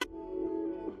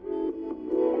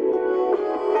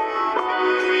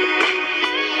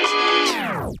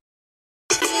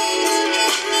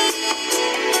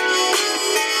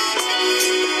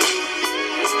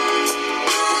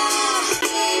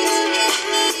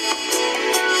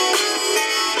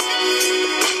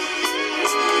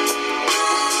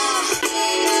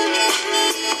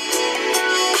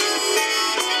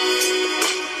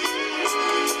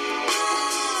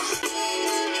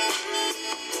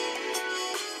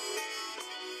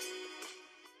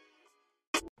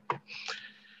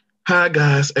Hi,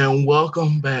 guys, and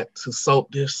welcome back to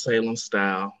Soap Dish Salem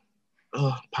Style,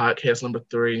 podcast number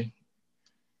 3.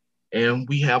 And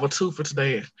we have a two for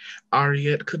today.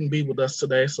 Ariette couldn't be with us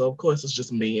today, so of course it's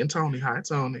just me and Tony. Hi,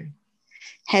 Tony.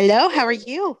 Hello, how are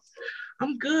you?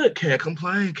 I'm good. Can't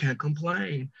complain. Can't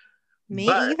complain. Me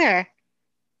But either.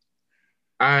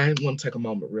 I want to take a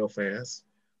moment real fast.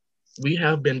 We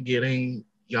have been getting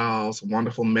y'all's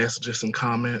wonderful messages and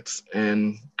comments,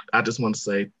 and I just want to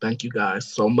say thank you guys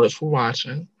so much for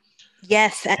watching.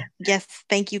 Yes.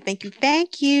 Thank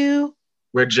you.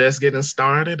 We're just getting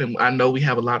started, and I know we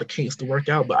have a lot of kinks to work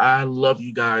out, but I love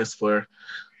you guys for,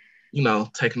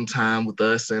 taking time with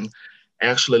us and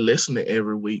actually listening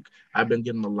every week. I've been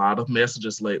getting a lot of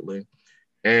messages lately,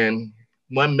 and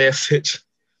one message,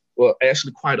 well,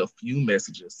 actually quite a few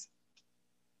messages,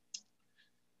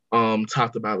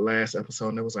 talked about last episode,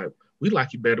 and it was like, we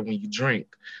like you better when you drink.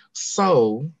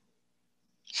 So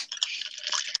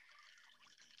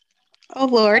Oh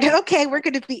Lord. Okay, we're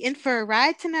gonna be in for a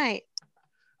ride tonight.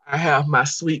 I have my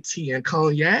sweet tea and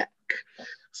cognac.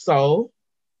 So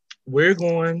we're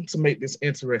going to make this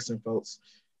interesting, folks.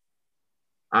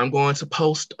 I'm going to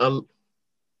post a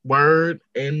word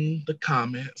in the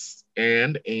comments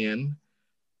and in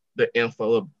the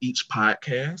info of each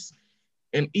podcast.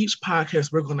 In each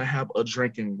podcast, we're going to have a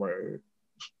drinking word.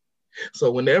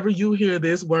 So whenever you hear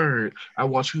this word, I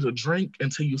want you to drink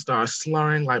until you start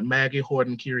slurring like Maggie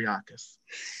Horton Kyriakis.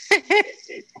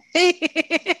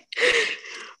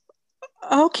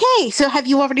 Okay, so have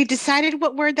you already decided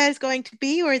what word that is going to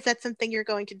be, or is that something you're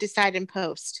going to decide in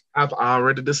post? I've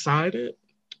already decided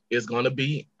it's going to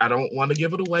be, I don't want to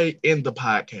give it away in the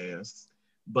podcast,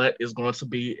 but it's going to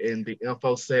be in the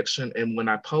info section. And when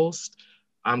I post,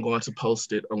 I'm going to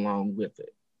post it along with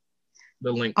it.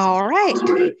 The link. All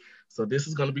right. So this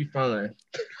is going to be fun.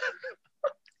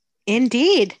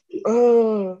 Indeed.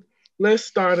 Let's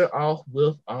start it off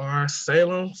with our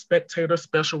Salem Spectator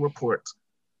special report.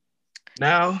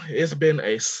 Now, it's been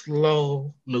a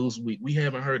slow news week. We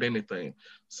haven't heard anything.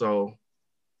 So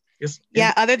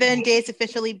other than Days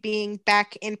officially being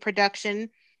back in production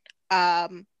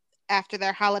after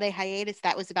their holiday hiatus,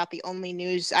 that was about the only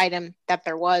news item that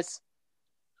there was.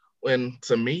 And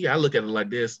to me, I look at it like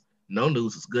this: no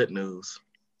news is good news.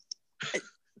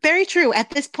 Very true. At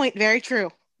this point, very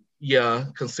true. Yeah,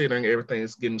 considering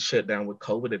everything's getting shut down with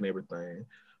COVID and everything.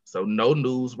 So no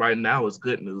news right now is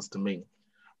good news to me.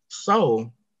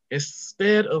 So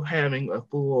instead of having a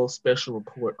full special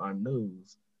report on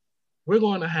news, we're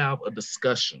going to have a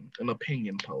discussion, an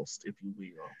opinion post, if you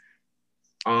will,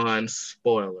 on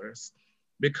spoilers.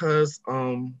 Because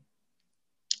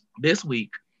this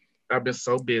week, I've been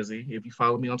so busy. If you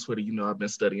follow me on Twitter, you know I've been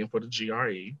studying for the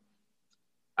GRE.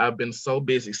 I've been so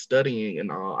busy studying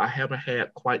and all, I haven't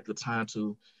had quite the time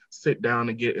to sit down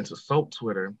and get into soap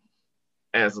Twitter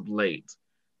as of late.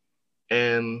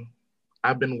 And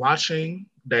I've been watching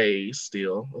Days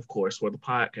still, of course, for the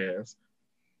podcast.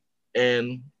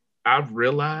 And I've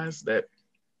realized that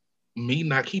me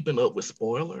not keeping up with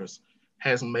spoilers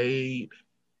has made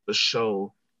the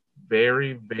show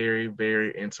very, very,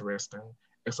 very interesting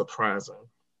and surprising.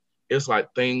 It's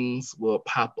like things will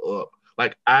pop up.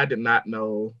 Like I did not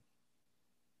know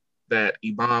that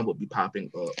Yvonne would be popping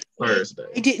up Thursday.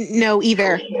 I didn't know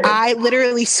either. I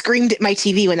literally screamed at my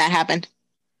TV when that happened.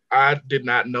 I did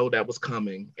not know that was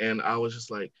coming. And I was just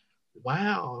like,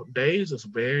 wow, Days is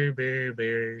very, very,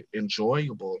 very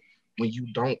enjoyable when you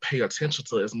don't pay attention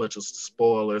to as much as the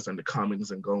spoilers and the comings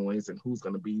and goings and who's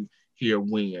going to be here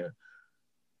when.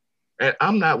 And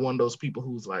I'm not one of those people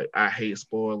who's like, I hate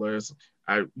spoilers.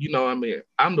 I'm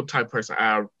the type of person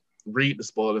I read the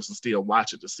spoilers and still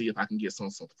watch it to see if I can get some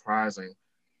surprising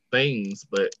things.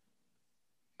 But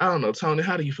I don't know, Tony,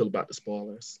 how do you feel about the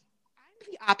spoilers? I'm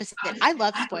the opposite. I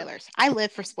love spoilers. I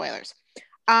live for spoilers.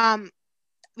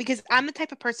 Because I'm the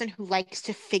type of person who likes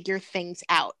to figure things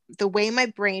out. The way my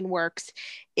brain works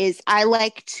is I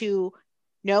like to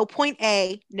know point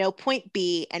A, know point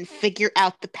B, and figure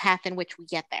out the path in which we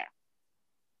get there.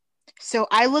 So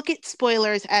I look at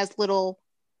spoilers as little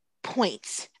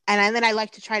points, and then I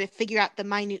like to try to figure out the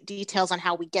minute details on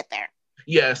how we get there.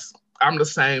 Yes, I'm the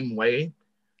same way,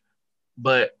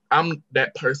 but I'm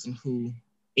that person who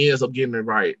ends up getting it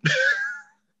right.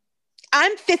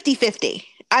 I'm 50-50.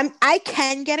 I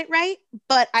can get it right,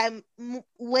 but I'm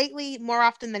lately more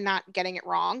often than not getting it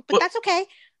wrong. But that's okay.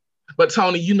 But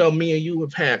Tony, you know, me and you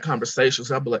have had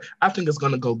conversations. I'll be like, I think it's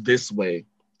gonna go this way,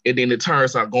 and then it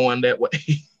turns out going that way.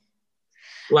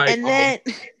 Like, go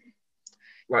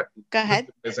ahead.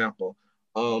 Example,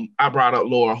 I brought up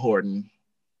Laura Horton,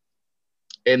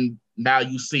 and now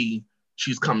you see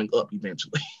she's coming up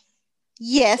eventually.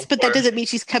 Yes, Of but that course. doesn't mean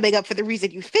she's coming up for the reason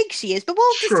you think she is. But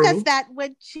we'll discuss True. that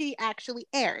when she actually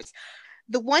airs.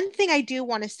 The one thing I do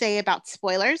want to say about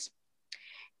spoilers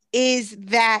is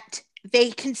that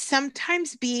they can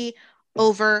sometimes be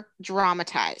over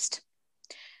dramatized.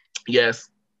 Yes.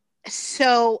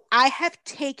 So I have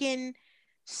taken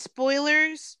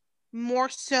spoilers more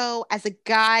so as a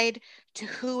guide to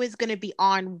who is going to be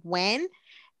on when,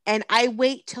 and I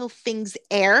wait till things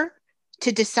air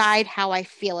to decide how I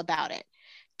feel about it.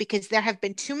 Because there have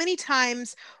been too many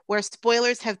times where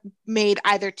spoilers have made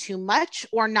either too much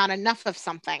or not enough of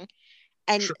something.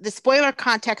 And Tr- the spoiler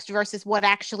context versus what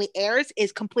actually airs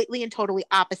is completely and totally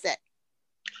opposite.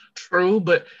 True,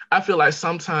 but I feel like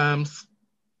sometimes,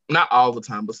 not all the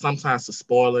time, but sometimes the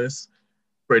spoilers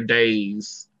for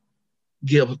days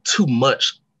give too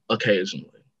much occasionally.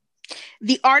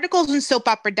 The articles in Soap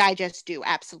Opera Digest do,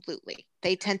 absolutely.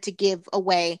 They tend to give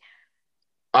away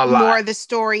A more lot. of the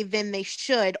story than they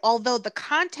should, although the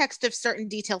context of certain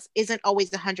details isn't always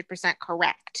 100%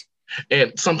 correct.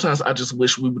 And sometimes I just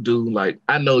wish we would do like,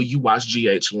 I know you watch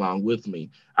GH along with me.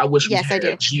 I wish we Yes, I do.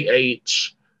 had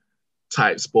GH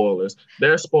type spoilers.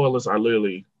 Their spoilers are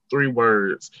literally 3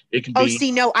 words. It can Oh, be,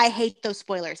 see, no, I hate those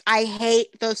spoilers. I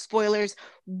hate those spoilers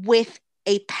with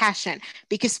a passion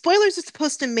because spoilers are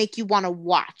supposed to make you want to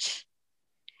watch.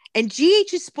 And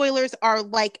GH's spoilers are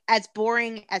like as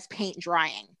boring as paint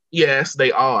drying. yes,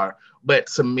 they are. But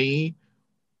to me,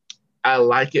 I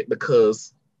like it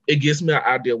because it gives me an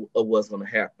idea of what's going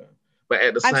to happen. But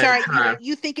at the I'm same sorry, time,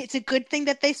 you think it's a good thing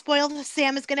that they spoiled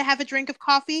Sam is going to have a drink of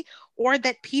coffee or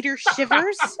that Peter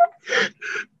shivers?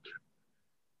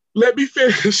 let me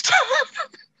finish.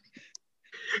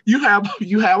 You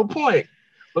have a point,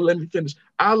 but let me finish.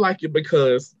 I like it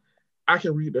because I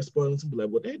can read the spoilers and be like,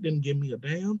 well, that didn't give me a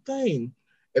damn thing.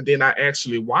 And then I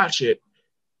actually watch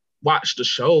the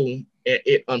show, and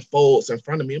it unfolds in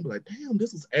front of me and be like, damn,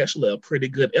 this is actually a pretty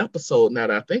good episode now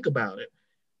that I think about it.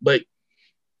 But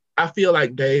I feel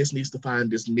like Days needs to find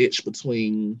this niche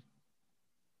between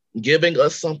giving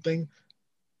us something,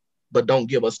 but don't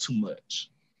give us too much.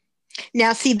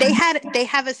 Now, see, they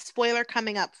have a spoiler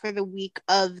coming up for the week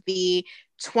of the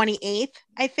 28th,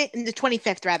 I think, the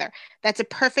 25th rather. That's a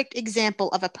perfect example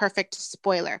of a perfect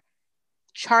spoiler.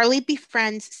 Charlie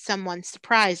befriends someone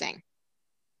surprising.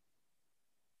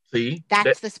 See,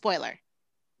 That's the spoiler.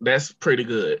 that's pretty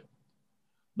good.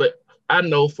 But I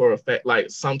know for a fact, like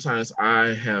sometimes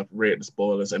I have read the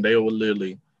spoilers and they will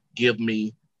literally give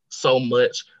me so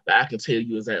much that I can tell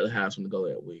you exactly how it's going to go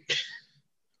that week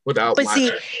without But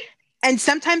see, watching. and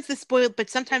sometimes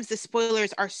the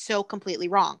spoilers are so completely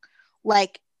wrong.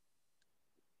 Like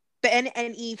Ben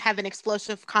and Eve have an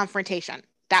explosive confrontation.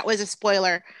 That was a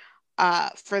spoiler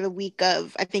for the week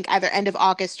of, I think, either end of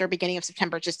August or beginning of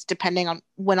September, just depending on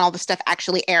when all the stuff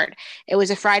actually aired. It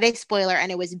was a Friday spoiler,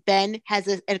 and it was Ben has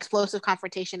an explosive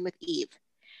confrontation with Eve.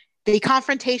 The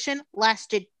confrontation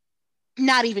lasted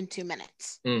not even 2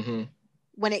 minutes Mm-hmm.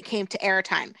 when it came to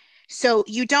airtime. So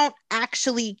you don't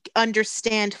actually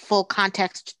understand full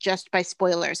context just by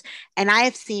spoilers. And I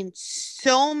have seen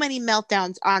so many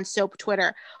meltdowns on soap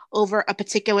Twitter over a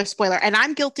particular spoiler. And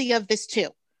I'm guilty of this too.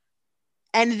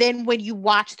 And then when you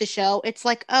watch the show, it's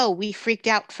like, oh, we freaked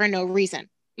out for no reason.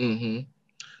 Mm-hmm.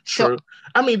 So True.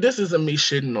 I mean, this isn't me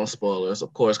shitting on spoilers,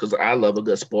 of course, because I love a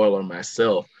good spoiler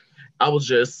myself. I was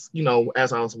just,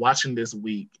 as I was watching this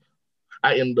week,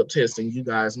 I ended up testing you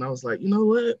guys, and I was like, you know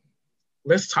what?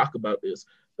 Let's talk about this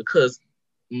because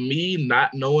me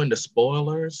not knowing the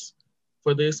spoilers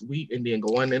for this week and then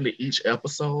going into each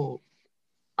episode,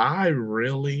 I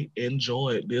really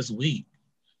enjoyed this week.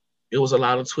 It was a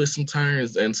lot of twists and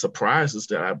turns and surprises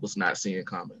that I was not seeing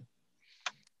coming.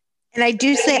 and I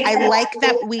do say I like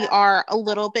that we are a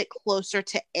little bit closer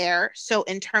to air. So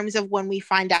in terms of when we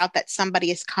find out that somebody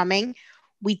is coming,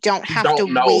 we don't You have to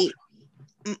don't know. wait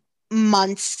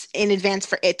months in advance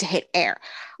for it to hit air.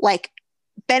 Like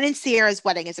Ben and Sierra's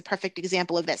wedding is a perfect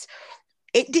example of this.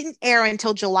 It didn't air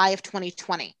until July of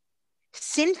 2020.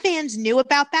 Sin fans knew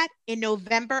about that in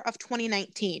November of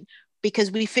 2019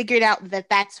 because we figured out that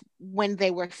that's when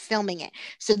they were filming it.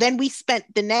 So then we spent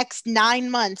the next 9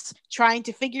 months trying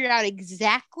to figure out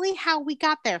exactly how we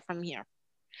got there from here.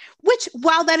 Which,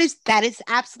 while that is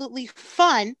absolutely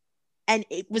fun, and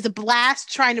it was a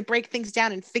blast trying to break things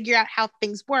down and figure out how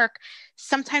things work,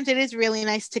 sometimes it is really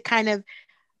nice to kind of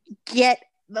get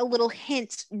the little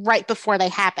hints right before they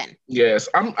happen. Yes,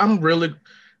 I'm really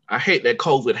I hate that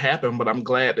COVID happened, but I'm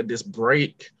glad that this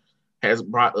break has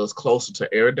brought us closer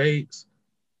to air dates.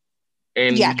 Yeah,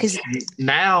 And because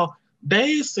now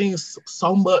they seem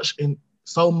so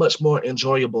much more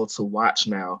enjoyable to watch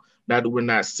now. Now that we're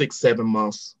not 6, 7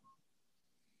 months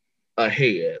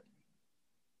ahead,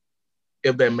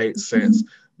 if that makes sense.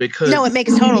 Because No, it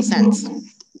makes total sense.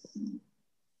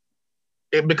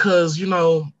 because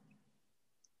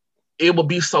it will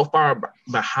be so far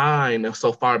behind and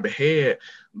so far ahead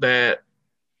that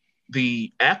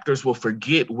the actors will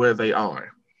forget where they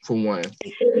are, for one.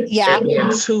 Yeah. And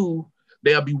then two,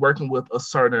 they'll be working with a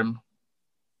certain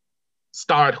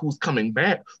star who's coming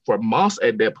back for months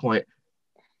at that point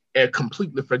and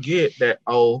completely forget that,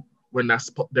 oh,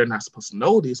 they're not supposed to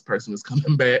know this person is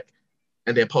coming back,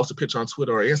 and then post a picture on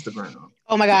Twitter or Instagram.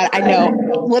 Oh my God, I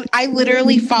know. I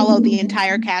literally follow the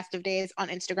entire cast of Days on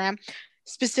Instagram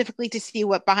specifically to see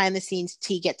what behind the scenes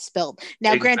tea gets spilled.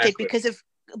 Now, granted, because of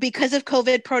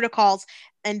COVID protocols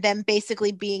and them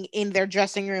basically being in their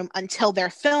dressing room until they're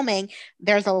filming,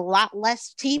 there's a lot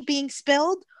less tea being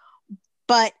spilled,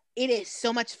 but it is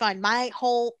so much fun. My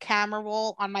whole camera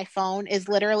roll on my phone is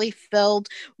literally filled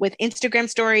with Instagram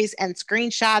stories and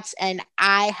screenshots, and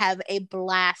I have a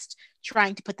blast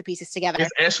trying to put the pieces together. It's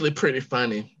actually pretty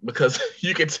funny because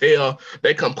you can tell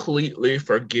they completely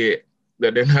forget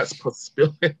that they're not supposed to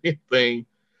spill anything.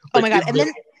 Oh my God. And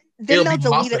then they'll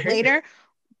delete it later.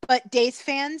 But Days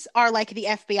fans are like the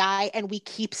FBI, and we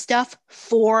keep stuff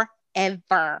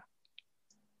forever.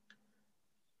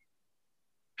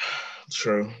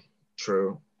 True.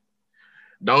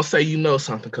 Don't say you know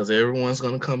something, because everyone's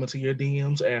going to come into your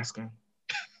DMs asking.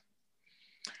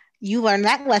 You learned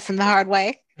that lesson the hard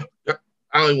way. I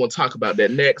don't even want to talk about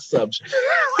that next subject.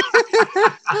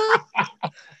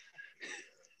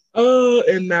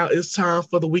 And now it's time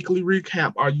for the weekly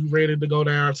recap. Are you ready to go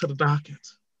down to the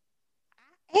docket?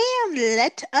 And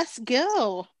let us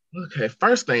go. Okay,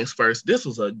 first things first. This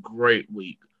was a great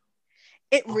week.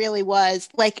 It really was.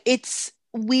 Like,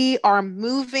 we are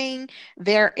moving.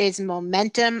 There is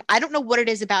momentum. I don't know what it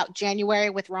is about January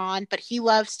with Ron, but he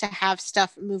loves to have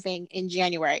stuff moving in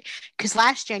January, because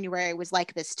last January was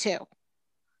like this too.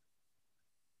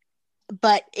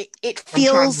 But it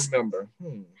feels. I'm trying to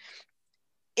remember.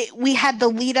 We had the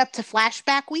lead up to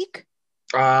Flashback Week.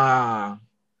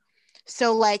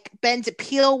 So, like, Ben's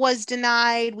appeal was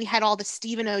denied. We had all the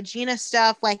Stephen Ogina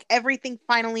stuff. Like, everything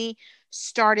finally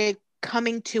started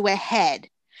coming to a head.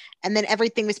 And then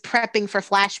everything was prepping for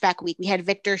Flashback Week. We had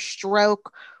Victor's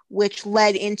stroke, which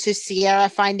led into Sierra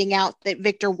finding out that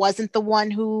Victor wasn't the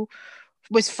one who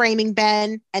was framing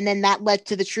Ben. And then that led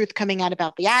to the truth coming out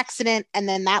about the accident. And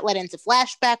then that led into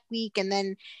Flashback Week. And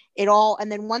then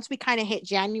once we kind of hit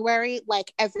January,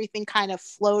 like, everything kind of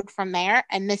flowed from there.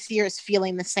 And this year is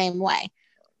feeling the same way.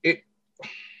 It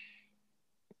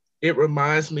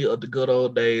reminds me of the good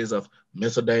old days of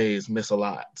Miss a Days, Miss a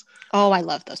Lot. Oh, I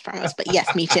love those promos, but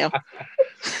yes, me too.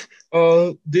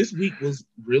 This week was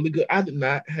really good. I did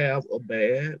not have a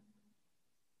bad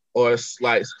or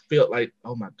like felt like,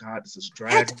 oh my God, this is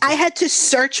dragging. I had to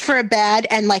search for a bad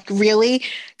and like really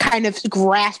kind of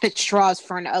grasp at straws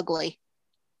for an ugly.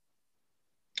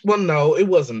 Well, no, it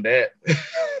wasn't that.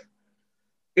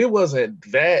 It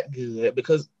wasn't that good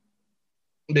because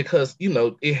it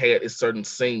had its certain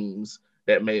scenes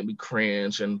that made me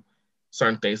cringe and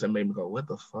certain things that made me go, what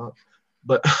the fuck?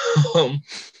 But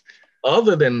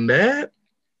other than that,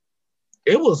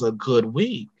 it was a good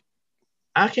week.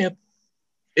 It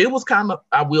was kind of,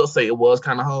 I will say it was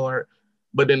kind of hard,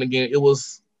 but then again, it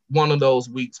was one of those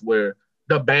weeks where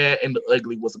the bad and the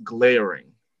ugly was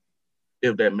glaring,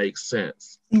 if that makes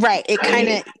sense. Right. It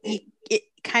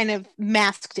kind of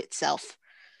masked itself.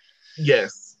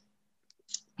 Yes.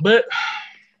 But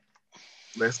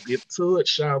let's get to it,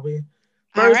 shall we?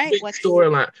 First big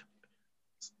storyline.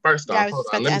 First off, hold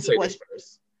on. Let me say this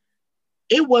first.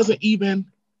 It wasn't even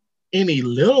any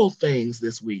little things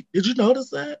this week. Did you notice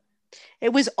that?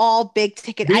 It was all big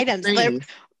ticket items. There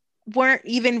weren't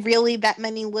even really that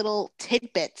many little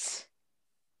tidbits.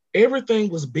 Everything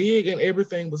was big and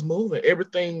everything was moving.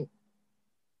 Everything.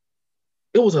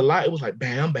 It was a lot. It was like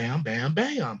bam, bam, bam,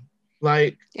 bam.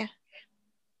 Like, yeah.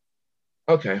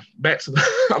 Okay, back to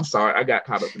the. I'm sorry, I got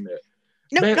caught up in that.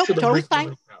 Nope, totally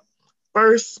fine.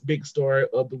 First big story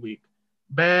of the week: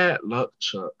 Bad Luck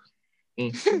Chuck.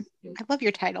 I love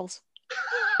your titles.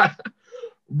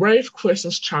 Rafe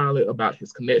questions Charlie about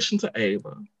his connection to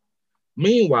Ava.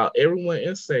 Meanwhile, everyone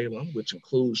in Salem, which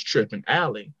includes Tripp and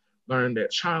Allie, learn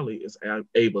that Charlie is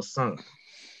Ava's son.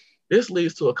 This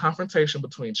leads to a confrontation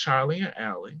between Charlie and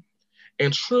Allie,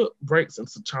 and Tripp breaks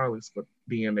into Charlie's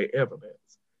DNA evidence.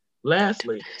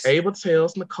 Lastly, Ava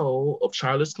tells Nicole of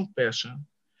Charlie's confession,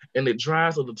 and it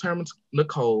drives a determined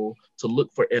Nicole to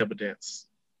look for evidence.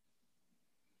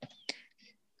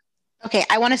 Okay,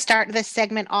 I want to start this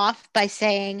segment off by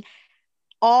saying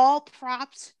all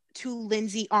props to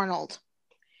Lindsay Arnold.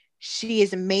 She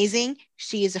is amazing.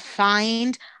 She is a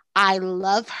find. I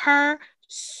love her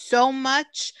so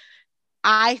much.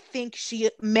 I think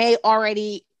she may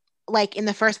already, like in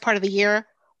the first part of the year,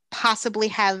 possibly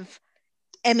have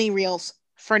Emmy reels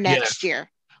for next Yes. year.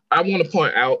 I want to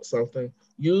point out something.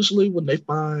 Usually, when they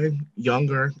find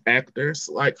younger actors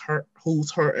like her,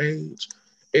 who's her age,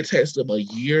 it takes them a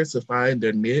year to find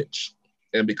their niche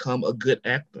and become a good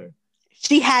actor.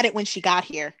 She had it when she got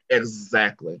here.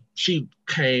 Exactly. She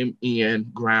came in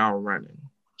ground running.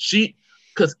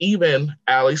 Because even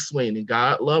Ali Sweeney,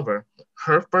 God love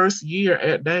her first year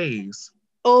at Days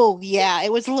Oh, yeah,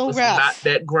 it was a little was not rough.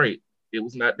 that great. It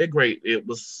was not that great. It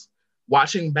was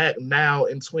watching back now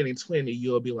in 2020,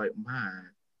 you'll be like, man,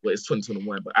 well, it's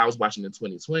 2021, but I was watching in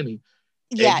 2020, and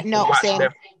Yeah, you can no, watch same.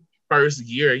 that first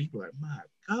year, you be like, my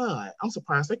God, I'm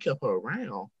surprised they kept her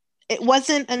around. It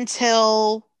wasn't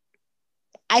until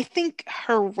I think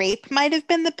her rape might have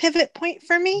been the pivot point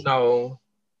for me. No,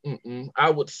 I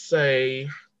would say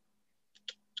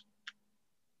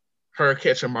her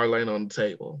catching Marlena on the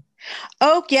table.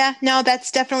 Oh yeah, no,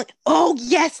 that's definitely. Oh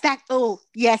yes, that. Oh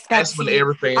yes, that That's when scene.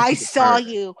 everything I took a saw turn.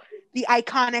 you. The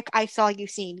iconic "I saw you"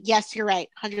 scene. Yes, you're right.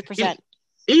 100%.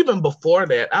 Even before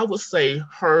that, I would say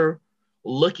her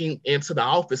looking into the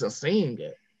office and seeing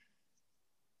it.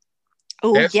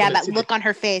 Oh That's yeah, when it that took a, look on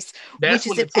her face, that's which is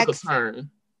when an it took a turn.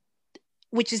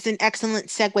 which is an excellent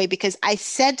segue because I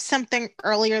said something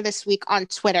earlier this week on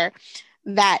Twitter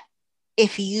that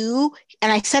if you,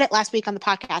 and I said it last week on the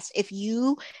podcast, if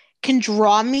you can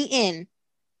draw me in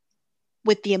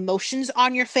with the emotions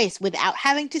on your face without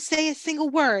having to say a single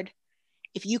word,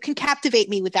 if you can captivate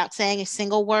me without saying a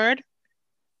single word,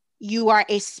 you are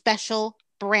a special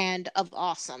brand of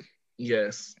awesome.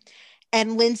 Yes.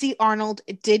 And Lindsay Arnold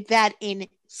did that in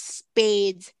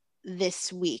spades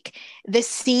this week. The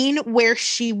scene where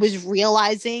she was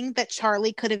realizing that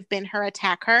Charlie could have been her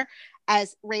attacker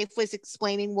as Rafe was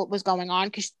explaining what was going on,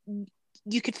 because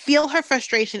you could feel her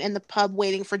frustration in the pub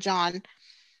waiting for John.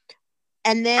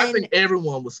 And I then think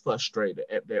everyone was frustrated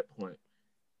at that point.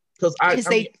 Because because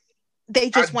they I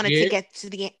just wanted to get get to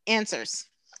the answers.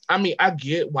 I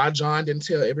get why John didn't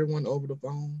tell everyone over the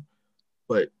phone,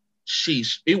 but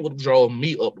sheesh, it would have drove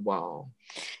me up the wall.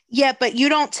 Yeah, but you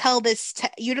don't tell this.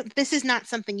 You don't. This is not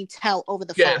something you tell over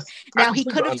the phone. Yes, I Now he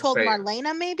completely could have told understand.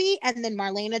 Marlena maybe, and then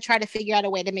Marlena tried to figure out a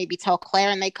way to maybe tell Claire,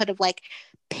 and they could have like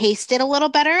paced it a little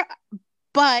better.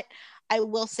 But I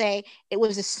will say it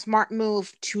was a smart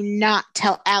move to not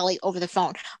tell Allie over the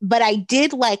phone. But I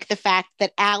did like the fact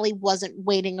that Allie wasn't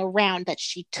waiting around, that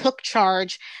she took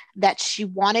charge, that she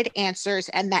wanted answers,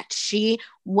 and that she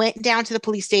went down to the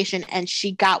police station and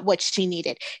she got what she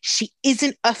needed. She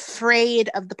isn't afraid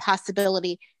of the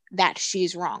possibility that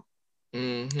she's wrong.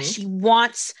 Mm-hmm. She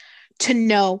wants to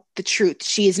know the truth.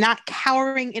 She is not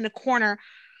cowering in a corner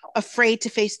afraid to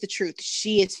face the truth.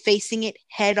 She is facing it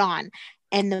head on.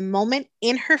 And the moment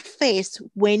in her face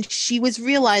when she was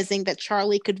realizing that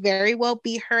Charlie could very well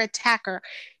be her attacker,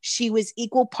 she was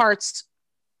equal parts.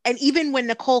 And even when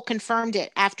Nicole confirmed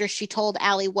it after she told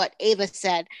Allie what Ava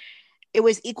said, it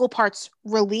was equal parts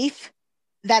relief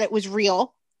that it was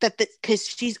real. That because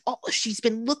she's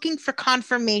been looking for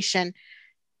confirmation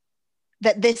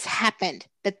that this happened,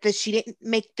 that she didn't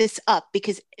make this up,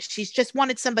 because she's just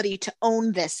wanted somebody to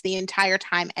own this the entire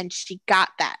time, and she got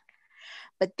that.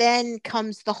 But then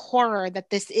comes the horror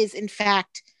that this is in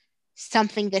fact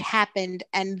something that happened,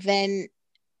 and then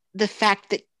the fact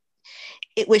that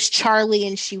it was Charlie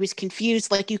and she was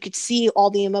confused, like you could see all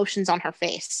the emotions on her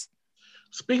face.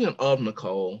 Speaking of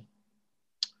Nicole,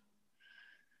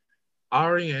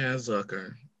 Ariane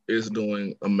Zucker is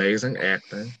doing amazing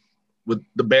acting with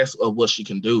the best of what she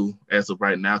can do as of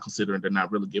right now, considering they're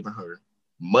not really giving her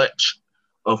much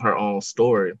of her own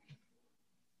story.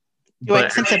 Do I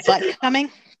But sense a butt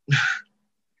coming?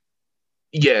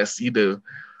 yes, you do.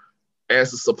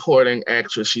 As a supporting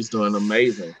actress, she's doing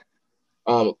amazing.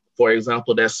 For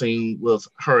example, that scene with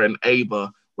her and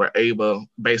Ava, where Ava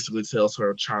basically tells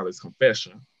her Charlie's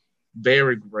confession.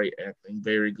 Very great acting,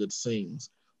 very good scenes.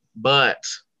 But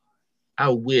I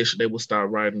wish they would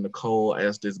start writing Nicole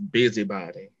as this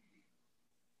busybody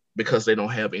because they don't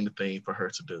have anything for her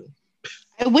to do.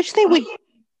 I wish they would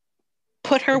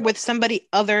put her with somebody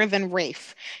other than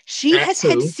Rafe. She That has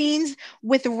had too, scenes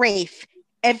with Rafe.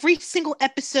 Every single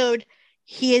episode,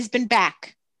 he has been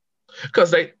back.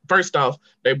 because they first off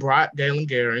they brought Galen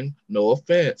Garing. No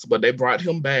offense, but they brought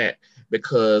him back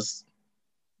because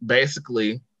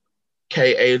basically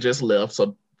Ka just left,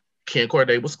 so Ken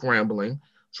Corday was scrambling,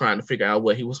 trying to figure out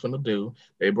what he was going to do.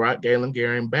 They brought Galen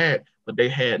Garing back, but they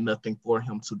had nothing for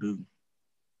him to do.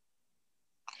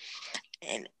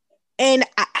 And And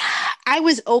I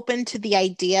was open to the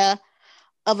idea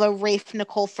of a Rafe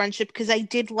Nicole friendship because I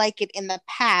did like it in the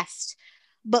past,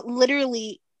 but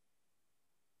literally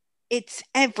it's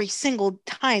every single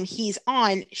time he's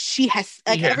on, she has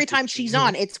He like has every to. time she's Mhm.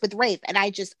 on, it's with Rafe, and I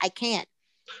can't.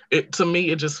 To me,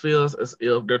 it just feels as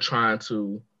if they're trying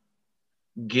to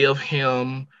give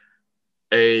him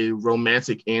a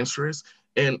romantic interest.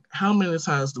 And how many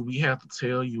times do we have to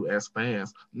tell you as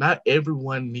fans, not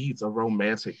everyone needs a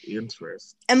romantic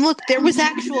interest? And look, there was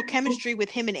actual chemistry with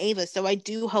him and Ava, so I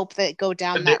do hope that go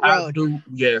down And that I road. do,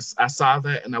 yes, I saw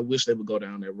that, and I wish they would go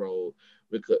down that road.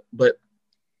 But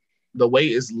the way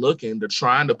it's looking, they're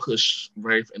trying to push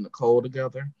Rafe and Nicole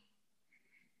together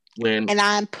when And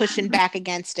I'm pushing back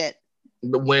against it.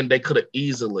 they could have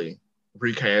easily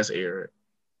recast Eric.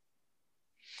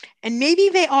 And maybe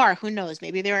they are. Who knows?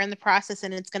 Maybe they're in the process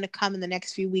and it's going to come in the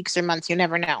next few weeks or months. You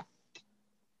never know.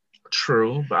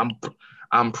 True, but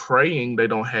I'm praying they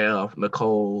don't have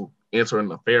Nicole entering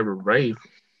the affair with Rafe,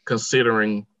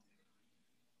 considering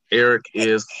Eric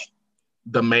is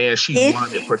the man she's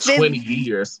wanted for 20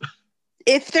 years.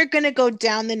 If they're going to go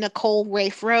down the Nicole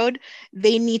Rafe road,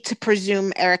 they need to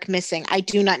presume Eric missing. I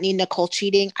do not need Nicole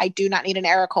cheating. I do not need an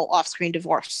Eric Cole off-screen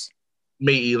divorce.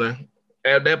 Me either.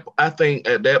 I think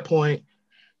at that point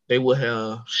they would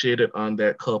have shitted on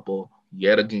that couple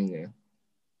yet again.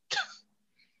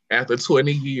 After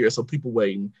 20 years of people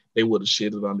waiting, they would have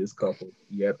shitted on this couple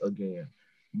yet again.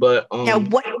 But now,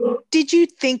 what did you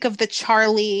think of the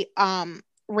Charlie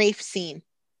Rafe scene?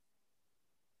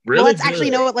 Really, well, let's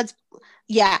actually know what.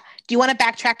 Do you want to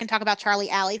backtrack and talk about Charlie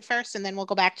Alley first, and then we'll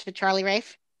go back to Charlie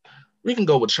Rafe? We can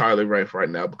go with Charlie Rafe right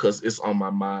now because it's on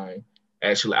my mind.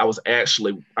 Actually,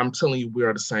 I'm telling you, we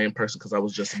are the same person because I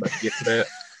was just about to get to that.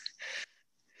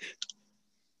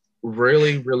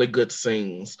 Really, really good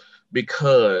scenes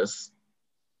because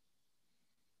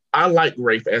I like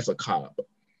Rafe as a cop,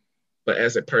 but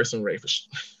as a person, Rafe is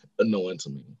annoying to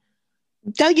me.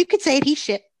 No, you could say it. He's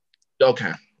shit.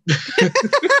 Okay.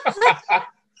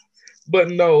 But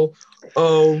no,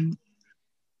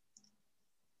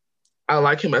 I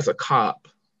like him as a cop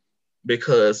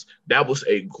because that was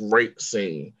a great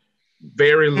scene.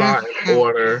 Very Law and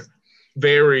Order,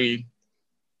 it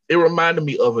reminded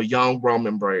me of a young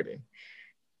Roman Brady.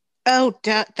 Oh,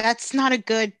 that's not a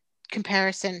good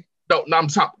comparison. No, I'm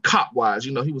talking cop-wise.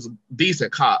 You know, he was a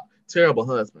decent cop, terrible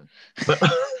husband. But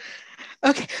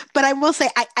okay, but I will say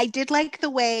I did like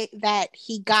the way that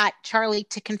he got Charlie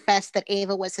to confess that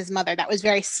Ava was his mother. That was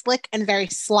very slick and very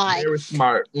sly. Very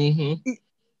smart. Mm-hmm.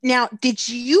 Now, did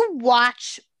you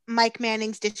watch Mike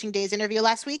Manning's Dishing Days interview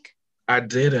last week? I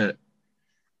didn't.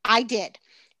 I did.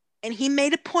 And he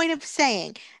made a point of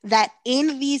saying that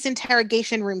in these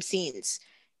interrogation room scenes,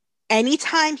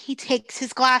 anytime he takes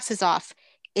his glasses off,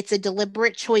 it's a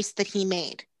deliberate choice that he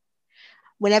made.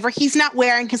 Whenever he's not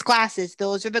wearing his glasses,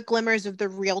 those are the glimmers of the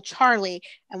real Charlie.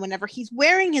 And whenever he's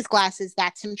wearing his glasses,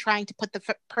 that's him trying to put the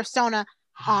persona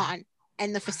on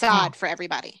and the facade for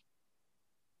everybody.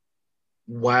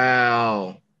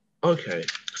 Wow. Okay.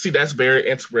 See, that's very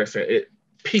interesting. It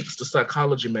piques the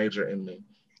psychology major in me.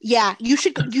 Yeah, you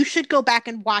should go back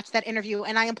and watch that interview.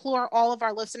 And I implore all of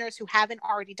our listeners who haven't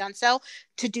already done so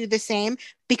to do the same,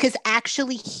 because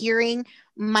actually hearing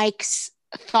Mike's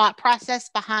thought process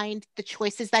behind the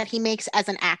choices that he makes as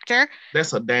an actor.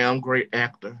 That's a damn great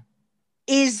actor.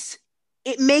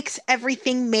 It makes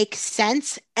everything make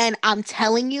sense. And I'm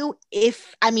telling you, it's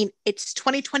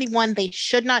 2021, they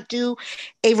should not do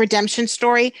a redemption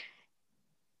story.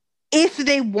 If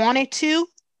they wanted to,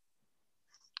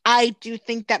 I do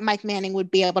think that Mike Manning would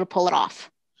be able to pull it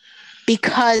off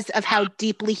because of how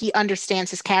deeply he understands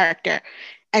his character.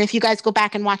 And if you guys go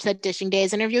back and watch that Dishing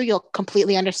Days interview, you'll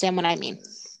completely understand what I mean.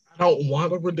 I don't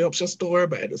want a redemption story,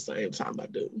 but at the same time, I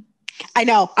do. I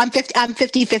know. I'm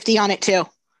 50-50 on it too.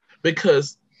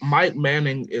 Because Mike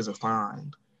Manning is a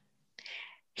find.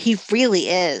 He really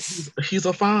is. He's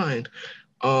a find.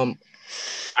 I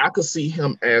could see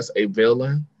him as a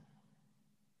villain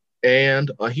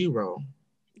and a hero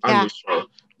on this show.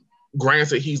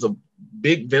 Granted, he's a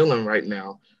big villain right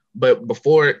now, but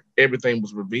before everything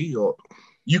was revealed,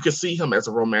 you could see him as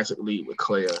a romantic lead with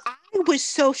Claire. I was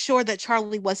so sure that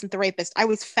Charlie wasn't the rapist. I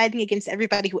was fighting against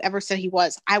everybody who ever said he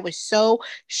was. I was so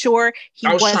sure he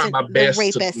wasn't the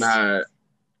rapist.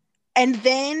 And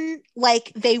then,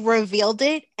 like, they revealed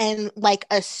it and, like,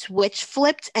 a switch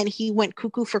flipped and he went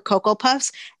cuckoo for Cocoa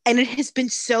Puffs. And it has been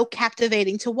so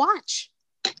captivating to watch.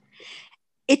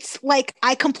 It's like,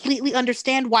 I completely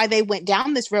understand why they went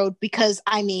down this road because,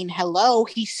 I mean, hello,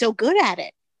 he's so good at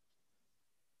it.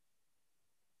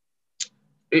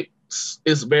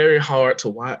 It's very hard to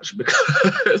watch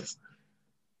because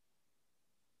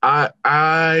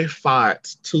I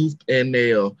fought tooth and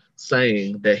nail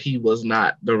saying that he was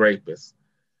not the rapist.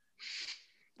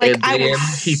 Like, And I was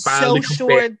then he finally so confessed.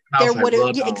 sure And I there was like, would have,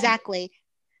 well yeah, done. exactly.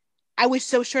 I was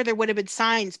so sure there would have been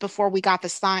signs before we got the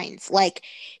signs. Like,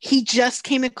 he just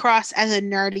came across as a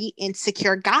nerdy,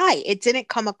 insecure guy. It didn't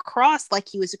come across like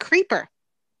he was a creeper.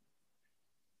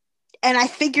 And I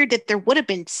figured that there would have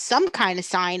been some kind of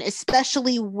sign,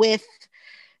 especially with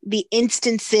the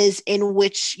instances in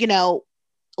which,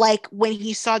 like when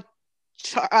he saw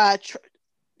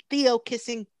Theo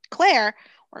kissing Claire,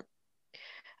 or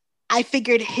I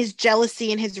figured his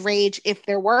jealousy and his rage, if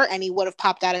there were any, would have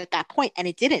popped out at that point, and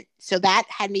it didn't. So that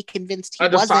had me convinced he I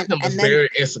just saw wasn't. him as And then, very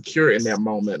insecure in that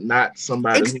moment, not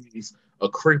somebody ex- who's a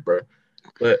creeper.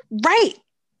 But right.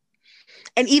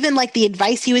 And even like the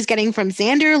advice he was getting from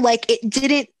Xander, like it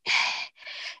didn't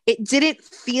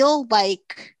feel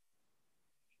like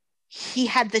he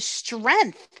had the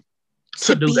strength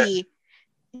to to do that, be.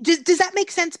 Does that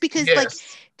make sense? Because like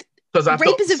yes, because I rape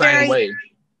felt the is a same very way.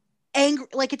 angry,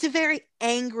 like it's a very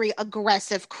angry,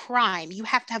 aggressive crime. You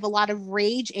have to have a lot of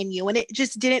rage in you, and it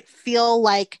just didn't feel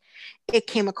like it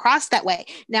came across that way.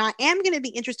 Now I am going to be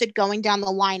interested going down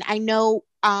the line. I know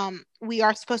we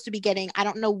are supposed to be getting, I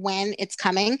don't know when it's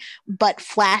coming, but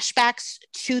flashbacks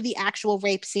to the actual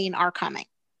rape scene are coming.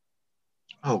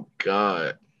 Oh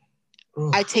God.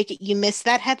 Ugh. I take it you missed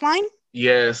that headline.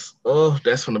 Yes. Oh,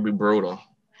 that's gonna be brutal.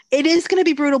 It is going to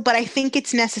be brutal, but I think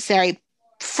it's necessary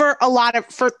for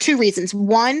two reasons.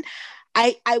 One,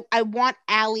 I want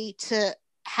Allie to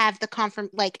have the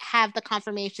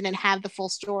confirmation and have the full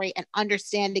story and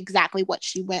understand exactly what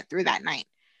she went through that night,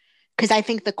 because I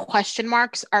think the question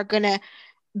marks are going to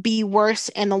be worse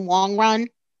in the long run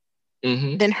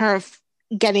than her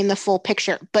getting the full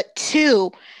picture. But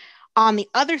two, on the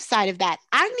other side of that,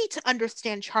 I need to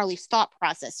understand Charlie's thought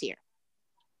process here,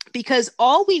 because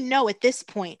all we know at this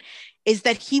point is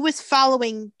that he was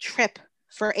following Trip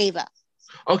for Ava.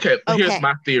 Okay, here's Okay.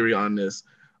 my theory on this.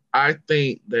 I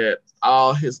think that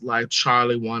all his life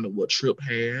Charlie wanted what Trip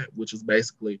had, which is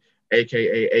basically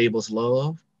AKA Ava's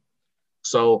love.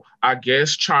 So I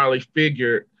guess Charlie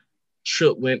figured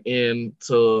Trip went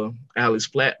into Allie's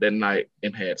flat that night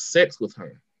and had sex with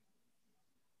her.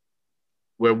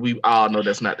 Where we all know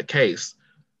that's not the case.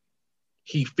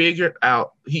 He figured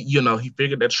out he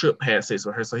figured that Trip had sex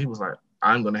with her, so he was like,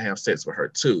 I'm gonna have sex with her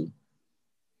too.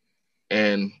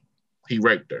 And he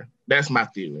raped her. That's my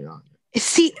theory on it.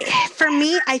 See, for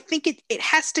me, I think it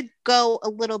has to go a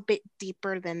little bit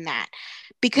deeper than that,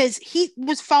 because he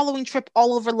was following Trip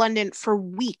all over London for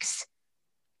weeks,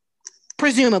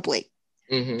 presumably.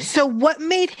 Mm-hmm. So what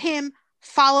made him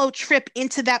follow Trip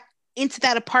into that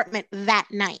apartment that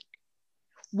night?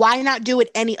 Why not do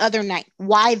it any other night?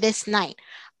 Why this night?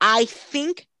 I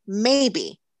think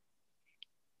maybe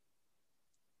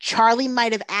Charlie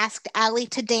might have asked Allie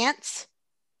to dance.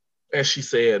 And she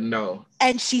said no.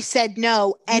 And she said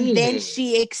no. And then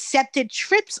she accepted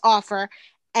Trip's offer,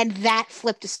 and that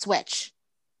flipped a switch.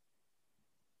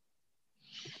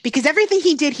 Because everything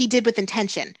he did with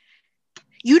intention.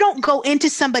 You don't go into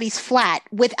somebody's flat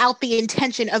without the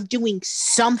intention of doing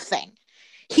something.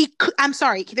 I'm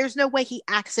sorry, there's no way he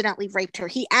accidentally raped her.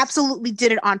 He absolutely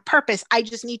did it on purpose. I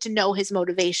just need to know his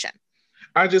motivation.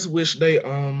 I just wish they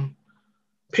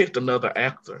picked another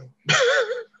actor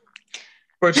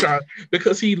for Charlie,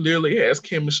 because he literally has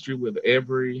chemistry with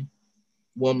every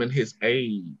woman his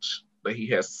age that he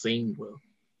has seen with.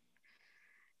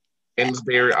 And it's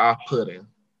very off-putting.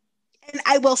 And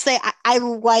I will say, I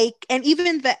like, and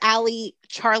even the Allie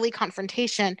Charlie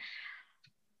confrontation,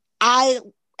 I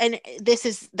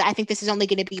think this is only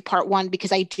going to be part one,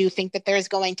 because I do think that there's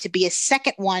going to be a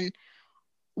second one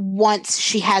once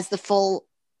she has the full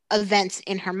events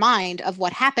in her mind of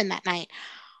what happened that night.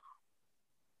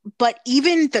 But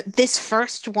even this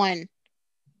first one,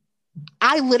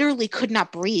 I literally could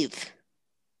not breathe.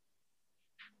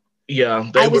 Yeah,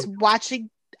 I was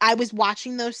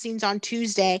watching those scenes on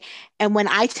Tuesday, and when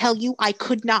I tell you I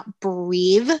could not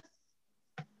breathe,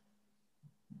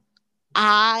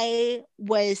 I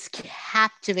was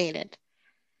captivated.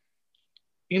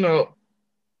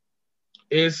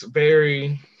 It's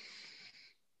very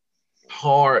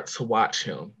hard to watch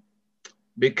him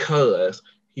because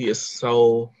he is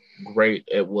so great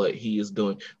at what he is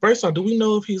doing. First off, do we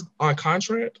know if he's on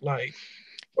contract?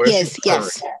 Or is he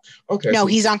Yes. Okay. No,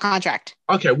 he's on contract.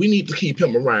 Okay, we need to keep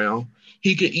him around.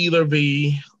 He could either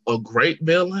be a great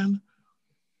villain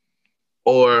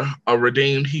or a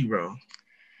redeemed hero.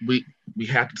 We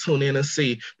have to tune in and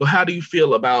see. But how do you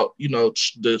feel about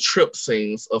the Trip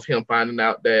scenes of him finding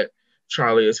out that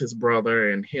Charlie is his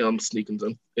brother and him sneaking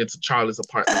into Charlie's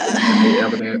apartment with DNA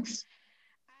evidence.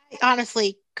 I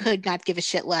honestly could not give a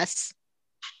shit less.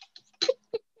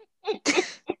 I'm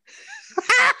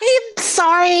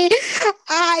sorry.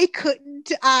 I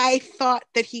couldn't. I thought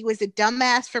that he was a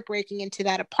dumbass for breaking into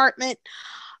that apartment.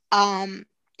 The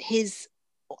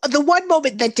one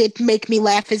moment that did make me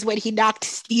laugh is when he knocked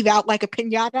Steve out like a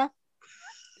piñata.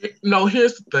 No,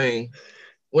 here's the thing.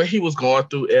 When he was going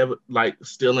through like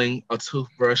stealing a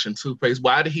toothbrush and toothpaste,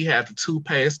 why did he have the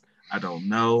toothpaste? I don't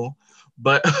know.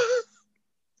 But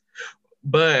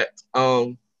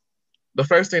the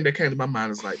first thing that came to my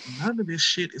mind is like, none of this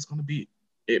shit is gonna be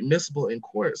admissible in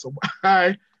court. So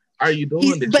why are you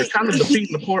doing this? You're kind of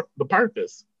defeating the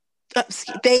purpose.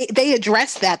 They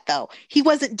addressed that though. He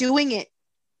wasn't doing it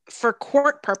for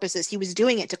court purposes. He was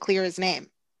doing it to clear his name.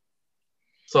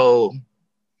 So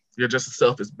you're just a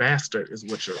selfish bastard, is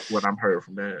what I'm heard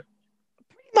from that.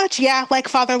 Pretty much, yeah. Like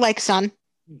father, like son.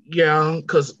 Yeah,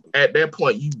 because at that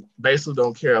point, you basically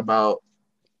don't care about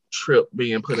Tripp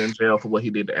being put in jail for what he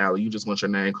did to Allie. You just want your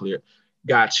name cleared.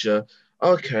 Gotcha.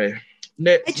 Okay.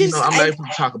 Next, I'm not able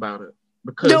to talk about it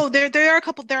because no, there are a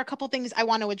couple things I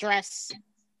want to address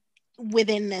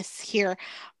within this here.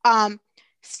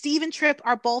 Steve and Tripp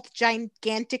are both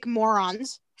gigantic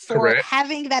morons for correct.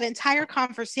 having that entire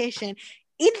conversation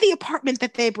in the apartment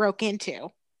that they broke into.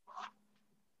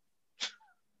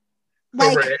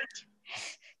 Like, correct.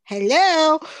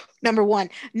 Hello, number one.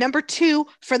 Number two,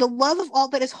 for the love of all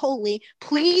that is holy,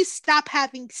 please stop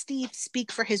having Steve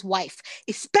speak for his wife,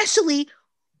 especially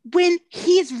when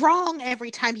he's wrong every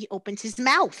time he opens his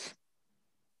mouth.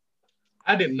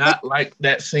 I did not like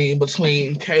that scene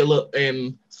between Caleb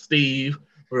and Steve,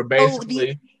 where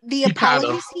basically the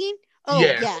apology scene. Oh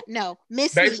yeah, no,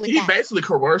 miss me with that. He basically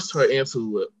coerced her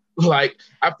into it. Like,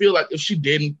 I feel like if she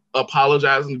didn't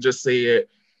apologize and just said,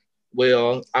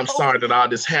 well, I'm sorry that all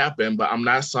this happened, but I'm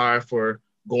not sorry for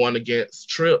going against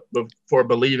Tripp for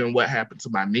believing what happened to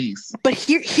my niece. But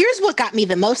here's what got me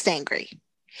the most angry.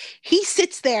 He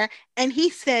sits there and he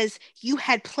says, you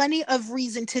had plenty of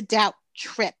reason to doubt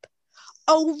Tripp.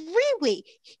 Oh, really?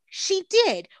 She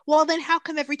did. Well, then how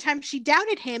come every time she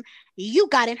doubted him, you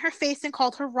got in her face and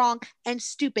called her wrong and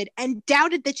stupid and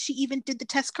doubted that she even did the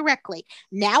test correctly?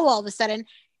 Now, all of a sudden,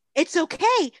 it's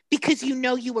okay because you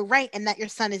know you were right and that your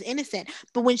son is innocent.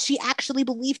 But when she actually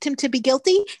believed him to be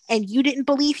guilty and you didn't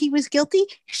believe he was guilty,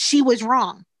 she was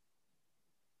wrong.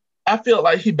 I feel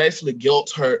like he basically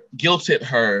guilted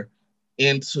her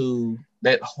into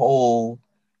that whole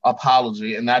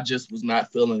apology, and I just was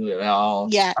not feeling it at all.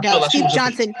 Yeah, no, like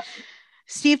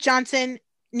Steve Johnson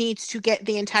needs to get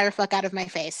the entire fuck out of my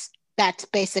face. That's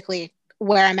basically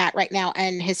where I'm at right now,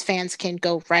 and his fans can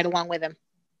go right along with him.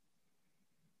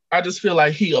 I just feel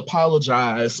like he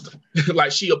apologized,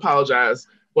 like she apologized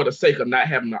for the sake of not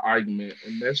having an argument,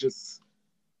 and that's just,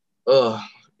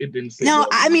 it didn't sit well.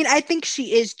 I mean, I think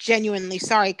she is genuinely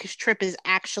sorry because Tripp is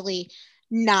actually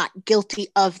not guilty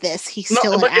of this. He's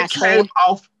still an asshole.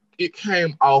 It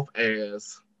came off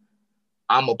as,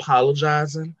 I'm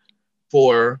apologizing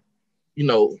for,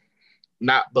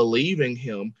 not believing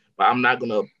him, but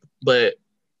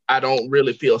I don't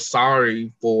really feel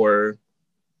sorry for,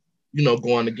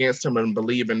 going against him and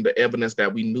believing the evidence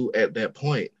that we knew at that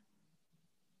point.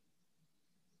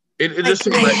 It just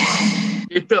seemed like,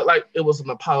 it felt like it was an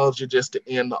apology just to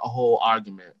end the whole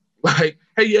argument. Like,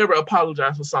 hey, you ever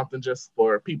apologize for something just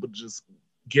for people to just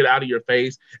get out of your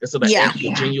face instead of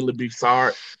actually genuinely be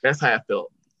sorry? That's how I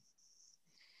felt.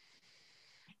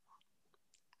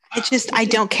 I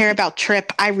don't care about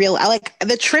Tripp. I like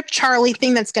the Tripp Charlie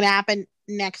thing that's going to happen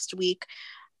next week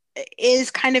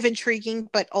is kind of intriguing,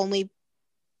 but only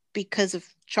because of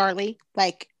Charlie.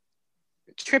 Like,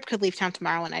 Tripp could leave town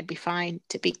tomorrow and I'd be fine,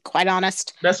 to be quite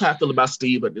honest. That's how I feel about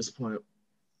Steve at this point.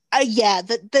 Yeah,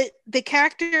 the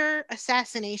character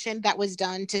assassination that was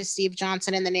done to Steve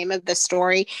Johnson in the name of the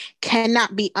story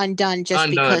cannot be undone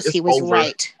because he was over.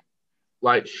 Right.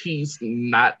 Like, he's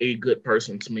not a good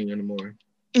person to me anymore.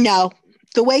 No.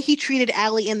 The way he treated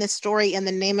Allie in the story in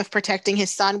the name of protecting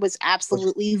his son was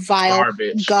absolutely vile,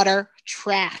 garbage, gutter,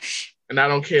 trash. And I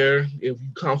don't care if you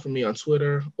come for me on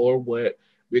Twitter or what,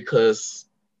 because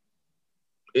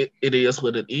it is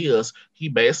what it is. He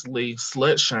basically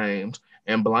slut-shamed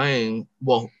and blamed,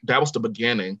 well, that was the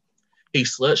beginning. He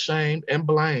slut-shamed and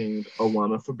blamed a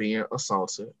woman for being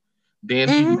assaulted. Then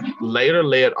he later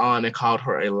led on and called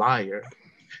her a liar.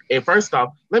 And first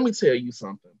off, let me tell you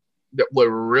something that what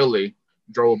really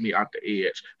drove me out the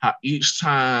edge. How each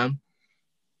time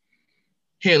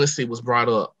Hennessy was brought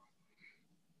up,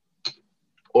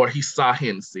 or he saw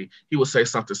Hennessy, he would say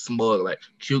something smug like,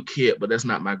 cute kid, but that's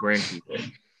not my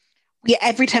grandkid. Yeah,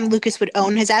 every time Lucas would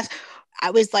own his ass,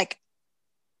 I was like,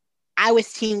 I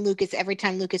was team Lucas every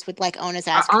time Lucas would like own his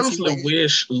I ass because he honestly wouldn't.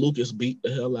 wish Lucas beat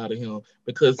the hell out of him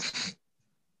because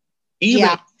even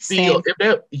Yeah, still, same. if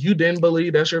that you didn't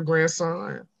believe that's your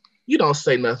grandson, you don't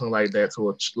say nothing like that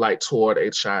to like toward a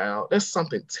child. That's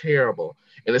something terrible,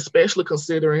 and especially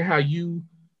considering how you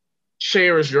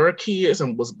cherish your kids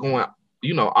and was going,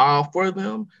 all for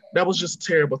them. That was just a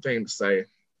terrible thing to say.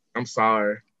 I'm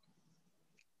sorry.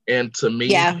 And to me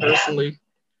Yeah. personally,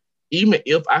 even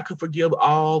if I could forgive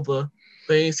all the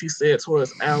things he said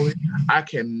towards Allie, I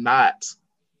cannot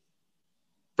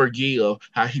forgive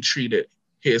how he treated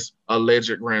his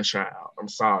alleged grandchild. I'm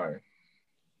sorry.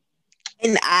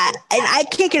 And I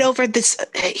can't get over this.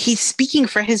 He's speaking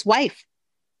for his wife.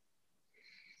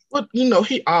 But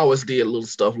he always did little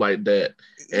stuff like that.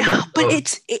 And But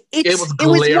it was it was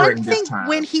one glaring this thing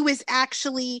when time. he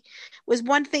was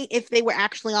one thing if they were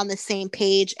actually on the same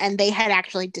page and they had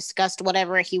actually discussed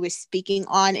whatever he was speaking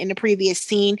on in a previous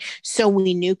scene, so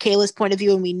we knew Kayla's point of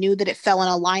view and we knew that it fell in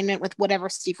alignment with whatever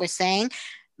Steve was saying.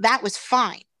 That was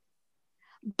fine.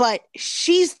 But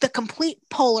she's the complete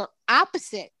polar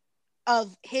opposite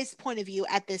of his point of view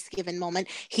at this given moment.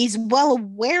 He's well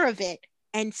aware of it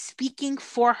and speaking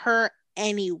for her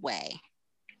anyway.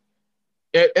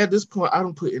 At this point, I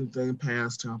don't put anything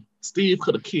past him. Steve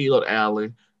could have killed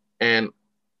Allie, and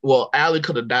Allie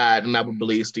could have died, and I would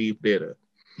believe Steve did it.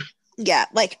 Yeah,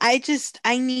 like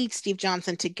I need Steve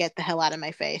Johnson to get the hell out of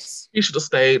my face. He should have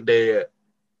stayed dead.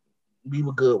 We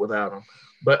were good without him.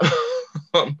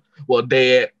 But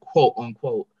dead, quote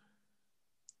unquote.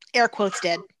 Air quotes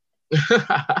dead.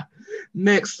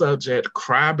 Next subject,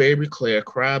 crybaby Claire,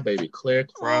 crybaby Claire,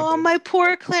 crybaby. Oh, my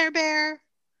poor Claire Bear.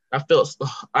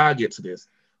 I'll get to this.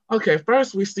 Okay,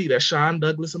 first we see that Sean,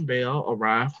 Douglas, and Belle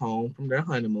arrive home from their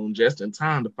honeymoon just in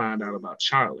time to find out about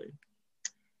Charlie.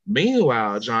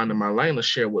 Meanwhile, John and Marlena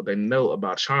share what they know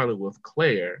about Charlie with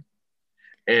Claire,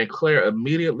 and Claire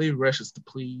immediately rushes to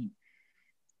plead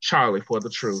Charlie for the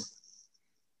truth.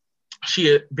 She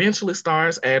eventually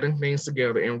starts adding things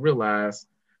together and realizes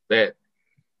that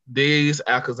these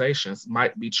accusations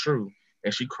might be true,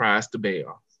 and she cries to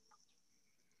Belle.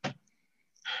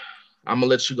 I'm gonna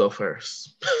let you go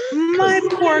first. My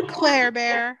poor Claire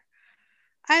Bear.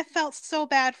 I felt so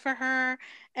bad for her.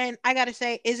 And I gotta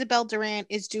say, Isabel Durant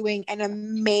is doing an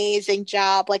amazing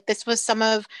job. Like, this was some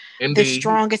of the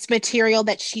strongest material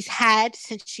that she's had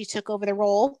since she took over the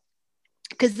role.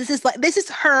 Because this is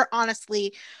her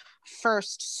honestly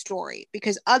first story.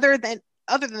 Because other than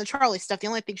the Charlie stuff, the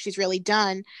only thing she's really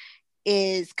done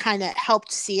is kind of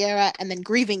helped Sierra and then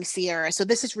grieving Sierra. So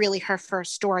this is really her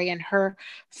first story and her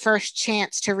first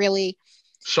chance to really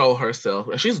show herself,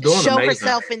 and she's doing show amazing.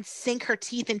 herself and sink her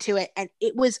teeth into it, and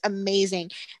it was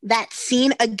amazing. That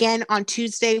scene again on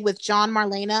Tuesday with John,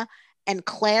 Marlena, and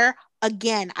Claire,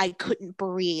 again, I couldn't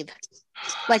breathe.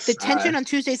 Like, the tension on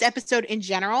Tuesday's episode in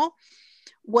general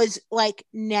was like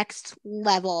next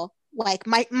level. Like,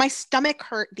 my stomach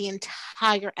hurt the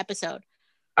entire episode.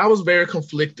 I was very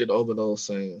conflicted over those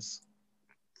scenes,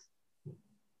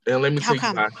 and let me tell you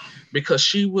why. Because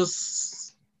she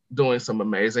was doing some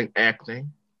amazing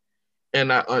acting,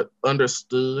 and I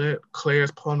understood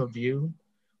Claire's point of view.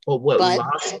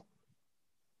 I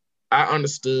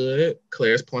understood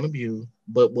Claire's point of view,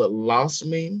 but what lost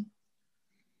me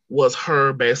was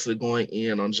her basically going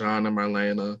in on John and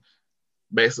Marlena,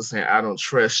 basically saying, "I don't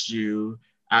trust you.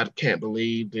 I can't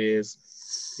believe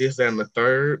this, that, and the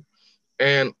third."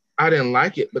 And I didn't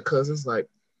like it because it's like,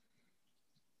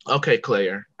 okay,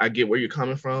 Claire, I get where you're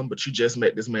coming from, but you just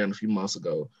met this man a few months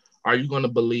ago. Are you going to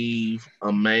believe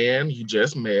a man you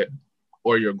just met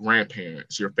or your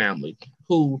grandparents, your family,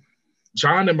 who,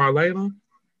 John and Marlena,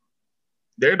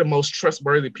 they're the most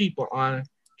trustworthy people on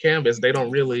Canvas. They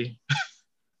don't really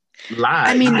lie.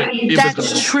 I mean,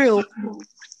 that's true.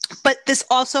 But this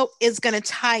also is going to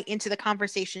tie into the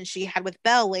conversation she had with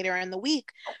Belle later in the week.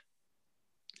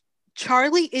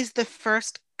 Charlie is the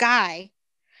first guy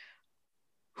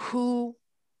who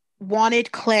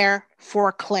wanted Claire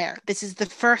for Claire. This is the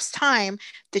first time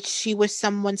that she was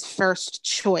someone's first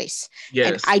choice.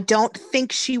 Yes. And I don't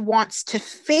think she wants to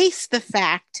face the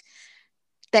fact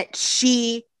that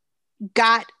she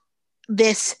got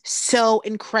this so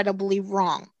incredibly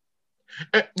wrong.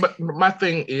 But my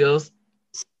thing is,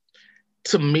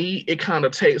 to me, it kind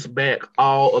of takes back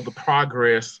all of the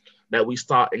progress that we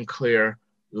saw in Claire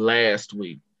last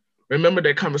week. Remember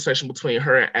that conversation between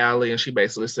her and Allie, and she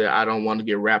basically said, "I don't want to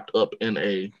get wrapped up in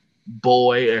a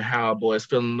boy and how a boy is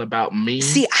feeling about me."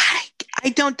 See,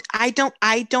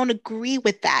 I don't agree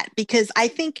with that because I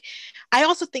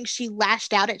also think she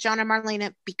lashed out at John and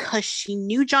Marlena because she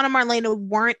knew John and Marlena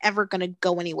weren't ever going to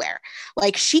go anywhere.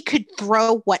 Like she could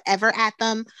throw whatever at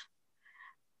them,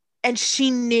 and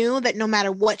she knew that no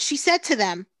matter what she said to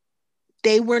them,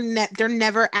 they're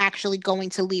never actually going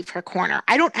to leave her corner.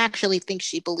 I don't actually think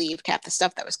she believed half the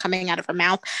stuff that was coming out of her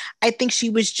mouth. I think she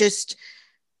was just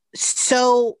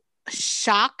so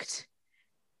shocked.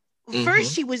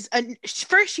 First, she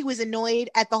was annoyed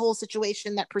at the whole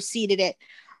situation that preceded it,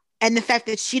 and the fact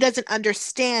that she doesn't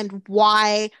understand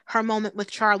why her moment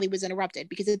with Charlie was interrupted.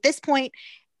 Because at this point,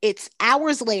 it's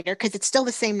hours later, because it's still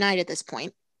the same night at this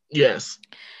point. Yes.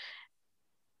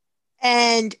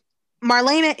 And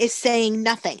Marlena is saying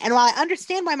nothing. And while I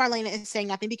understand why Marlena is saying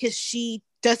nothing, because she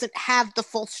doesn't have the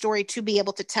full story to be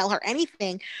able to tell her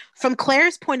anything, from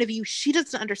Claire's point of view, she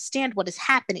doesn't understand what is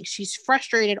happening. She's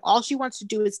frustrated. All she wants to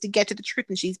do is to get to the truth,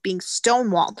 and she's being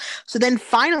stonewalled. So then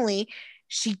finally,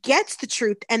 she gets the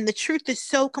truth, and the truth is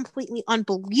so completely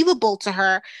unbelievable to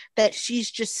her that she's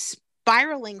just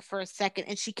spiraling for a second,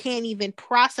 and she can't even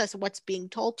process what's being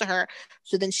told to her.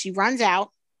 So then she runs out.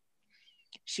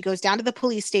 She goes down to the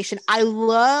police station. I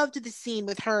loved the scene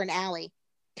with her and Allie.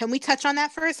 Can we touch on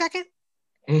that for a second?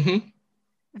 Mm-hmm.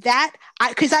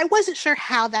 Because I wasn't sure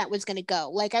how that was going to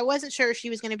go. Like, I wasn't sure if she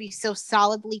was going to be so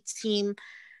solidly team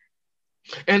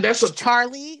and that's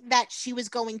Charlie that she was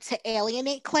going to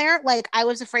alienate Claire. Like, I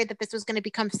was afraid that this was going to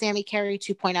become Sammy Carey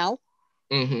 2.0.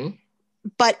 Mm-hmm.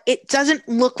 But it doesn't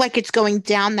look like it's going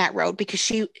down that road because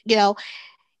she,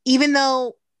 even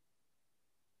though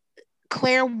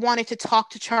Claire wanted to talk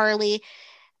to Charlie,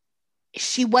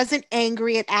 she wasn't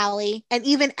angry at Allie. And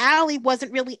even Allie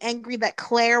wasn't really angry that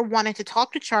Claire wanted to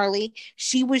talk to Charlie.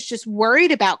 She was just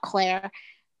worried about Claire.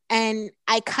 And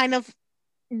I kind of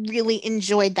really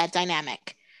enjoyed that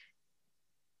dynamic.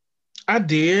 I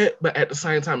did, but at the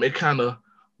same time, it kind of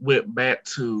went back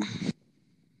to,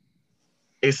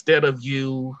 instead of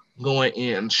you going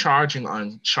in and charging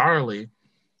on Charlie,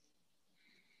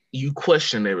 you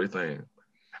question everything.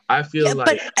 I feel like...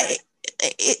 But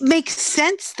it makes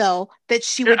sense, though, that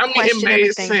she would question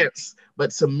everything. It made sense,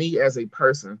 but to me as a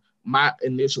person, my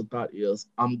initial thought is,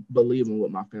 I'm believing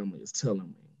what my family is telling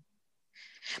me.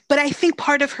 But I think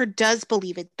part of her does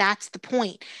believe it. That's the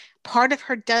point. Part of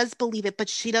her does believe it, but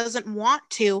she doesn't want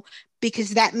to,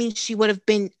 because that means she would have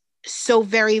been so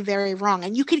very, very wrong.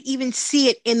 And you could even see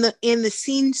it in the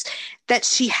scenes that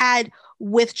she had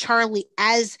with Charlie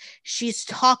as she's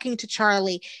talking to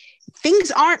Charlie.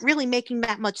 Things aren't really making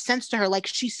that much sense to her. Like,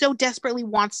 she so desperately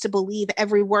wants to believe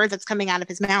every word that's coming out of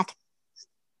his mouth.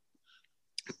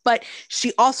 But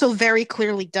she also very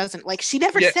clearly doesn't. Like, she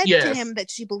never said to him that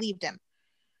she believed him.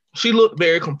 She looked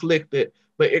very conflicted,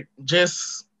 but it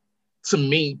just, to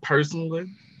me personally,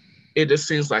 it just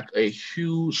seems like a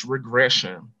huge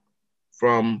regression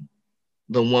from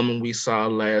the woman we saw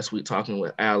last week talking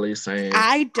with Allie saying...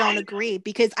 I don't agree,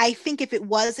 because I think if it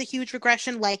was a huge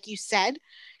regression, like you said,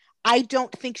 I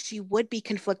don't think she would be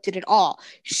conflicted at all.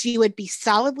 She would be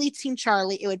solidly Team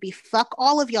Charlie. It would be, fuck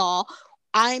all of y'all.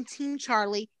 I'm Team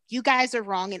Charlie. You guys are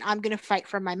wrong, and I'm going to fight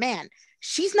for my man.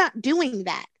 She's not doing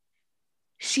that.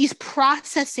 She's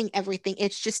processing everything.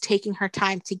 It's just taking her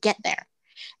time to get there.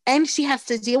 And she has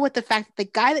to deal with the fact that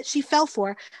the guy that she fell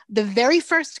for, the very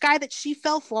first guy that she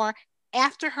fell for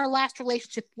after her last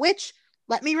relationship, which,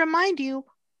 let me remind you,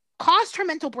 caused her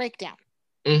mental breakdown.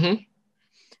 Mm-hmm.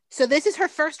 So this is her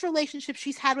first relationship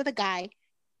she's had with a guy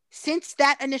since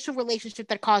that initial relationship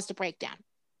that caused a breakdown.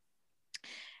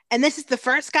 And this is the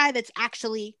first guy that's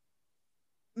actually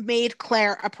made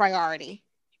Claire a priority.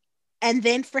 And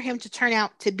then for him to turn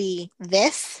out to be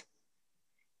this,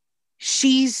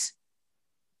 she's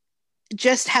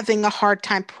just having a hard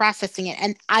time processing it.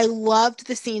 And I loved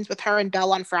the scenes with her and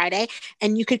Belle on Friday.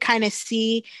 And you could kind of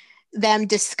see them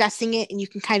discussing it, and you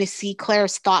can kind of see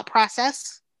Claire's thought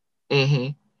process. Mm-hmm.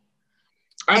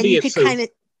 And you could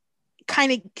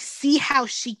kind of see how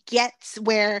she gets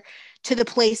to the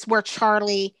place where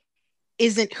Charlie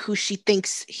isn't who she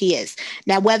thinks he is.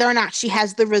 Now, whether or not she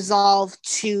has the resolve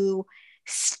to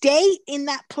stay in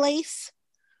that place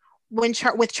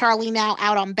with Charlie now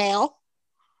out on bail,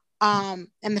 and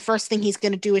the first thing he's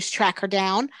going to do is track her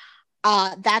down,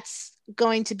 that's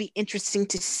going to be interesting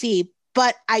to see.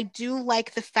 But I do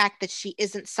like the fact that she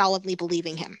isn't solidly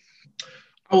believing him.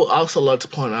 I would also love to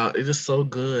point out, it is so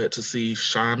good to see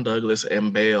Sean Douglas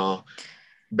and Belle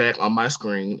back on my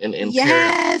screen and in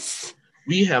yes.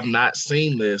 We have not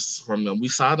seen this from them. We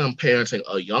saw them parenting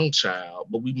a young child,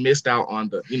 but we missed out on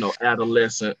the,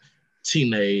 adolescent,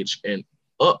 teenage, and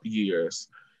up years.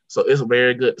 So it's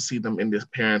very good to see them in this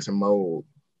parenting mode.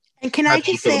 And can How I did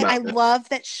you just feel say, I about that? love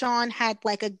that Sean had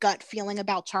like a gut feeling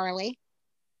about Charlie.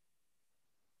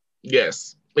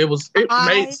 Yes, it made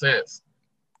I sense.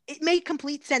 It made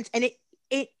complete sense, and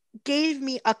it gave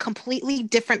me a completely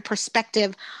different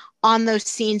perspective on those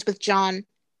scenes with John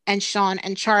and Sean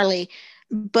and Charlie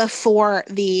before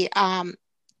the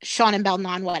Sean and Belle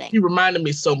non-wedding. He reminded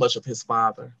me so much of his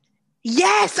father.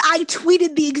 Yes, I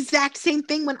tweeted the exact same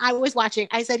thing when I was watching.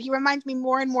 I said he reminds me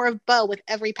more and more of Beau with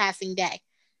every passing day.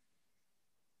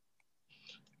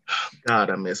 God,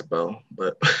 I miss Bo,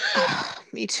 but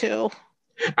Me too.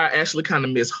 I actually kind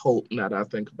of miss Hope now that I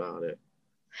think about it.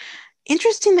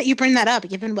 Interesting that you bring that up,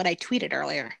 given what I tweeted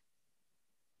earlier.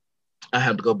 I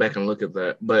have to go back and look at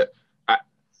that, but I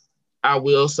I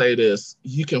will say this: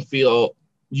 you can feel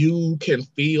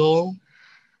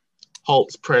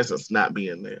Hope's presence not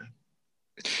being there.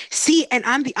 See, and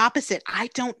I'm the opposite. I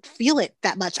don't feel it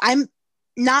that much. I'm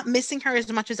not missing her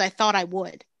as much as I thought I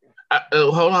would.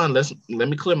 Hold on, let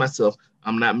me clear myself.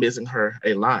 I'm not missing her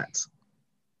a lot.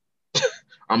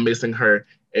 I'm missing her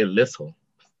a little.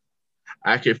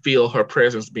 I can feel her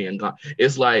presence being gone.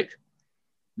 It's like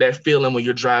that feeling when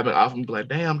you're driving off and be like,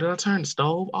 damn, did I turn the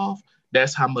stove off?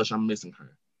 That's how much I'm missing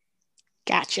her.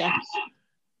 Gotcha.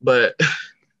 But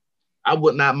I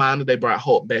would not mind if they brought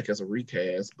Hope back as a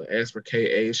recast. But as for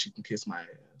KA, she can kiss my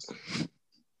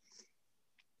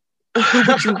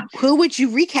ass. Who would you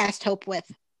recast Hope with?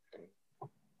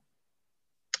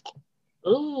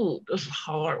 Ooh, this is a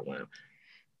hard one.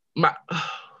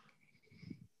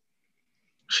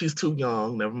 She's too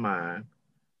young. Never mind.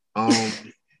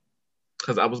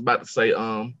 Because I was about to say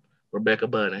Rebecca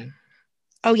Budding.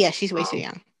 Oh yeah, she's way too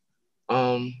young.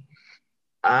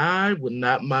 I would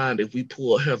not mind if we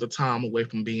pull Heather Tom away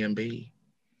from B&B.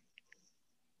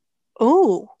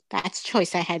 Oh, that's a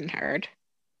choice I hadn't heard.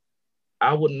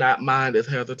 I would not mind if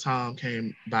Heather Tom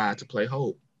came by to play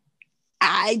Hope.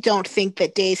 I don't think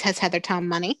that Days has Heather Tom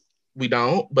money. We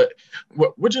don't, but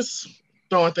we're just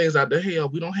throwing things out the hell.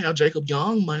 We don't have Jacob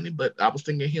Young money, but I was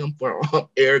thinking him for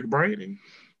Eric Brady.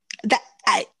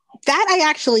 That I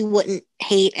actually wouldn't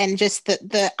hate, and just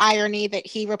the irony that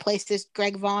he replaces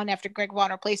Greg Vaughn after Greg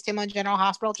Vaughn replaced him on General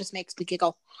Hospital just makes me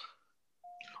giggle.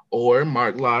 Or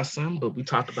Mark Lawson, but we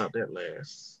talked about that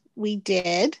last. We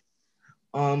did.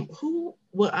 Who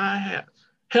would I have?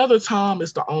 Heather Tom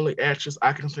is the only actress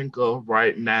I can think of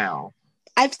right now.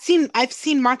 I've seen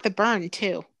Martha Byrne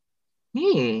too.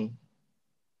 I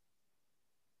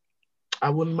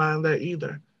wouldn't mind that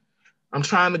either. I'm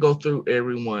trying to go through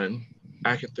everyone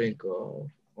I can think of.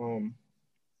 I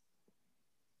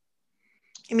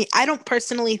mean, I don't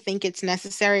personally think it's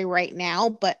necessary right now,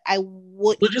 but I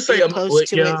wouldn't would you say be opposed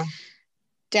to yeah. it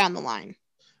down the line.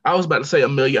 I was about to say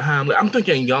Amelia Heimlich. I'm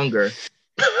thinking younger.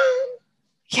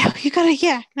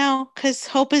 Yeah, no, because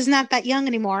Hope is not that young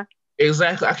anymore.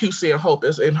 Exactly. I keep seeing Hope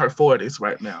is in her 40s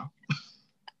right now.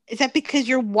 Is that because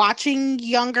you're watching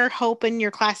younger Hope in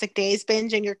your Classic Days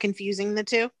binge and you're confusing the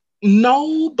two?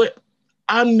 No, but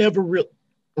I never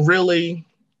really,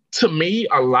 to me,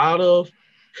 a lot of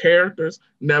characters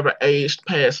never aged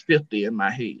past 50 in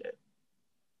my head.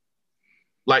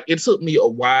 Like, it took me a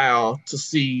while to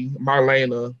see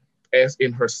Marlena as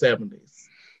in her 70s.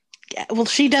 Yeah, well,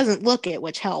 she doesn't look it,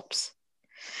 which helps.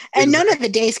 And exactly. None of the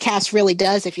Days cast really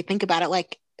does, if you think about it.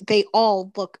 Like, they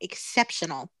all look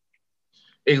exceptional.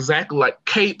 Exactly. Like,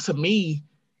 Kate, to me,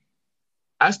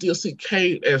 I still see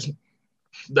Kate as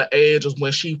the age of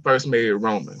when she first married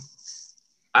Roman.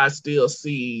 I still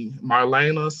see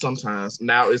Marlena sometimes.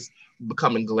 Now it's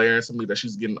becoming glaring to me that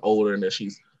she's getting older and that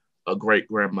she's a great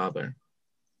grandmother.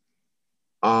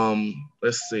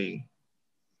 Let's see.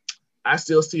 I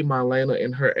still see Marlena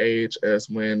in her age as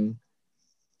when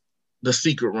The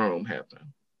Secret Room happened.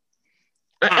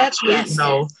 Actually, yes.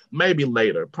 No, maybe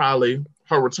later. Probably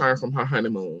her return from her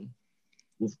honeymoon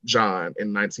with John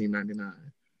in 1999.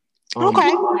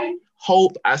 Okay.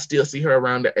 Hope, I still see her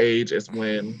around the age as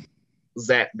when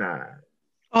Zach died.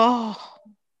 Oh.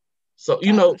 So,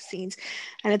 you know. Scenes.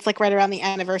 And it's like right around the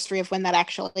anniversary of when that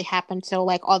actually happened. So,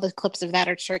 like, all the clips of that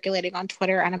are circulating on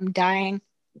Twitter, and I'm dying.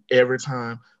 Every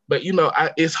time. But, you know,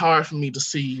 it's hard for me to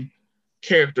see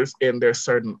characters in their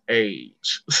certain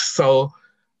age. So,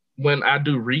 when I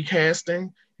do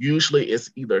recasting, usually it's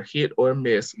either hit or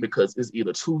miss because it's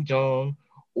either too young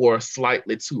or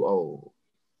slightly too old.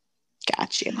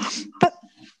 Got you. But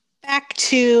back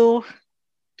to,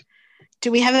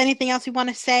 do we have anything else we want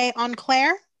to say on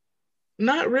Claire?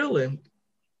 Not really.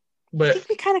 But I think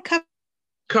we kind of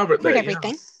covered that,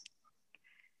 everything. Yeah.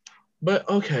 But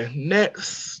okay,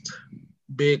 next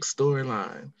big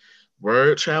storyline.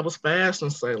 Word travels fast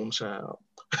in Salem Child.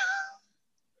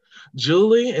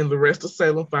 Julie and the rest of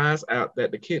Salem finds out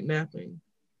that the kidnapping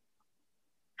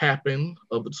happened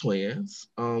of the twins,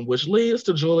 which leads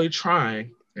to Julie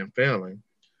trying and failing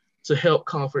to help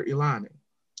comfort Ilani.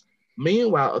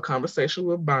 Meanwhile, a conversation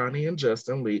with Bonnie and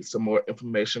Justin leads to more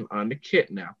information on the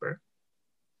kidnapper.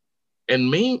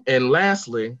 And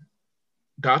lastly,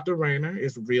 Dr. Rayner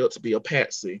is revealed to be a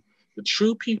patsy. The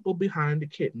true people behind the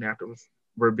kidnappers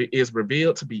is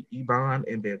revealed to be Yvonne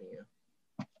and Vivian.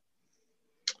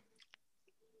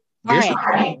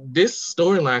 This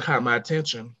storyline caught my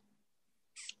attention.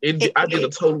 I did a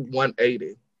total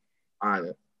 180 on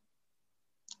it.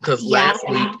 Because last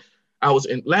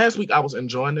week I was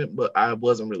enjoying it, but I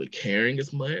wasn't really caring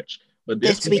as much. But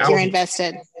this week you're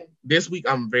invested. This week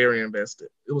I'm very invested.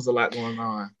 It was a lot going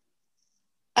on.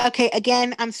 Okay,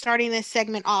 again, I'm starting this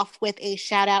segment off with a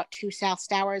shout out to South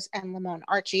Stowers and Lamone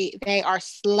Archie. They are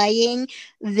slaying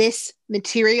this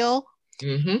material.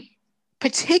 Mm-hmm.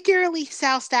 Particularly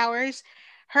South Stowers.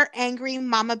 Her angry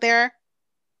mama bear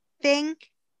thing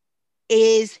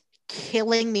is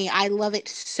killing me. I love it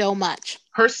so much.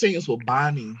 Her scenes with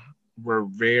Bonnie were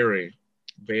very,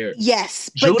 very.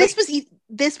 Yes, but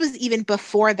this was even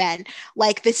before then.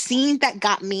 Like the scenes that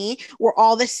got me were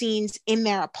all the scenes in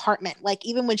their apartment. Like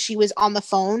even when she was on the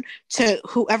phone to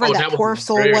whoever that poor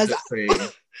soul was.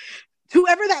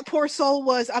 Whoever that poor soul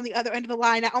was on the other end of the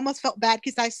line, I almost felt bad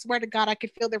because I swear to God, I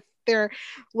could feel their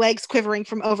legs quivering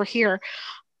from over here.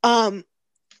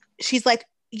 She's like,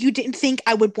 you didn't think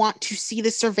I would want to see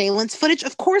the surveillance footage?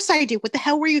 Of course I do. What the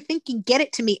hell were you thinking? Get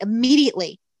it to me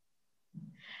immediately.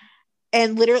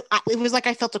 And literally, it was like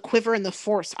I felt a quiver in the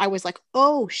force. I was like,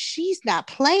 oh, she's not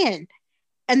playing.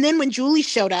 And then when Julie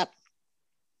showed up,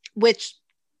 which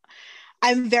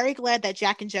I'm very glad that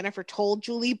Jack and Jennifer told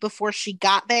Julie before she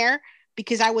got there,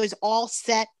 because I was all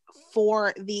set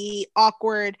for the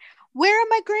awkward, where are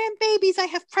my grandbabies? I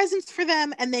have presents for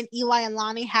them. And then Eli and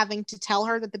Lonnie having to tell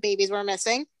her that the babies were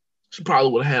missing. She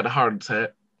probably would have had a heart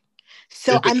attack.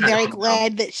 So I'm very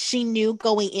glad that she knew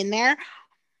going in there.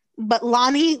 But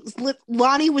Lonnie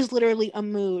was literally a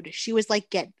mood. She was like,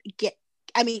 get.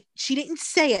 I mean, she didn't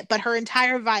say it, but her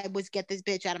entire vibe was get this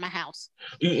bitch out of my house.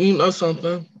 You know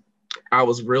something? I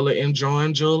was really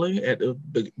enjoying Julie at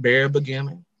the very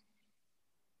beginning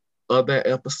of that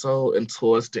episode, and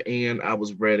towards the end, I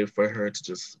was ready for her to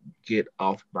just get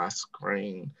off my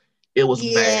screen. It was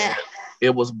bad.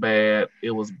 It was bad.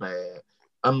 It was bad.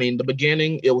 I mean, the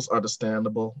beginning, it was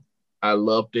understandable. I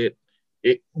loved it.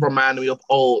 It reminded me of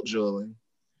old Julie.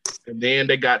 And then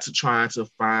they got to trying to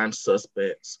find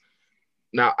suspects.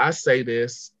 Now, I say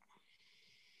this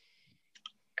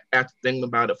after thinking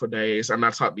about it for days, and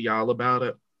I talked to y'all about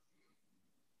it.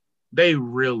 They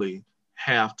really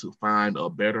have to find a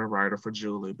better writer for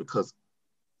Julie, because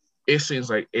it seems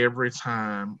like every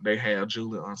time they have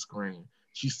Julie on screen,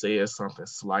 she says something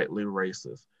slightly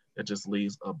racist that just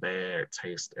leaves a bad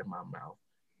taste in my mouth.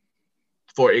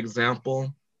 For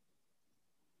example,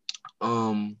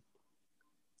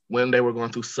 when they were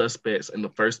going through suspects, and the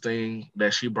first thing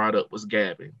that she brought up was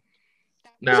Gabby.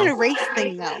 Now, it's a race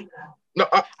thing, though. No,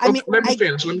 let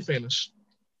me finish.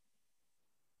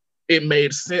 It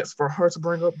made sense for her to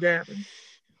bring up Gabby.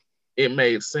 It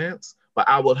made sense, but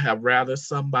I would have rather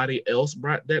somebody else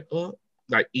brought that up,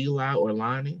 like Eli or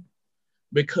Lonnie,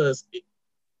 because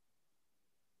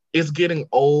it's getting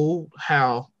old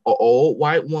how an old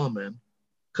white woman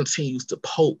continues to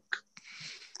poke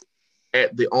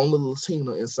at the only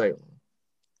Latina in Salem.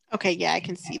 Okay, yeah, I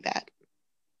can see that.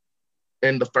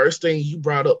 And the first thing you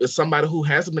brought up is somebody who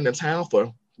hasn't been in town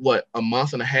for, a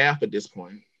month and a half at this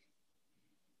point.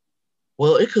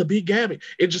 Well, it could be Gabby.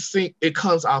 It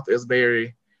comes off as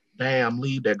very, damn,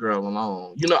 leave that girl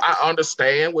alone. You know, I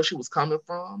understand where she was coming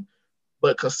from,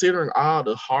 but considering all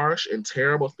the harsh and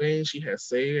terrible things she has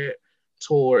said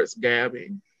towards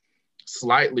Gabby,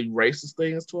 slightly racist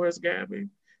things towards Gabby,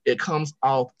 it comes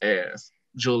off as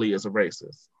Julie is a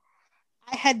racist.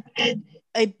 I had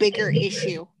a bigger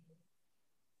issue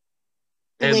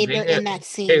later in that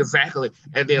scene. Exactly.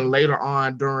 And then later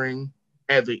on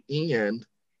at the end,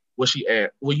 she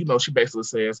basically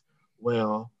says,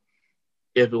 well,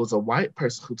 if it was a white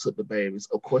person who took the babies,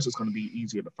 of course it's going to be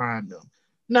easier to find them.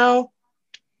 No,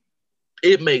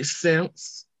 it makes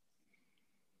sense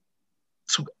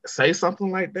to say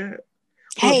something like that.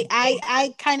 Hey,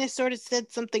 I kind of sort of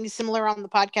said something similar on the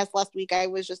podcast last week. I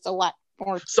was just a lot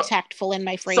more tactful in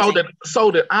my phrasing.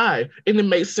 So did I. And it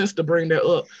made sense to bring that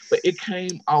up. But it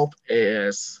came off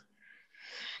as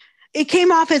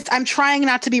I'm trying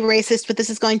not to be racist, but this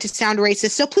is going to sound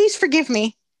racist. So please forgive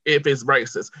me. If it's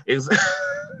racist.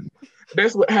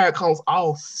 That's how it comes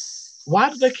off. Why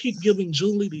do they keep giving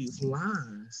Julie these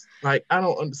lines? Like, I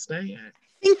don't understand.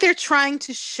 I think they're trying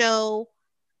to show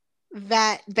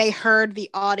that they heard the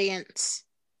audience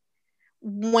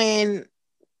when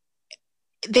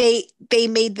they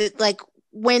made the, like,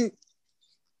 when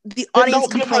the Then audience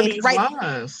don't give her complained, these right?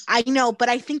 lines. I know, but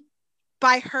I think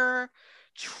by her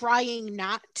trying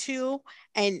not to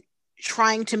and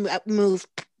trying to move,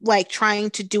 like trying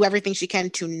to do everything she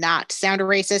can to not sound a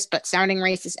racist, but sounding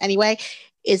racist anyway,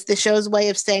 is the show's way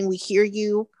of saying, we hear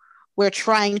you. We're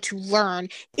trying to learn.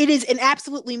 It is an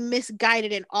absolutely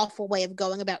misguided and awful way of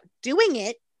going about doing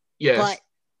it, Yes. but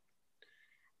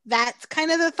that's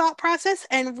kind of the thought process.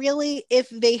 And really, if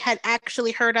they had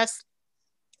actually heard us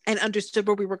and understood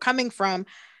where we were coming from,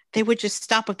 they would just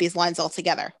stop with these lines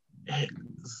altogether.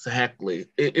 Exactly.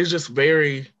 It's just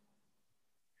very,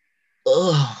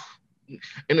 ugh.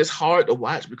 And it's hard to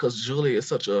watch because Julie is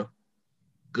such a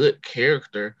good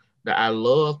character that I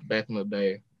loved back in the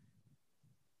day.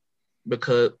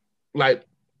 Because, like,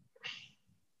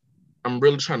 I'm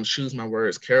really trying to choose my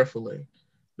words carefully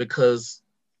because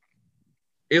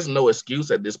there's no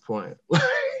excuse at this point.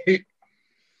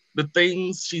 The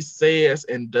things she says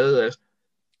and does.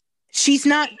 She's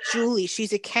not Julie.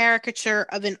 She's a caricature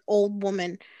of an old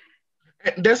woman.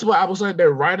 And that's why I was like,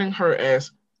 they're writing her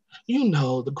as,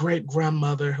 the great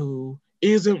grandmother who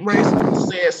isn't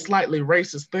racist, says slightly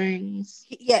racist things.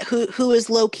 Yeah, who is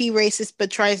low key racist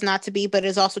but tries not to be, but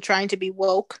is also trying to be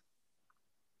woke.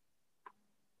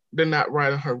 They're not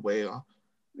writing her well.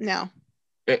 No.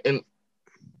 And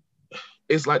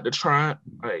it's like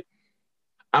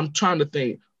I'm trying to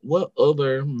think what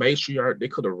other matriarch they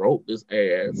could have wrote this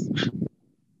as.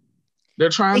 They're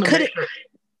trying to make her.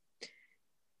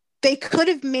 They could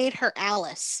have made her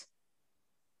Alice.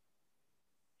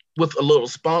 With a little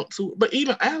spunk to it. But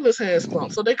even Alice has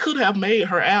spunk, so they could have made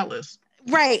her Alice.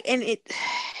 Right, and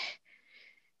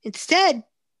instead,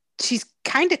 she's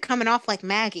kind of coming off like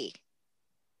Maggie.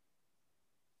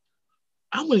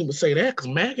 I wouldn't even say that because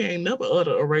Maggie ain't never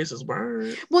uttered a racist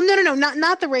word. Well, no,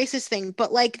 not the racist thing,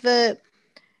 but like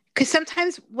because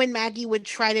sometimes when Maggie would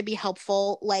try to be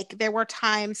helpful, like there were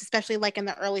times, especially like in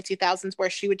the early 2000s, where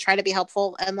she would try to be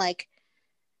helpful and like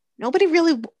nobody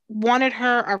really wanted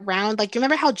her around. Like, you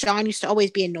remember how John used to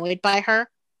always be annoyed by her?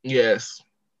 Yes.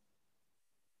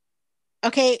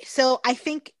 Okay, so I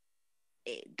think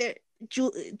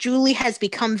Julie has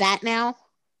become that now,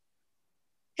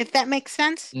 if that makes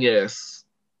sense. Yes.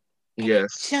 And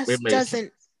yes. it just doesn't.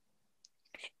 Sense.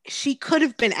 She could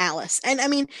have been Alice. And I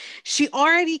mean, she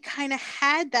already kind of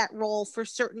had that role for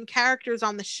certain characters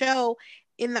on the show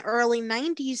in the early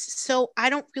 90s. So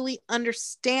I don't really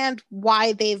understand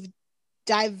why they've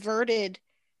diverted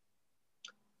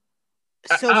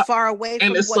so far away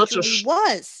from what Julie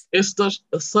was. It's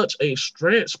such a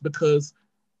stretch because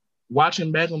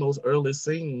watching back on those early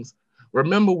scenes,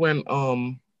 remember when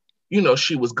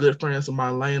she was good friends with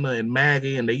Marlena and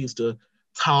Maggie and they used to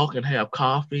talk and have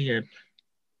coffee and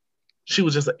she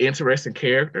was just an interesting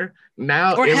character.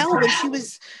 Now, or hell, when she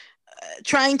was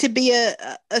trying to be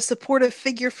a supportive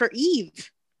figure for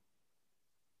Eve.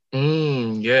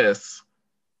 Yes.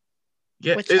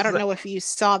 Yeah, which I don't know if you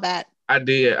saw that. I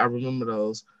did. I remember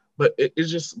those. But it's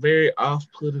just very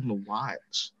off-putting to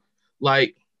watch.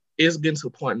 Like, it's getting to a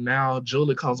point now,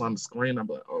 Julie comes on the screen, I'm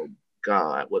like, oh,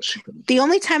 God, what she could do. The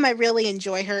only time I really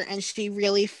enjoy her and she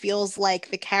really feels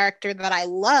like the character that I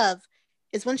love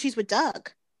is when she's with Doug.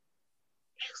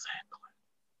 Exactly.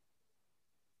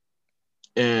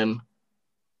 And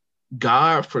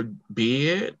God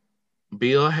forbid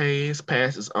Bill Hayes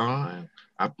passes on.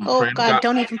 God,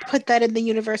 don't even put that in the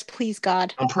universe, please,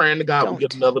 God. I'm praying to God we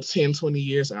get another 10, 20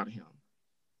 years out of him.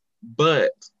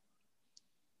 But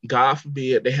God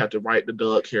forbid they have to write the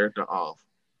Doug character off.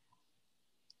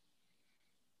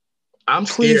 I'm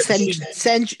scared. Please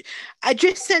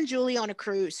send Julie on a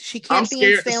cruise. She can't be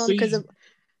in Salem because of.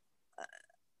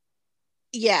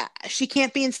 Yeah, she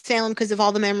can't be in Salem because of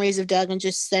all the memories of Doug, and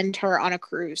just send her on a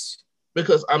cruise.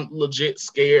 Because I'm legit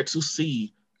scared to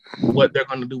see what they're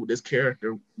going to do with this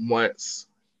character once,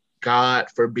 God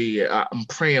forbid, I'm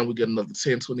praying we get another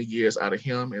 10, 20 years out of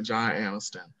him and John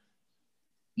Aniston.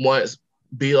 Once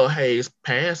Bill Hayes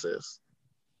passes,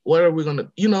 what are we going to,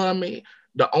 you know what I mean?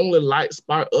 The only light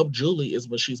spot of Julie is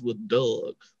when she's with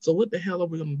Doug. So what the hell are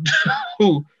we going to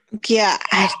do? Yeah,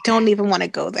 I don't even want to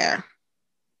go there.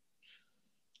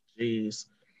 Jeez.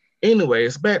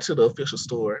 Anyways, back to the official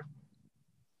story.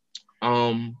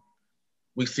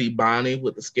 We see Bonnie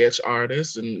with the sketch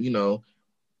artist, and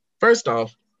first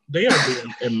off, they are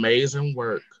doing amazing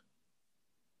work.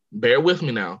 Bear with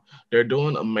me now. They're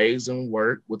doing amazing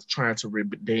work with trying to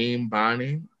redeem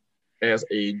Bonnie as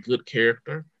a good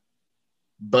character.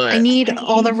 I But need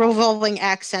all the revolving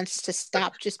accents to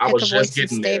stop. Just I pick was a just voice and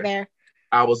getting stay there. there.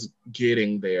 I was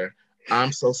getting there.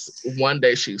 One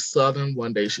day she's Southern,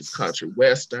 one day she's country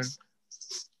Western.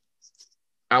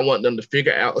 I want them to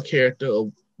figure out a character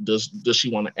of does she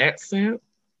want an accent?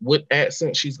 What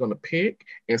accent she's gonna pick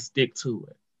and stick to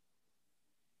it.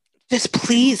 Just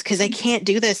please, because I can't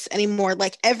do this anymore.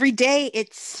 Like every day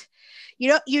it's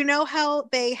you know how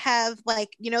they have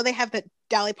they have the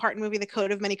Dolly Parton movie, The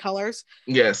Code of Many Colors?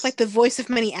 It's Yes. like the voice of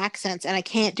many accents, and I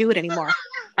can't do it anymore.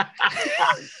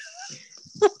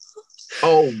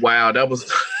 Oh wow, that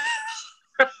was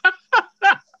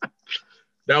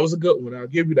that was a good one. I'll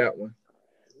give you that one.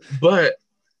 But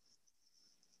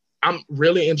I'm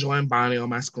really enjoying Bonnie on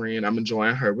my screen. I'm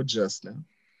enjoying her with Justin.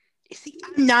 See,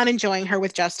 I'm not enjoying her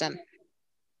with Justin.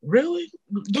 Really?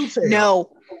 Do tell.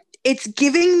 No. It's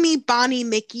giving me Bonnie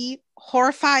Mickey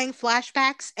horrifying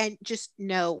flashbacks and just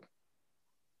no.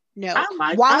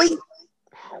 Wally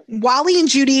and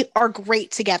Judy are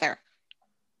great together.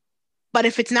 But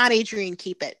if it's not Adrian,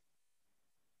 keep it.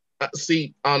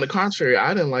 See, on the contrary,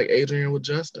 I didn't like Adrian with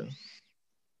Justin.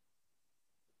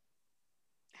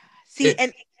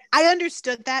 And I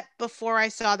understood that before I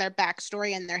saw their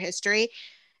backstory and their history.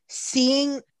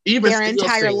 Seeing their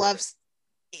entire love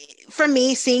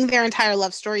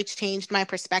story changed my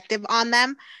perspective on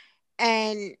them.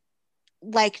 And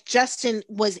like Justin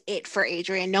was it for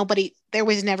Adrian. There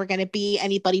was never going to be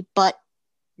anybody but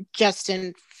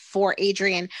Justin for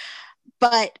Adrian.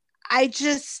 But I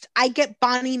get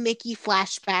Bonnie Mickey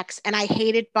flashbacks, and I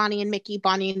hated Bonnie and Mickey.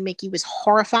 Bonnie and Mickey was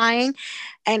horrifying,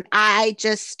 and I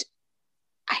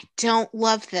don't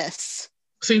love this.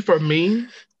 See, for me,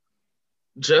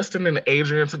 Justin and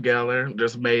Adrian together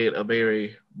just made a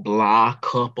very blah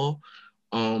couple.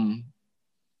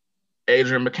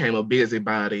 Adrian became a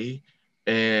busybody,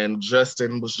 and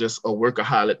Justin was just a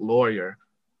workaholic lawyer.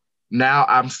 Now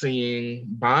I'm seeing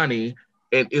Bonnie,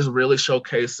 and is really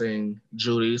showcasing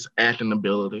Judy's acting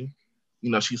ability.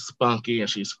 You know, she's spunky and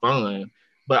she's fun,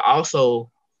 but also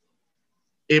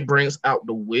it brings out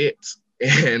the wit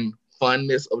and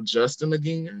funness of Justin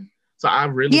again. So I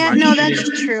really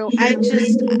that's true. I don't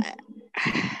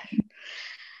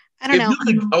know.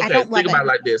 Think about it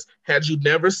like this. Had you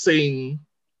never seen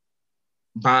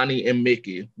Bonnie and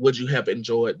Mickey, would you have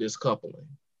enjoyed this coupling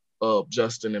of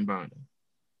Justin and Bonnie?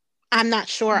 I'm not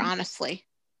sure, honestly.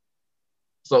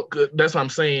 So that's what I'm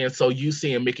saying. So you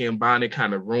seeing Mickey and Bonnie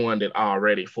kind of ruined it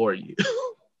already for you.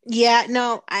 Yeah,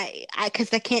 no,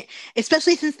 because I can't,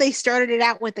 especially since they started it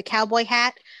out with the cowboy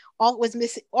hat. All it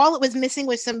was missing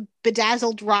was some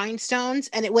bedazzled rhinestones,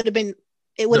 and it would have been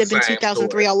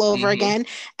 2003 all over again.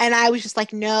 And I was just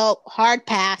like, no, hard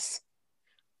pass.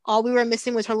 All we were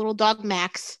missing was her little dog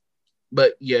Max.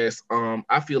 But yes,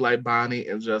 I feel like Bonnie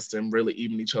and Justin really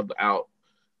even each other out.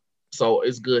 So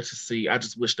it's good to see. I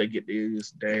just wish they get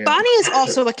this damn. Bonnie is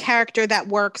also a character that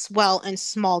works well in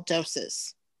small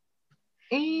doses.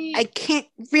 I can't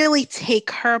really take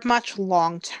her much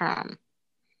long term.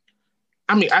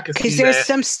 I mean, I can see that. Because there's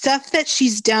some stuff that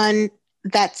she's done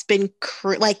that's been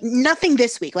like nothing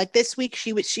this week. Like this week,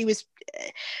 she was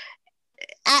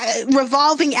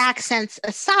revolving accents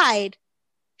aside,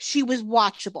 she was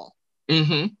watchable.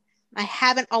 Mm-hmm. I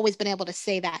haven't always been able to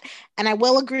say that. And I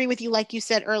will agree with you, like you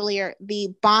said earlier,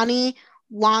 the Bonnie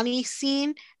Lonnie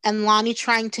scene and Lonnie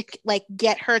trying to like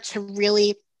get her to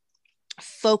really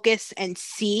focus and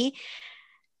see,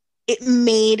 it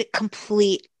made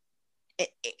complete.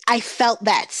 I felt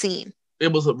that scene.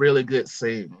 It was a really good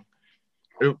scene.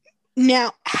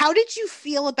 Now, how did you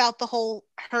feel about the whole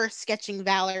her sketching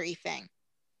Valerie thing?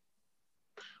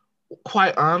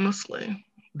 Quite honestly,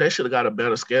 they should have got a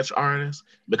better sketch artist,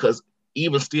 because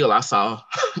even still, I saw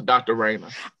Dr. Rayner.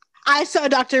 I saw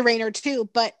Dr. Rayner too,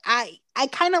 but I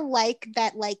kind of like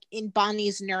that, like in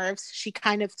Bonnie's nerves, she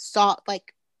kind of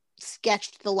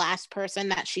sketched the last person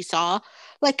that she saw,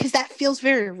 like, because that feels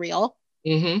very real.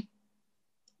 Mm-hmm.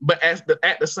 But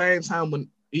at the same time, when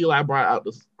Eli brought out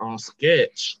the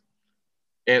sketch,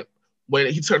 and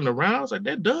when he turned around, I was like,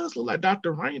 that does look like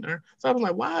Dr. Rayner. So I was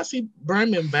like, why is he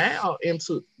bringing Val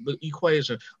into the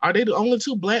equation? Are they the only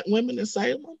two Black women in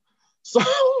Salem?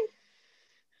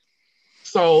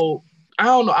 So I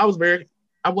don't know. I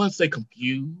wouldn't say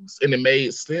confused, and it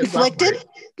made sense. Conflicted,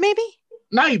 maybe?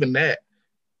 Not even that.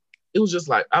 It was just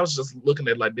like, I was just looking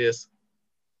at it like this.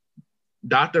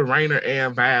 Dr. Rayner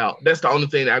and Val, that's the only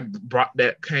thing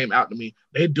that came out to me.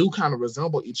 They do kind of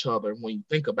resemble each other when you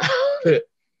think about it.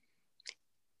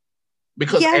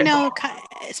 Because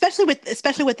especially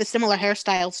with the similar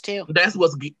hairstyles too. That's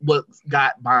what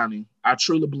got Bonnie. I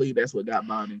truly believe that's what got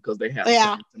Bonnie, because they have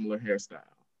a similar hairstyle.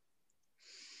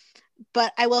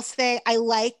 But I will say I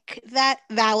like that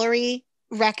Valerie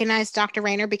recognized Dr.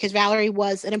 Rayner because Valerie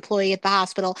was an employee at the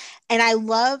hospital. And I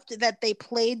loved that they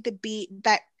played the beat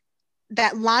that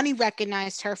Lonnie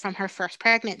recognized her from her first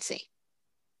pregnancy.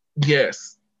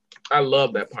 Yes, I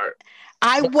love that part.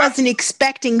 I wasn't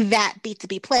expecting that beat to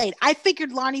be played. I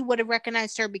figured Lonnie would have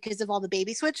recognized her because of all the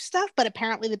baby switch stuff, but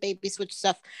apparently the baby switch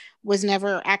stuff was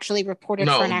never actually reported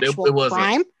for an actual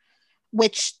crime,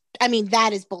 which, I mean,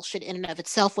 that is bullshit in and of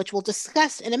itself, which we'll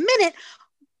discuss in a minute.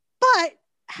 But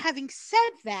having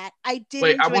said that, I did.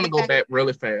 Wait, I want to go back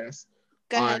really fast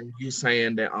on you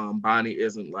saying that Bonnie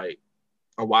isn't like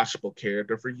a watchable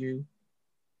character for you.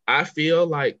 I feel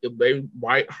like if they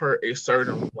write her a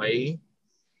certain way,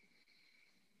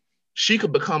 she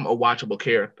could become a watchable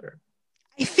character.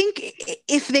 I think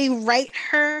if they write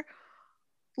her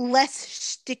less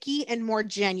sticky and more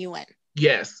genuine.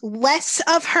 Yes. Less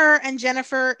of her and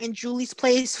Jennifer in Julie's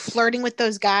place flirting with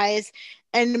those guys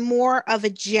and more of a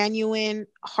genuine,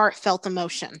 heartfelt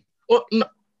emotion. Well, no,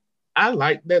 I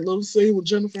like that little scene with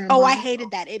Jennifer. And Bonnie. I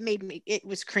hated that. It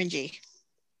was cringy.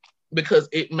 Because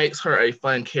it makes her a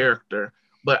fun character.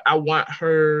 But I want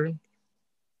her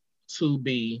to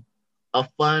be a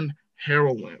fun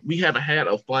heroine. We haven't had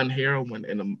a fun heroine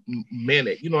in a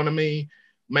minute. You know what I mean?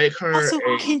 Make her. Also,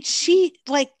 can she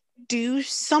like do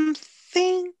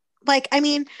something? Like, I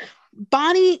mean,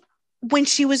 Bonnie, when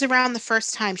she was around the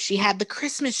first time, she had the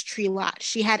Christmas tree lot.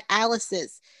 She had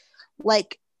Alice's.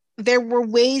 Like, there were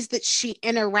ways that she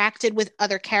interacted with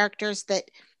other characters that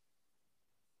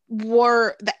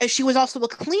she was also a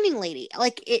cleaning lady.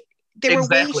 Like, there were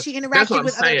ways she interacted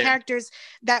with other characters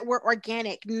that were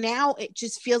organic. Now it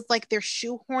just feels like they're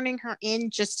shoehorning her in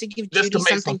just to give Judy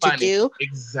something to do.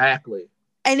 Exactly.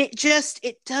 And it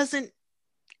doesn't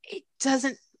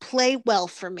play well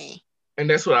for me. And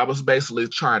that's what I was basically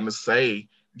trying to say.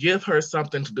 Give her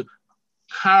something to do.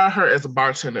 Hire her as a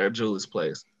bartender at Julie's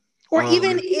place. Or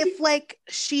even if like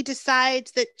she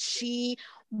decides that she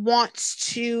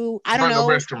wants to, run a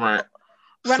restaurant,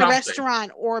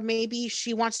 or maybe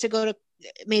she wants to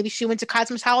maybe she went to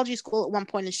cosmetology school at one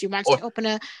point and she wants to open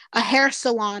a hair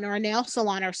salon or a nail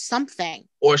salon or something.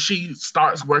 Or she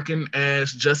starts working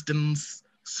as Justin's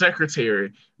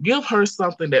secretary. Give her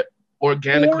something that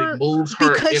organically moves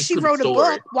her because she wrote a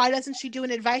book. Why doesn't she do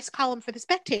an advice column for the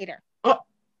Spectator? Oh,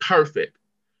 perfect.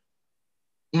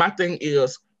 My thing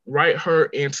is, write her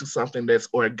into something that's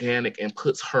organic and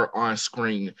puts her on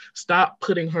screen. Stop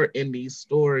putting her in these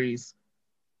stories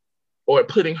or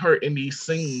putting her in these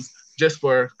scenes just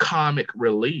for comic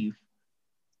relief.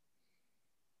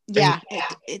 Yeah,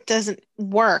 it doesn't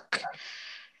work.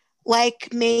 Like,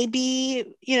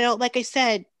 maybe, like I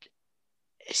said,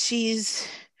 she's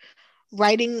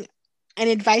writing an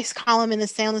advice column in the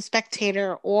Salem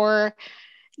Spectator, or,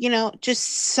 just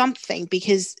something,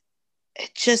 because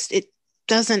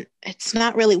it's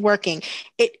not really working.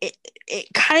 It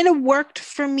kind of worked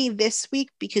for me this week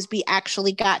because we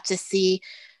actually got to see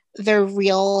the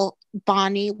real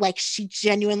Bonnie. Like, she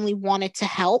genuinely wanted to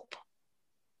help.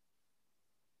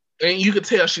 And you could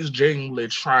tell she's genuinely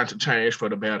trying to change for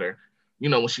the better.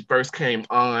 When she first came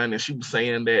on and she was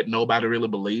saying that nobody really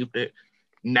believed it,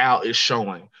 now it's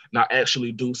showing. Now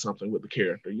actually do something with the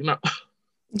character, Yeah.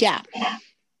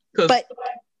 But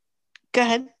go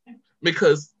ahead.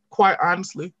 Because quite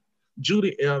honestly,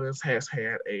 Judy Evans has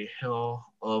had a hell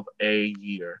of a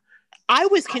year. I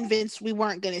was convinced we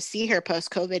weren't going to see her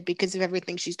post-COVID because of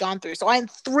everything she's gone through. So I'm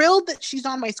thrilled that she's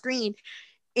on my screen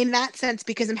in that sense,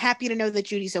 because I'm happy to know that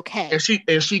Judy's okay.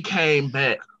 And she came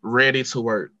back ready to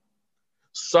work.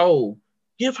 So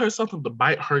give her something to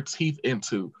bite her teeth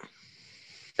into.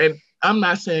 And I'm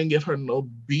not saying give her no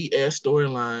BS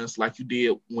storylines like you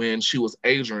did when she was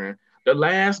Adrian. The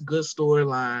last good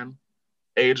storyline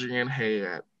Adrian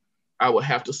had, I would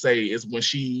have to say, is when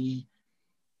she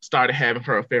started having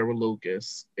her affair with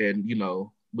Lucas, and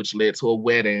which led to a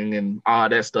wedding and all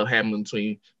that stuff happening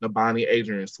between the Bonnie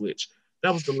Adrian switch.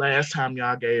 That was the last time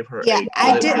y'all gave her. Yeah,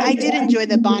 I did enjoy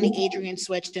the Bonnie Adrian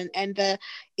switch, and the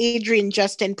Adrian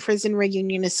Justin prison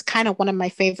reunion is kind of one of my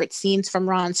favorite scenes from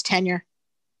Ron's tenure.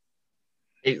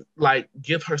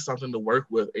 Give her something to work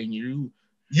with, and you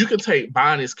can take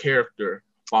Bonnie's character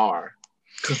far.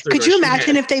 Could you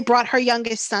imagine if they brought her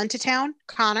youngest son to town,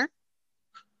 Connor?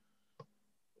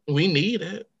 We need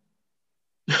it.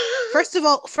 First of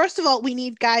all, we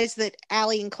need guys that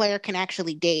Allie and Claire can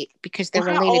actually date because they're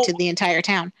related to the entire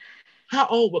town. How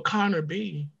old would Connor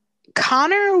be?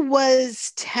 Connor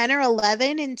was 10 or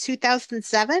 11 in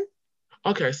 2007.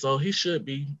 Okay, so he should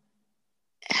be.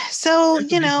 So,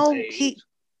 it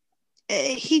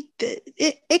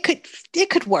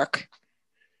could work.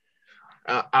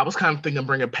 I was kind of thinking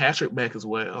bringing Patrick back as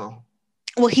well.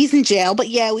 Well, he's in jail, but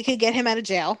yeah, we could get him out of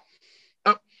jail.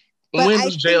 But when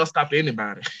does jail stop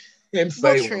anybody?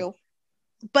 Well, true.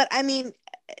 But I mean,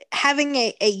 having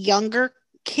a younger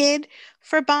kid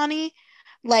for Bonnie,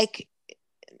 like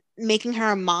making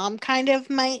her a mom kind of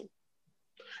might.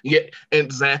 Yeah,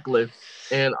 exactly.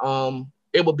 And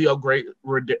it would be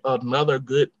another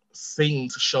good scene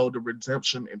to show the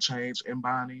redemption and change in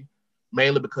Bonnie,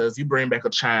 mainly because you bring back a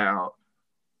child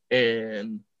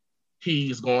and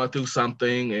he's going through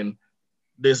something and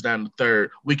this, that, and the third.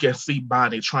 We can see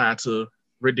Bonnie trying to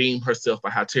redeem herself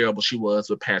for how terrible she was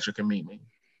with Patrick and Mimi.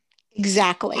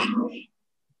 Exactly.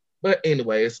 But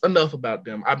anyways, enough about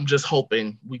them. I'm just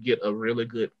hoping we get a really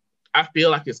good. I feel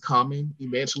like it's coming.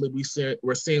 Eventually,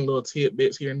 we're seeing little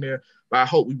tidbits here and there, but I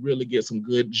hope we really get some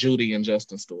good Judy and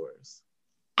Justin stories.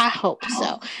 I hope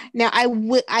so. Now,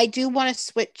 I do want to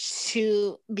switch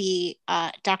to the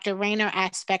Dr. Rayner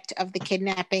aspect of the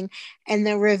kidnapping and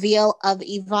the reveal of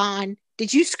Yvonne.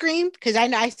 Did you scream? Because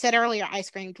I said earlier I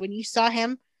screamed when you saw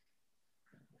him.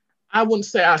 I wouldn't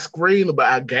say I screamed, but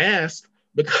I gasped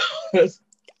because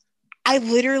I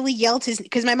literally yelled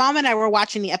because my mom and I were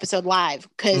watching the episode live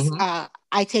because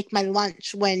I take my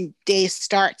lunch when Days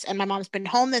starts and my mom's been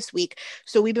home this week.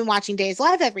 So we've been watching Days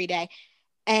live every day.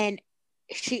 And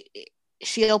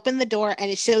she opened the door and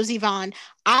it shows Yvonne.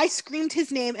 I screamed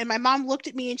his name and my mom looked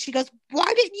at me and she goes, "Why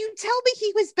didn't you tell me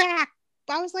he was back?"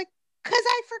 I was like, "Because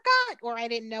I forgot," or I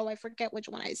didn't know. I forget which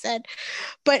one I said.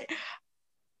 But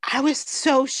I was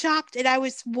so shocked and I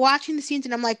was watching the scenes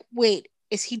and I'm like, wait,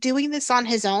 is he doing this on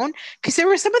his own? Because there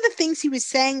were some of the things he was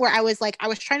saying where I was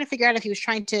trying to figure out if he was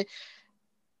trying to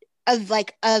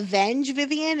avenge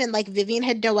Vivian and like Vivian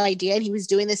had no idea and he was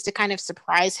doing this to kind of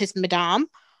surprise his madame.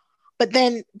 But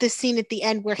then the scene at the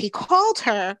end where he called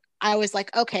her, I was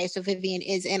like, okay, so Vivian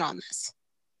is in on this.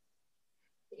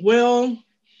 Well,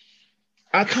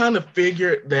 I kind of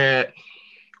figured that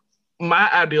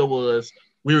my idea was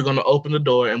we were going to open the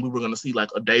door and we were going to see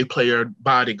like a day player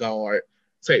bodyguard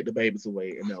take the babies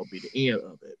away and that'll be the end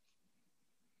of it.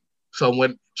 So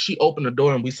when she opened the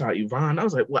door and we saw Yvonne, I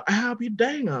was like, well, I'll be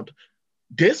danged.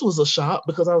 This was a shock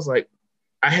because I was like,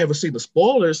 I haven't seen the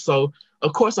spoilers, so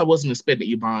of course I wasn't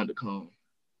expecting Yvonne to come.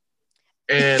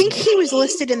 And I think he was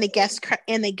listed in the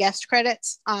guest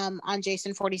credits on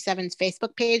Jason 47's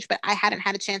Facebook page, but I hadn't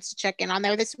had a chance to check in on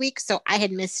there this week, so I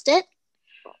had missed it.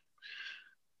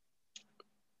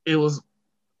 It was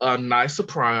a nice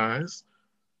surprise.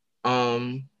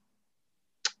 I'm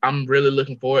really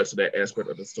looking forward to that aspect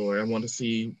of the story. I want to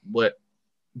see what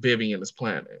Vivian is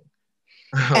planning.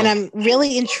 And I'm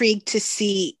really intrigued to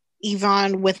see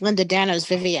Yvonne with Linda Dano's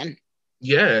Vivian.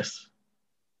 Yes.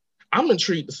 I'm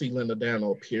intrigued to see Linda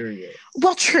Dano, period.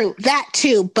 Well, true, that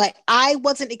too, but I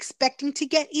wasn't expecting to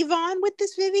get Yvonne with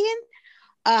this Vivian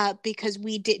because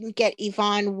we didn't get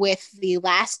Yvonne with the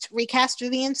last recast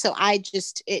Vivian, so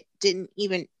it didn't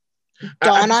even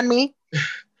dawn on me.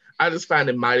 I just find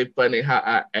it mighty funny how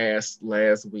I asked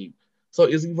last week, so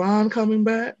is Yvonne coming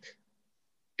back?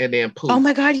 And then poof. Oh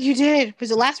my God, you did. Was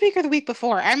it last week or the week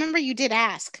before? I remember you did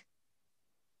ask.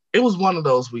 It was one of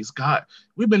those weeks. God,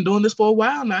 we've been doing this for a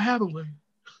while now, haven't we?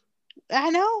 I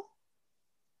know.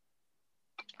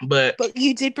 But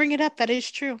you did bring it up. That is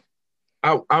true.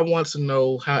 I want to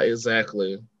know how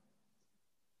exactly.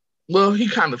 Well, he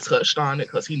kind of touched on it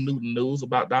because he knew the news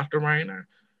about Dr. Rayner.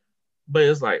 But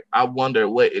it's like, I wonder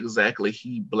what exactly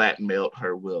he blackmailed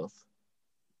her with.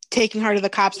 Taking her to the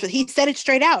cops, but he said it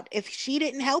straight out. If she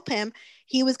didn't help him,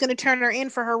 he was going to turn her in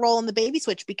for her role in the baby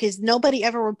switch because nobody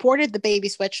ever reported the baby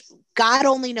switch. God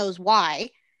only knows why,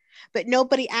 but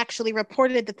nobody actually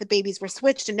reported that the babies were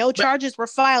switched and no charges were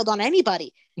filed on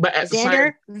anybody. But at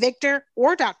Xander, Victor,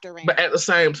 or Dr. Rayner. But at the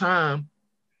same time,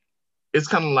 it's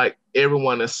kind of like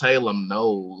everyone in Salem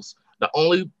knows.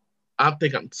 I'm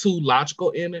thinking too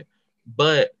logical in it,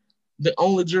 but the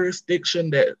only jurisdiction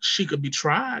that she could be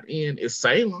tried in is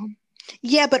Salem.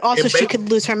 Yeah, but also she could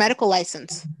lose her medical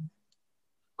license.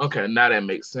 Okay, now that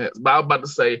makes sense. But I was about to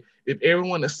say, if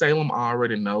everyone in Salem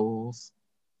already knows,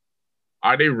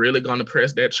 are they really going to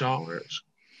press that charge?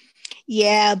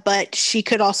 Yeah, but she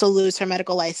could also lose her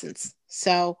medical license.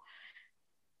 So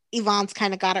Yvonne's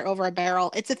kind of got her over a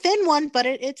barrel. It's a thin one, but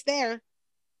it's there.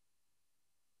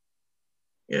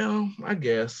 Yeah, I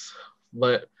guess.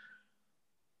 But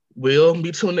we'll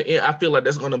be tuning in. I feel like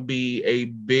that's going to be a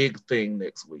big thing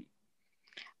next week.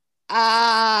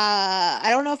 I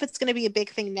don't know if it's going to be a big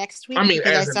thing next week. I mean,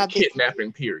 as in the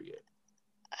kidnapping period.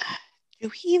 Do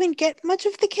we even get much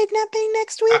of the kidnapping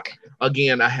next week?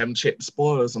 Again, I haven't checked the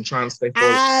spoilers. I'm trying to stay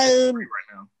focused right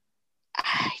now.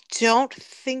 I don't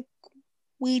think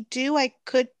we do. I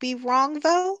could be wrong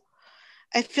though.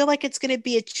 I feel like it's going to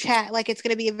be a chat, like it's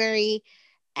going to be a very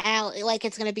Allie,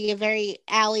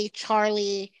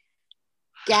 Charlie, I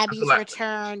feel Gabby's like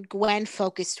return, Gwen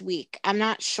focused week. I'm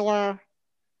not sure.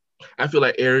 I feel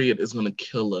like Ariel is gonna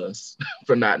kill us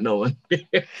for not knowing.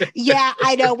 Yeah,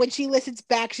 I know. When she listens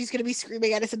back, she's gonna be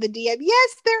screaming at us in the DM.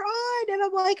 Yes, they're on, and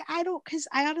I'm like, I don't, because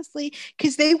I honestly,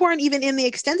 because they weren't even in the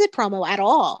extended promo at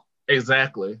all.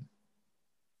 Exactly.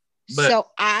 But So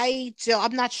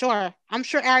I'm not sure. I'm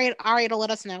sure Ari will let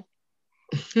us know.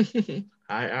 hi,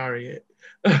 Ariel.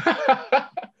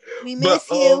 We but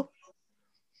miss you.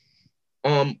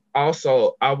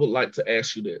 also I would like to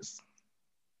ask you this.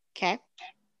 Okay.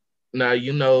 Now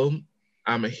you know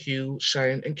I'm a huge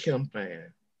Shane and Kim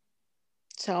fan.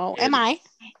 So am And I.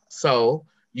 so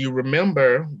you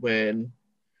remember when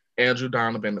Andrew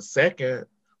Donovan II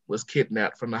was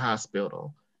kidnapped from the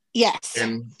hospital Yes.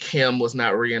 and Kim was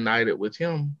not reunited with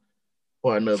him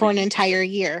for another For an year. entire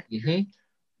year. Mm-hmm.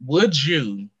 Would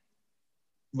you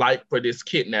like for this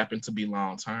kidnapping to be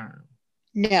long term?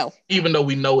 No. Even though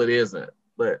we know it isn't,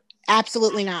 but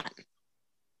Absolutely not.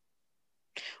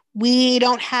 We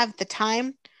don't have the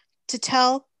time to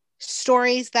tell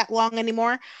stories that long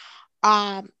anymore.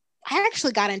 I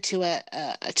actually got into a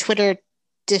Twitter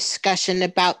discussion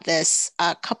about this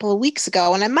a couple of weeks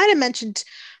ago, and I might have mentioned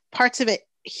parts of it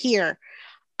here.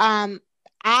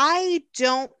 I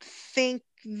don't think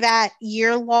that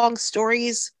year-long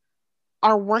stories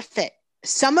are worth it.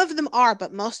 Some of them are,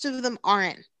 but most of them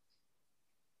aren't.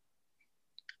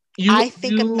 I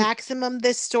think a maximum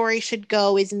this story should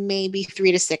go is maybe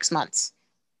 3 to 6 months.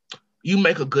 You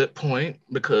make a good point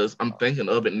because I'm thinking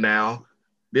of it now.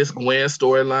 This Gwen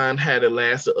storyline, had it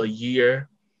lasted a year,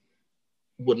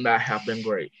 would not have been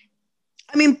great.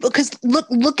 I mean, because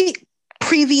look at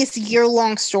previous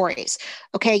year-long stories.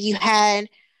 Okay, you had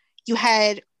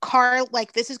Carl,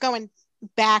 like this is going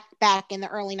back in the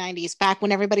early 90s, back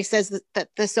when everybody says that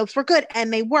the soaps were good,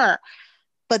 and they were.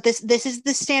 But this is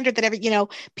the standard that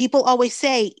people always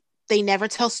say they never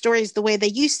tell stories the way they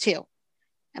used to.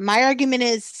 And my argument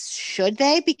is, should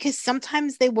they? Because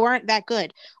sometimes they weren't that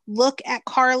good. Look at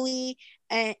Carly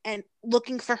and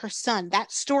looking for her son.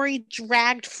 That story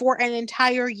dragged for an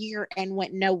entire year and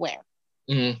went nowhere.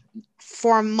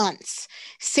 For months.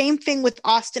 Same thing with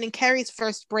Austin and Carrie's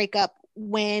first breakup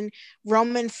when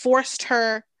Roman forced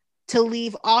her to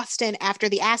leave Austin after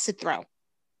the acid throw.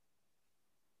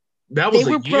 That was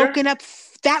they were a year? broken up.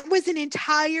 That was an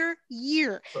entire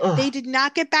year. Ugh. They did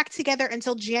not get back together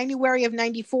until January of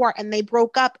 94, and they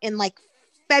broke up in like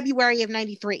February of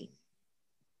 93.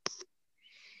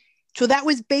 So that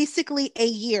was basically a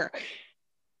year.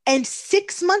 And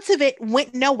 6 months of it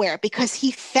went nowhere because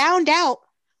he found out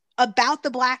about the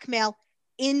blackmail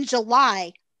in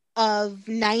July of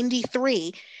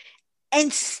 93.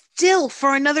 And still,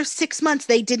 for another 6 months,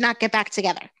 they did not get back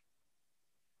together.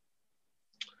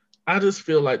 I just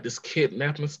feel like this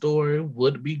kidnapping story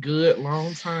would be good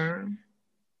long term.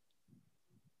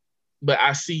 But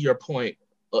I see your point.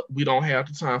 We don't have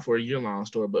the time for a year-long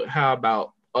story, but how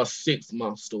about a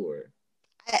 6-month story?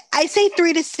 I say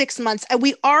 3 to 6 months.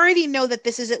 We already know that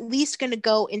this is at least going to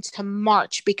go into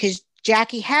March because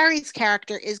Jackie Harry's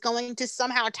character is going to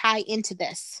somehow tie into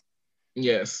this.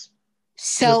 Yes.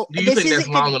 So do you think that's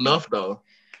long enough, though?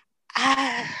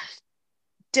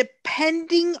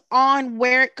 Depending on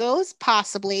where it goes,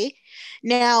 possibly.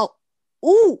 Now,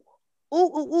 what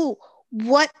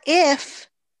if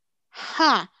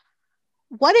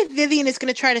Vivian is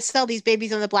going to try to sell these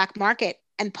babies on the black market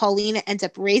and Paulina ends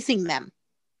up raising them?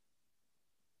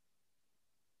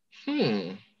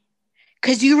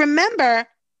 Because you remember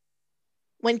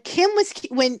when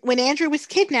when Andrew was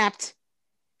kidnapped,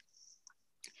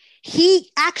 he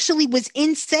actually was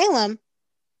in Salem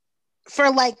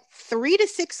for like 3 to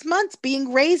 6 months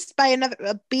being raised.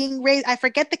 I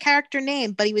forget the character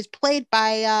name, but he was played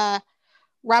by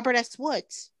Robert S.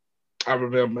 Woods. I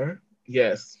remember.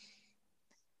 Yes.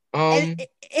 And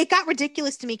it got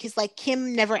ridiculous to me because like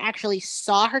Kim never actually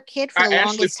saw her kid for the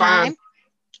longest time.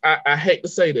 I hate to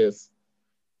say this,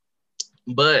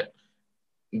 but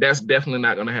that's definitely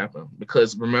not going to happen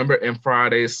because remember in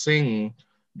Friday's scene,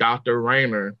 Dr.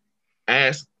 Rayner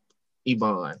asked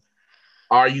Yvonne,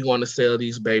 are you going to sell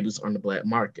these babies on the black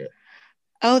market?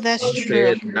 Oh, that's true.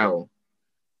 Said no.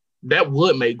 That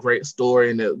would make great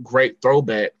story and a great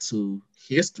throwback to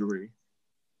history,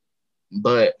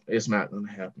 but it's not going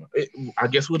to happen. I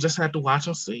guess we'll just have to watch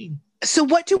and see. So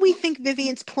what do we think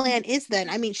Vivian's plan is then?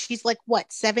 I mean, she's like,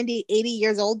 what, 70, 80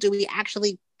 years old? Do we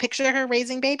actually picture her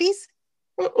raising babies?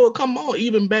 Well, come on.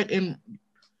 Even back in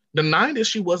the 90s,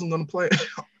 she wasn't going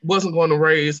to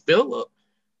raise Philip.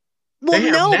 Well, They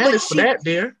have no, but nannies for that,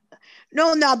 dear.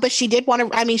 no, but she did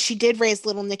want to. I mean, she did raise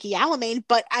little Nikki Alamain,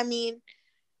 but I mean,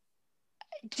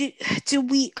 do, do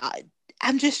we?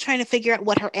 I'm just trying to figure out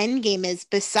what her end game is.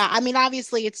 Besides, I mean,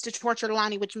 obviously, it's to torture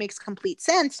Lonnie, which makes complete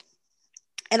sense,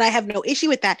 and I have no issue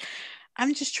with that.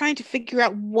 I'm just trying to figure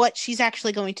out what she's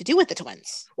actually going to do with the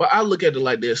twins. Well, I look at it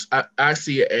like this. I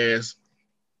see it as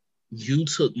you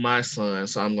took my son,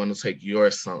 so I'm going to take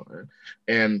your son.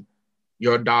 And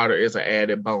your daughter is an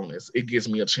added bonus. It gives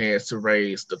me a chance to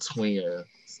raise the twins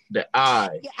that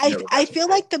I Yeah, never I got to feel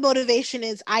raise. like the motivation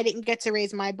is I didn't get to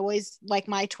raise my boys like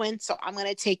my twins, so I'm going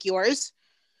to take yours.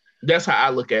 That's how I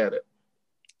look at it.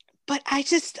 But I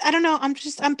don't know.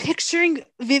 I'm picturing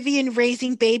Vivian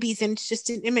raising babies, and it's just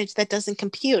an image that doesn't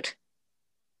compute.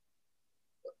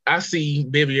 I see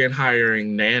Vivian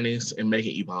hiring nannies and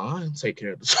making Yvonne take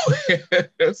care of the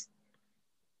twins.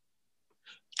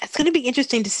 It's going to be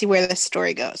interesting to see where this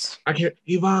story goes. I can't,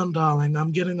 Yvonne, darling,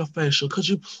 I'm getting a facial. Could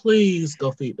you please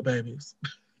go feed the babies?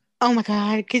 Oh my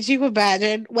God. Could you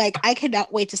imagine? Like, I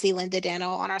cannot wait to see Linda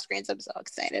Dano on our screens. I'm so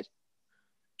excited.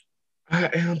 I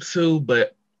am too,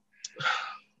 but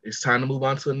it's time to move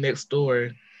on to the next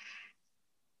story.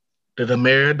 The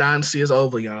DeMera dynasty is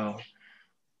over, y'all.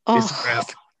 It's a Oh, wrap.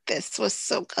 this was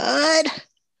so good.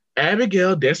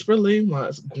 Abigail desperately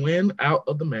wants Gwen out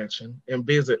of the mansion and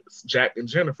visits Jack and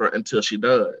Jennifer until she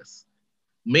does.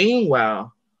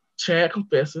 Meanwhile, Chad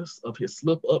confesses of his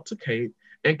slip up to Kate,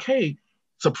 and Kate,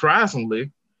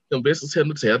 surprisingly, convinces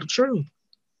him to tell the truth.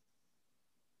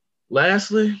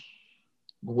 Lastly,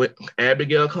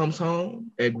 Abigail comes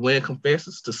home and Gwen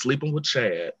confesses to sleeping with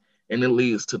Chad, and it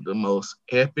leads to the most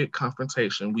epic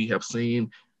confrontation we have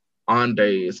seen on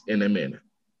Days in a minute.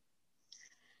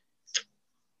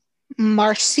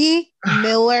 Marci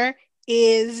Miller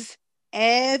is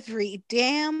every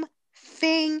damn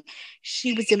thing.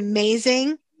 She was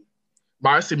amazing.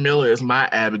 Marci Miller is my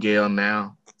Abigail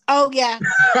now. Oh yeah.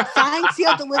 Signed,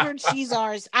 sealed, delivered, she's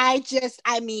ours. I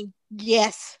mean,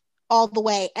 yes, all the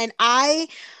way. And I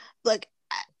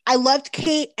loved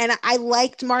Kate and I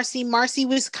liked Marci. Marci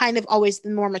was kind of always the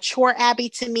more mature Abby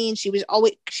to me, and she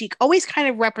always kind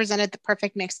of represented the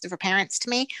perfect mix of her parents to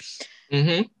me.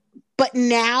 Mm-hmm. But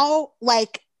now,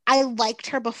 like, I liked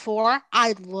her before.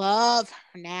 I love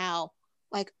her now.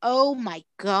 Like, oh my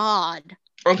God.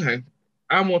 Okay.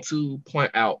 I want to point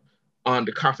out on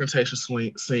the confrontation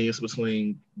scenes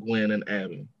between Gwen and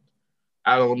Abby.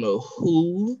 I don't know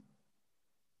who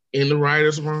in the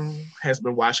writer's room has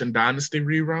been watching Dynasty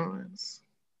reruns,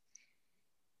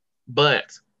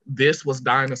 but this was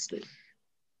Dynasty.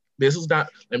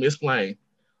 Let me explain.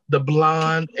 The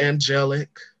blonde, angelic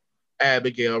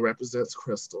Abigail represents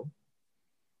Crystal,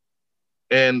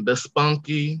 and the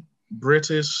spunky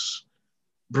British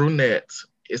brunette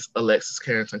is Alexis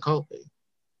Carrington Colby,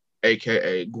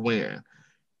 aka Gwen.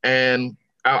 And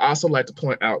I also like to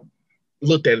point out,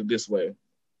 looked at it this way.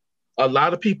 A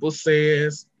lot of people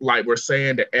we're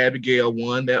saying that Abigail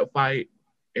won that fight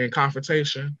in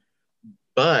confrontation,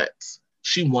 but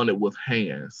she won it with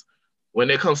hands. When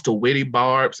it comes to witty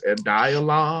barbs and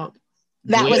dialogue,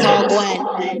 that was all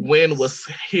Gwen. Gwen was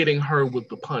hitting her with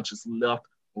the punches left,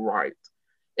 right.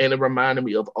 And it reminded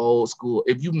me of old school.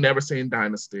 If you've never seen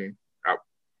Dynasty, I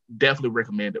definitely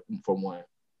recommend it for one.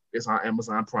 It's on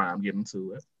Amazon Prime, get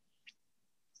into it.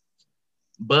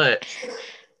 But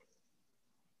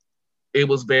it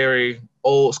was very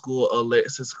old school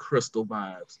Alexis Crystal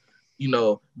vibes. You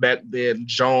know, back then,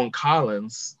 Joan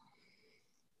Collins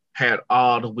had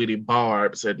all the witty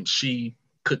barbs and she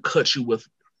could cut you with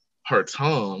her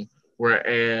tongue,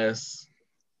 whereas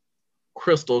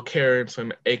Crystal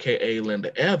Carrington, aka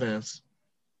Linda Evans,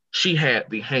 she had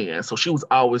the hand. So she was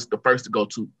always the first to go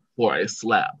to for a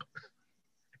slap.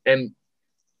 And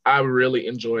I really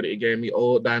enjoyed it. It gave me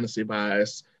old Dynasty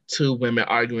vibes, two women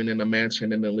arguing in a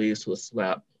mansion and it leads to a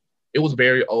slap. It was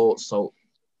very old soap.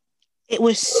 It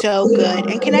was so good.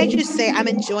 And can I just say, I'm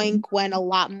enjoying Gwen a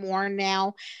lot more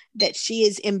now that she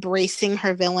is embracing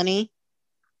her villainy.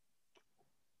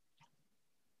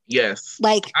 Yes.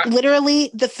 Like,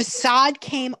 literally, the facade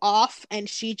came off and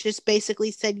she just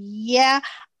basically said, yeah,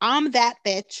 I'm that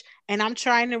bitch and I'm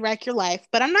trying to wreck your life,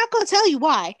 but I'm not going to tell you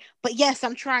why. But yes,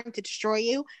 I'm trying to destroy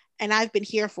you. And I've been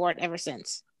here for it ever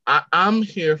since. I'm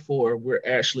here for we're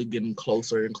actually getting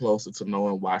closer and closer to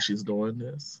knowing why she's doing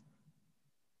this.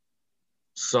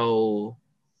 So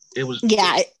it was,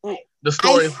 the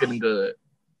story is getting good.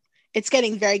 It's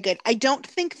getting very good. I don't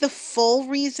think the full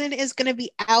reason is going to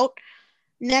be out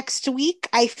next week.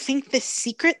 I think the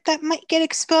secret that might get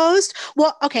exposed.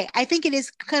 Well, okay, I think it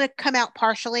is going to come out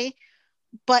partially,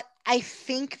 but I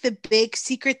think the big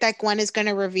secret that Gwen is going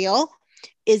to reveal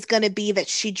is going to be that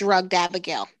she drugged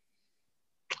Abigail.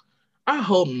 I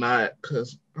hope not,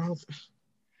 because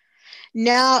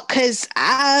No, because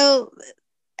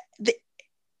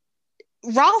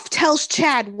Rolf tells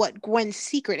Chad what Gwen's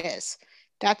secret is.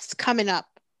 That's coming up.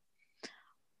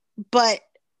 But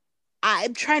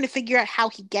I'm trying to figure out how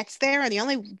he gets there, and the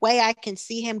only way I can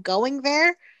see him going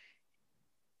there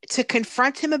to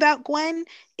confront him about Gwen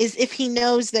is if he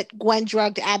knows that Gwen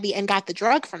drugged Abby and got the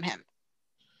drug from him.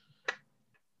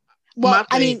 Well,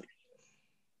 I mean,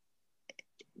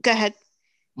 go ahead.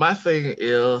 My thing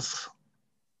is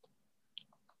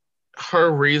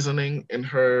her reasoning and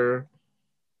her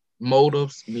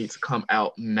motives need to come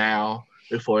out now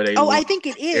before they. I think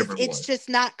it is. Everyone. It's just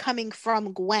not coming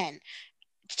from Gwen.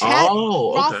 Chad,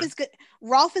 okay.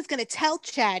 Rolf is going to tell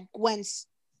Chad Gwen's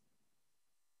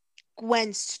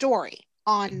story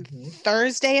on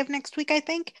Thursday of next week, I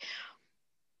think.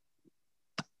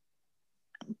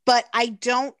 But I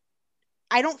don't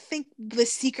think the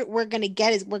secret we're going to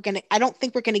get is I don't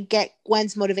think we're going to get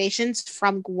Gwen's motivations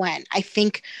from Gwen. I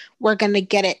think we're going to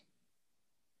get it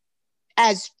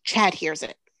as Chad hears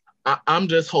it. I'm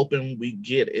just hoping we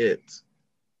get it.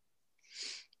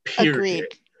 Period. Agreed.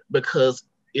 Because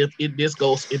if this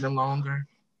goes any longer,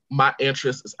 my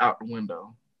interest is out the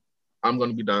window. I'm going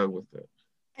to be done with it.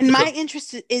 And my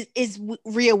interest is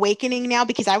reawakening now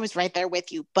because I was right there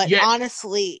with you. But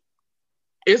honestly,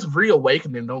 it's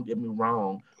reawakening, don't get me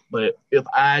wrong. But if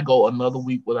I go another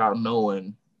week without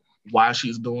knowing why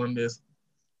she's doing this,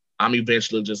 I'm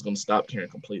eventually just going to stop caring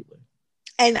completely.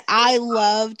 And I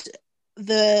loved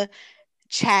the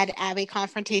Chad Abby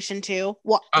confrontation too.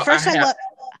 Well, first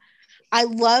I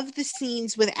love the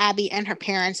scenes with Abby and her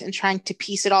parents and trying to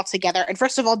piece it all together. And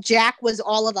first of all, Jack was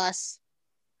all of us.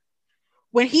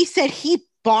 When he said he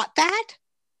bought that,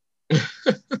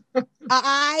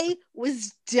 I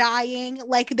was dying.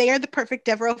 Like, they are the perfect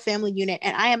Devereaux family unit.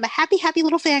 And I am a happy, happy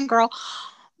little fangirl.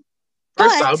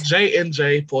 First off,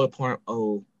 J&J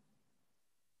 4.0.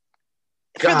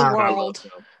 For the world.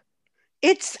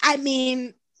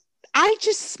 I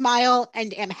just smile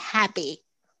and am happy.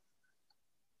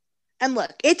 And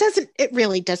look, it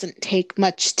really doesn't take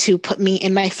much to put me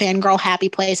in my fangirl happy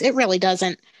place. It really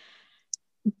doesn't.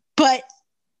 But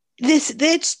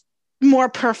it's more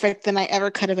perfect than I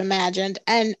ever could have imagined.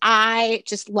 And I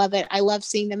just love it. I love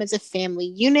seeing them as a family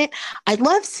unit. I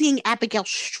love seeing Abigail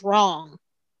strong.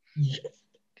 Yeah.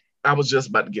 I was just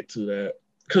about to get to that.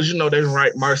 Because, they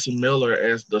write Marcy Miller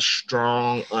as the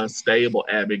strong, unstable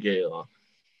Abigail.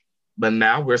 But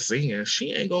now we're seeing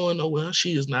she ain't going nowhere.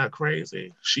 She is not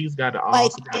crazy. She's got it all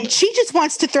together. She just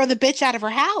wants to throw the bitch out of her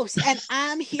house, and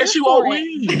I'm here and she won't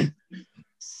leave.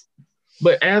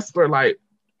 But as for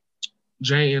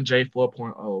J&J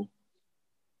 4.0,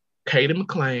 Katie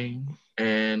McLean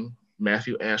and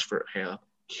Matthew Ashford have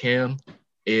chemistry.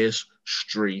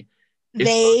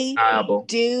 They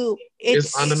do.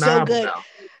 It's so good. Now.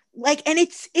 And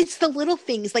it's the little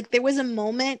things. There was a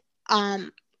moment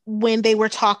when they were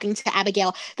talking to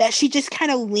Abigail that she just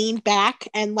kind of leaned back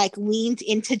and leaned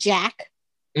into Jack.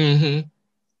 Mm-hmm.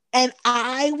 And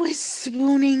I was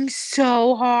swooning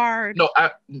so hard. No,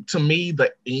 to me,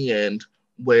 the end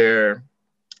where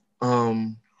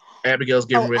Abigail's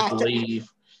getting ready to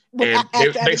leave and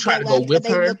they try to go with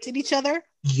her. They looked at each other.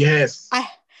 Yes.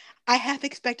 I half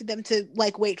expected them to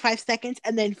wait 5 seconds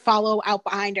and then follow out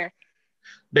behind her.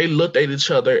 They looked at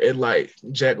each other and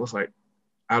Jack was like,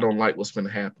 I don't like what's going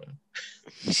to happen.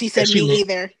 She said, me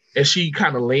either. And she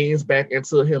kind of leans back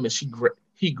into him and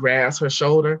he grabs her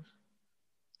shoulder.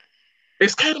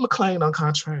 Is Katie McLean on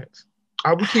contract?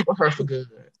 Are we keeping her for good?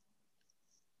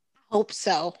 Hope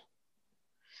so.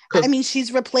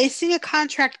 She's replacing a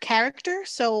contract character,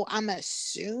 so I'm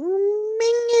assuming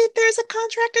there's a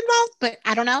contract involved, but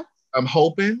I don't know. I'm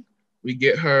hoping we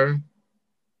get her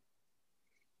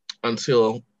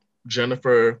until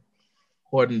Jennifer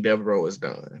Horton Devereaux is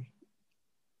done.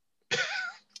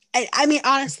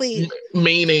 Honestly,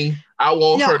 meaning I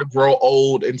want her to grow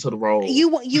old into the role. You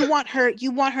want her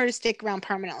to stick around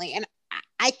permanently, and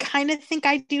I kind of think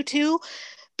I do too,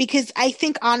 because I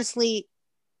think honestly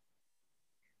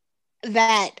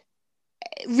that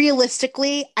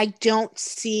realistically, I don't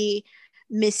see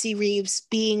Missy Reeves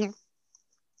being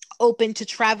open to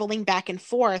traveling back and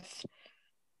forth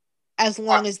as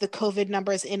long as the COVID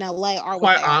numbers in LA are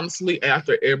what they are. Honestly,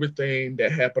 after everything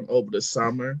that happened over the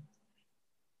summer,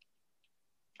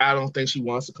 I don't think she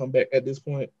wants to come back at this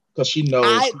point because she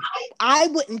knows. I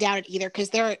wouldn't doubt it either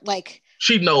because they're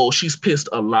she knows she's pissed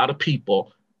a lot of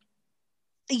people.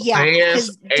 Yeah,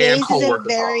 because Days is a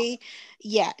very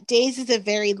Days is a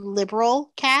very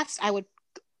liberal cast.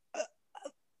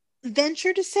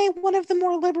 venture to say one of the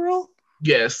more liberal.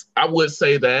 Yes, I would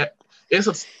say that.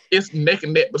 It's neck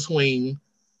and neck between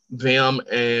them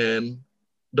and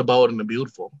The Bold and the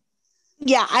Beautiful.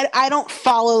 Yeah, I don't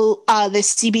follow the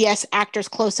CBS actors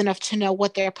close enough to know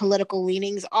what their political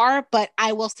leanings are, but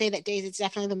I will say that Days is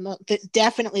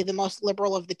definitely the most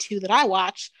liberal of the two that I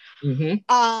watch.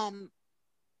 Mm-hmm.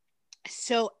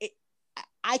 So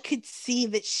I could see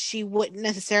that she wouldn't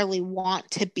necessarily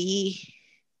want to be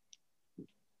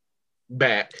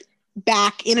back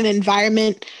in an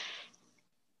environment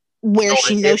where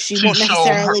she knows she won't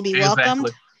necessarily be welcomed.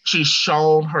 Exactly. She's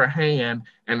shown her hand,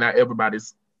 and now everybody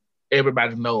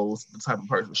knows the type of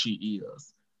person she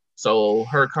is. So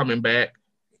her coming back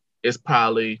is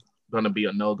probably gonna be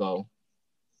a no-go.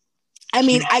 I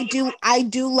mean, I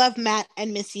do love Matt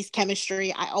and Missy's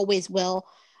chemistry. I always will.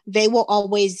 They will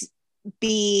always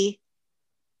be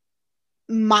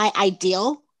my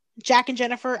ideal Jack and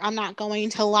Jennifer. I'm not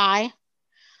going to lie.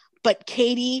 But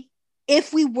Katie,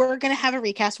 if we were going to have a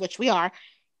recast, which we are,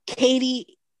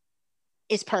 Katie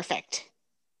is perfect.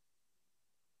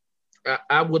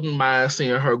 I wouldn't mind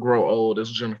seeing her grow old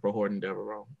as Jennifer Horton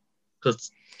Devereaux,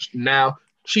 because now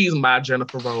she's my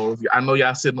Jennifer Rose. I know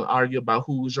y'all sitting and argue about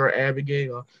who's your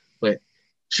Abigail, but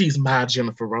she's my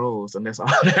Jennifer Rose, and that's all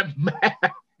that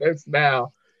matters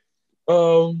now.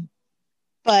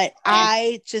 But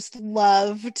I just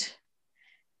loved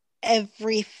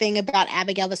everything about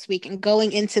Abigail this week, and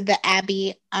going into the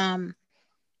Abby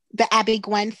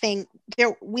Gwen thing.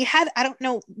 I don't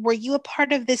know, were you a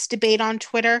part of this debate on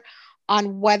Twitter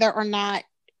on whether or not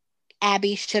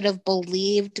Abby should have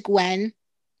believed Gwen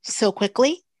so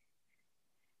quickly?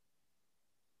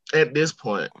 At this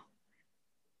point,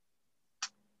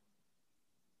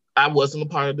 I wasn't a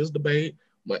part of this debate,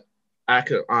 but I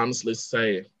could honestly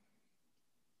say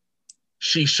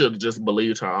she should have just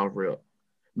believed her off real.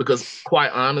 Because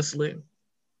quite honestly,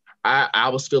 I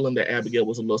was feeling that Abigail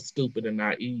was a little stupid and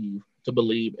naive to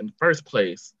believe in the first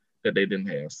place that they didn't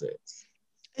have sex.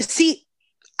 See,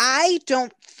 I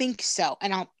don't think so.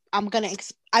 And I'm going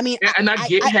to, I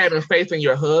get having faith in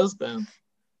your husband,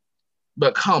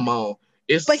 but come on.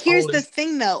 But here's the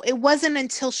thing, though. It wasn't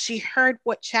until she heard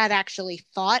what Chad actually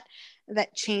thought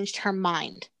that changed her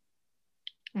mind.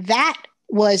 That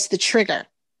was the trigger.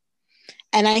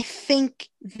 And I think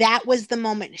that was the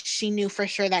moment she knew for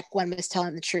sure that Gwen was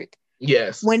telling the truth.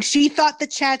 Yes. When she thought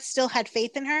that Chad still had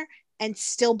faith in her and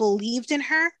still believed in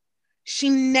her, she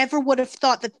never would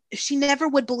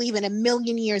believe in a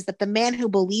million years that the man who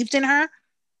believed in her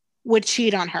would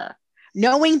cheat on her.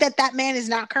 Knowing that that man is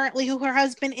not currently who her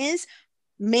husband is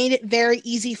made it very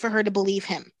easy for her to believe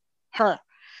her.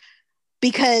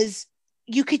 Because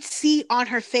you could see on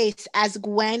her face as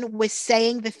Gwen was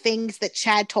saying the things that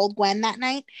Chad told Gwen that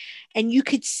night, and you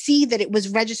could see that it was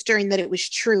registering that it was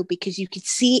true, because you could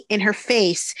see in her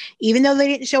face, even though they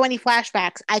didn't show any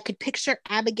flashbacks, I could picture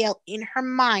Abigail in her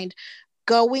mind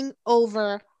going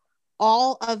over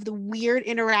all of the weird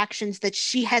interactions that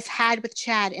she has had with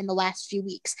Chad in the last few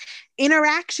weeks.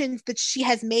 Interactions that she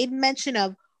has made mention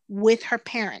of with her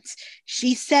parents.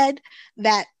 She said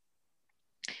that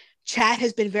Chad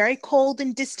has been very cold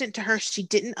and distant to her. She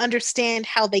didn't understand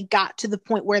how they got to the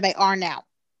point where they are now.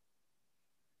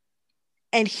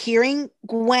 And hearing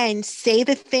Gwen say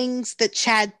the things that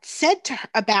Chad said to her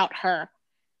about her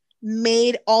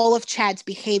made all of Chad's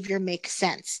behavior make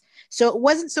sense. So it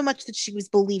wasn't so much that she was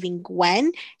believing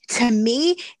Gwen. To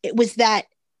me, it was that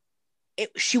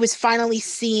she was finally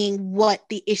seeing what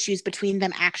the issues between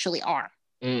them actually are.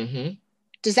 Mm-hmm.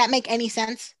 Does that make any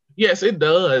sense? Yes, it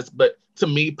does. But to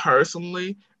me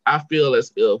personally, I feel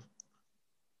as if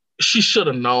she should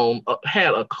have known,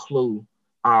 had a clue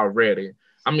already.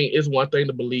 I mean, it's one thing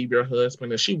to believe your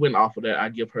husband, and she went off of that. I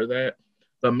give her that.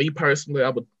 But me personally,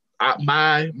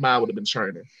 my mind would have been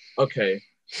churning. Okay,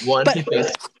 her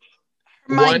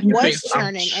mind was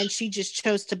churning, and she just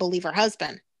chose to believe her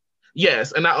husband.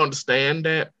 Yes, and I understand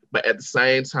that, but at the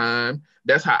same time,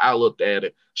 that's how I looked at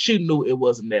it. She knew it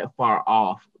wasn't that far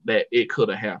off that it could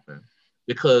have happened,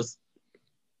 because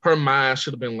her mind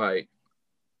should have been like,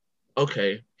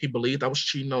 okay, he believed I was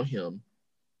cheating on him.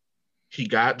 He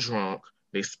got drunk.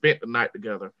 They spent the night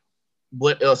together.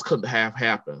 What else could have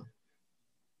happened?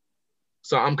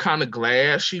 So I'm kind of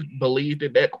glad she believed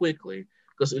it that quickly,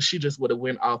 because if she just would have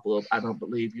went off of, I don't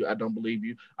believe you, I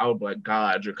would be like,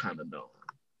 God, you're kind of dumb.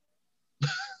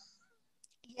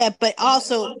 Yeah, but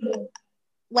also,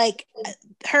 like,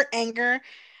 her anger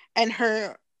and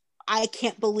her, I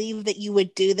can't believe that you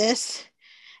would do this,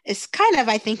 is kind of,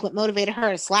 I think, what motivated her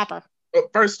to slap her.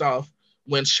 First off,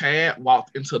 when Chad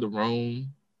walked into the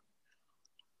room,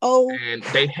 and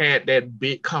they had that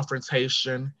big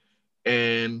confrontation,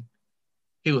 And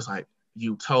he was like,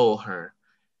 you told her.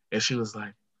 And she was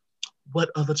like, what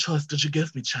other choice did you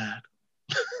give me, Chad?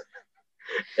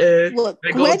 And Look,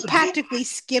 they Gwen practically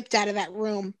skipped out of that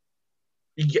room.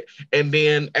 Yeah. And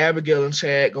then Abigail and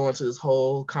Chad go into this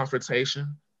whole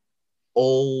confrontation.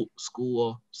 Old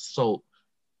school soap.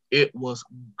 It was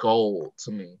gold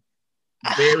to me.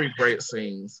 Very great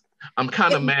scenes. I'm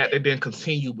kind of mad they didn't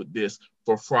continue with this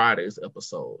for Friday's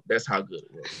episode. That's how good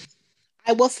it was.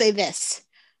 I will say this.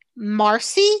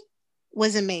 Marcy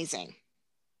was amazing.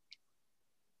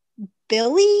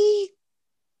 Billy,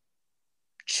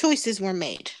 choices were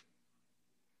made.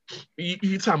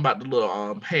 You talking about the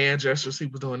little hand gestures he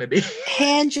was doing at the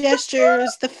hand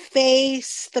gestures, the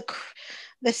face,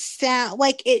 the sound,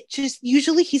 like it just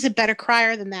usually he's a better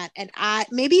crier than that. And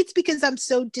maybe it's because I'm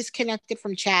so disconnected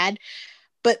from Chad,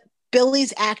 but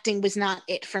Billy's acting was not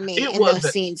it for me in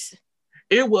those scenes.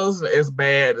 It wasn't as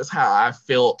bad as how I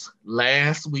felt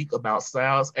last week about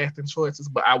Sal's acting choices,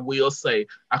 but I will say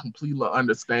I completely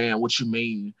understand what you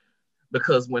mean,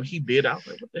 because when he did, I was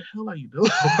like, what the hell are you doing?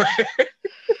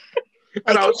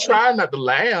 And I was trying not to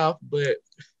laugh, but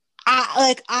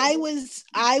I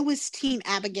was team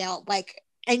Abigail,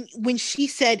 and when she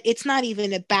said it's not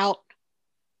even about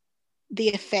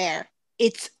the affair,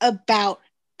 it's about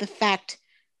the fact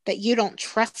that you don't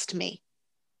trust me.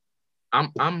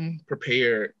 I'm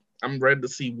prepared. I'm ready to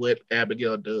see what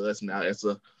Abigail does now as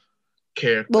a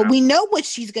character. Well, we know what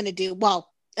she's gonna do.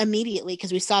 Well, immediately,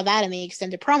 because we saw that in the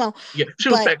extended promo. Yeah, she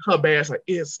was like her bass, like,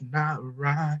 it's not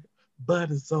right,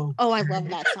 but it's okay. Oh, I love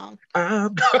that song. I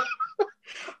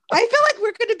feel like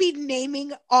we're going to be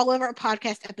naming all of our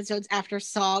podcast episodes after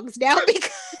songs now, because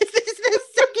this is the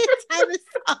second time the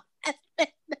song has been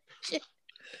mentioned.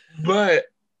 But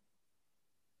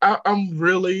I'm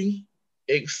really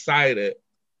excited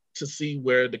to see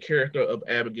where the character of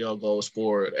Abigail goes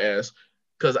forward,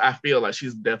 because I feel like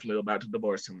she's definitely about to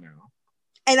divorce him now.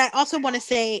 And I also want to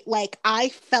say, I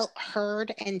felt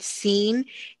heard and seen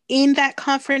in that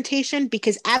confrontation,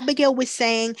 because Abigail was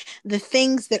saying the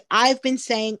things that I've been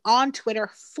saying on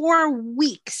Twitter for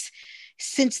weeks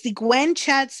since the Gwen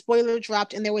Chad spoiler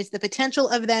dropped and there was the potential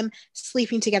of them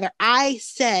sleeping together. I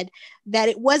said that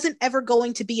it wasn't ever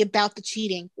going to be about the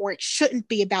cheating, or it shouldn't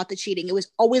be about the cheating. It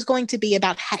was always going to be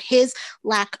about his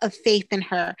lack of faith in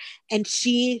her. And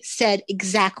she said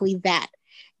exactly that.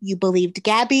 You believed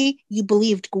Gabby, you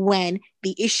believed Gwen.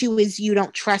 The issue is you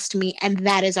don't trust me, and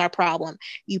that is our problem.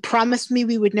 You promised me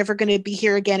we were never going to be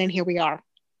here again, and here we are.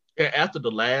 After the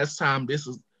last time, this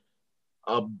is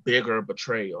a bigger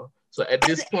betrayal. So at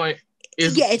this point,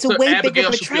 it's a way bigger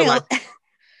betrayal.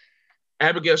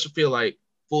 Abigail should feel like,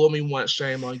 fool me once,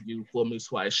 shame on you. Fool me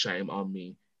twice, shame on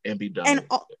me, and be done.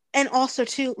 And also,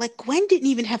 too, Gwen didn't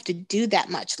even have to do that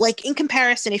much. In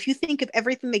comparison, if you think of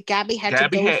everything that Gabby had to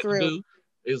go through.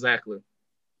 Exactly.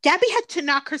 Gabby had to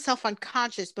knock herself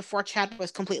unconscious before Chad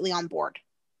was completely on board.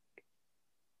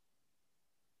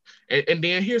 And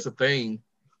then here's the thing.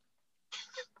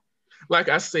 Like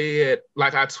I said,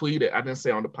 like I tweeted, I didn't say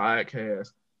on the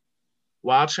podcast,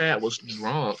 while Chad was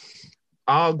drunk,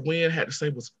 all Gwen had to say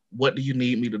was, what do you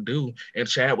need me to do? And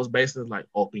Chad was basically like,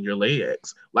 open your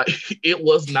legs. It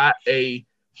was not a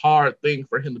hard thing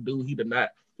for him to do. He did not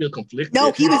feel conflicted.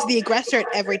 No, he was the aggressor at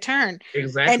every turn.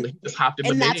 Exactly. He just hopped in the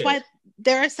bed. And that's why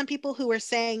there are some people who are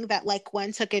saying that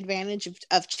Gwen took advantage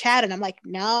of Chad. And I'm like,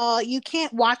 no, you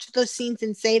can't watch those scenes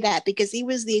and say that, because he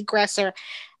was the aggressor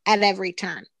at every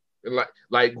turn.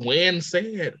 Like Gwen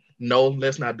said, no,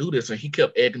 let's not do this. And he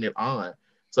kept egging it on.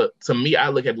 So to me, I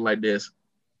look at it like this.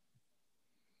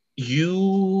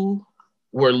 You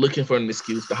were looking for an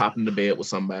excuse to hop in the bed with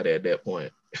somebody at that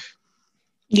point.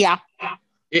 Yeah.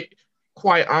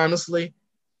 Quite honestly,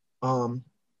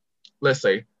 let's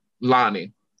say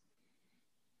Lonnie.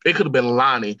 It could have been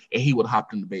Lonnie, and he would have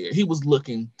hopped in the bed. He was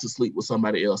looking to sleep with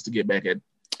somebody else to get back at.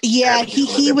 Yeah,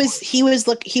 he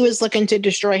was looking to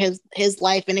destroy his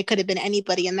life, and it could have been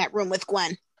anybody in that room with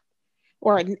Gwen,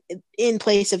 or in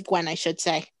place of Gwen, I should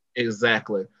say.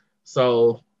 Exactly.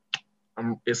 So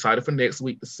I'm excited for next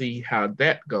week to see how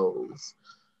that goes.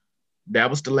 That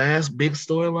was the last big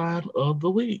storyline of the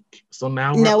week. So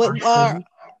now we're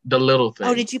the little thing.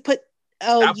 Oh, did you put?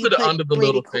 I put it under the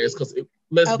little things because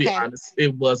let's be honest,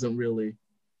 it wasn't really.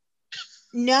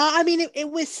 No, I mean it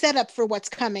was set up for what's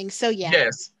coming. So yeah.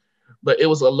 Yes, but it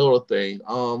was a little thing.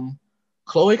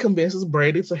 Chloe convinces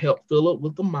Brady to help Philip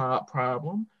with the mob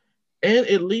problem, and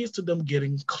it leads to them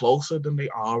getting closer than they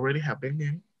already have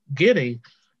been getting.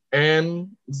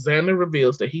 And Xander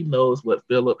reveals that he knows what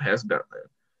Philip has done.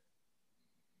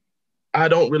 I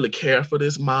don't really care for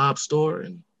this mob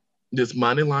story, this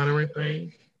money laundering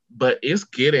thing, but it's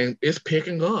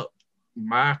picking up.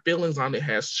 My feelings on it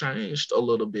has changed a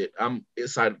little bit. I'm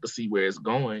excited to see where it's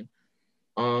going.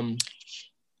 Um,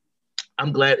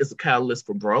 I'm glad it's a catalyst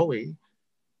for Broly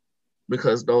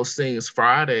because those scenes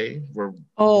Friday were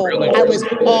really, I really was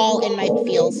good. all in my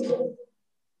feels.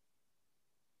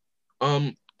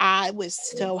 Um, I was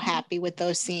so happy with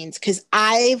those scenes because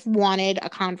I've wanted a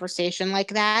conversation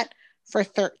like that for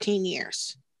 13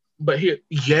 years. but here,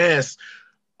 yes.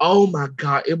 Oh my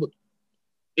God,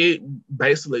 it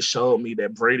basically showed me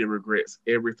that Brady regrets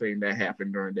everything that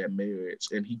happened during that marriage,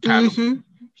 and he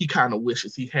kind of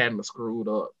wishes he hadn't screwed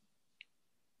up.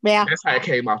 Yeah. That's how it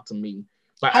came off to me.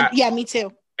 But Yeah, me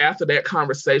too. After that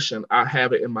conversation, I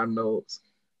have it in my notes.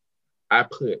 I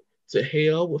put to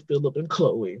hell with Philip and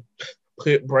Chloe.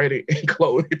 Put Brady and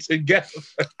Chloe together.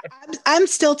 I'm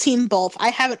still team both. I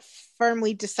haven't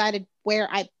firmly decided where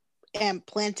I am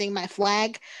planting my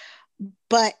flag,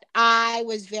 but I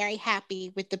was very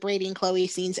happy with the Brady and Chloe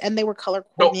scenes, and they were color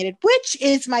coordinated, which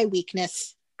is my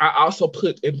weakness. I also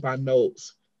put in my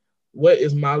notes, what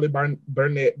is Molly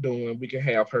Burnett doing? We can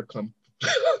have her come.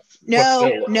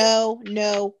 No.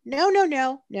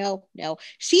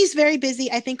 She's very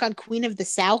busy, I think, on Queen of the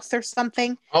South or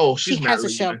something. Oh, she has a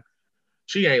show.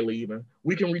 She ain't leaving.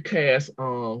 We can recast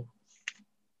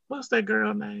what's that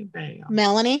girl name? Damn.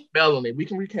 Melanie. We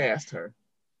can recast her.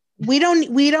 We don't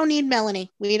need Melanie.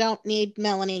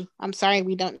 I'm sorry,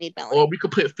 we don't need Melanie. Or we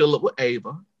could put Philip with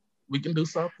Ava. We can do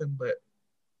something, but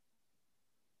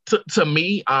to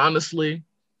me, honestly,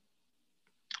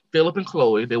 Philip and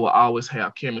Chloe, they will always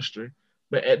have chemistry.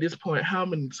 But at this point, how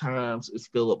many times is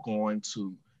Philip going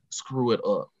to screw it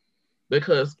up?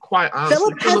 Because quite honestly,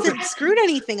 Philip hasn't screwed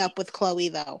anything up with Chloe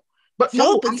though. But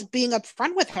Philip is being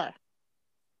upfront with her.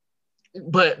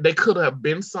 But they could have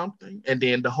been something, and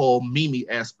then the whole Mimi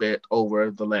aspect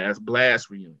over the last Blast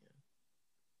reunion.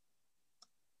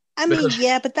 I mean,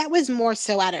 yeah, but that was more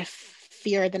so out of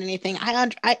fear than anything.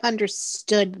 I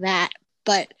understood that,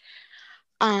 but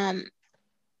I'm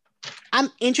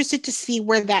interested to see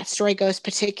where that story goes,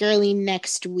 particularly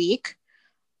next week.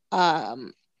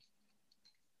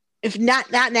 If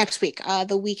not next week,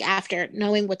 the week after,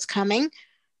 knowing what's coming.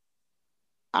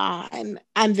 I'm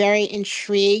very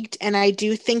intrigued, and I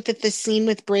do think that the scene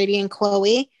with Brady and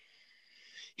Chloe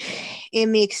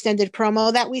in the extended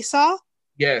promo that we saw.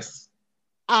 Yes.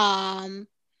 I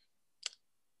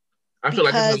feel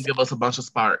like it's gonna give us a bunch of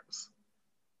sparks.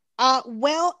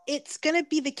 Well, it's gonna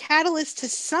be the catalyst to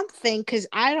something, because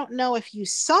I don't know if you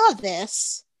saw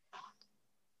this,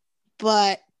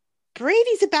 but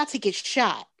Brady's about to get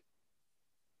shot.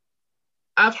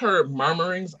 I've heard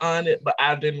murmurings on it, but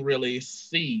I didn't really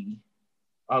see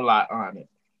a lot on it.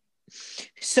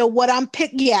 So what I'm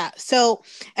so,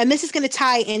 and this is going to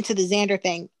tie into the Xander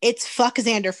thing. It's fuck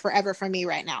Xander forever for me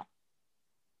right now.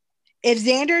 If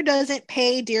Xander doesn't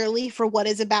pay dearly for what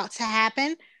is about to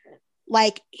happen,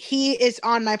 like, he is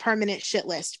on my permanent shit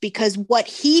list, because what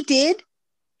he did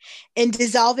in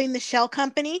dissolving the shell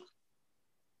company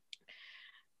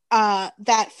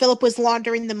that Philip was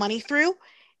laundering the money through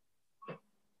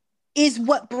is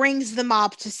what brings the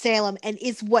mob to Salem and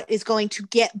is what is going to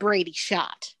get Brady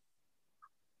shot.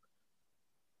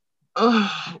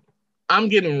 I'm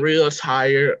getting real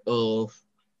tired of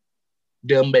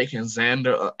them making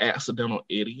Xander an accidental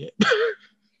idiot.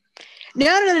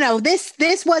 No.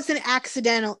 This wasn't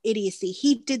accidental idiocy.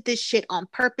 He did this shit on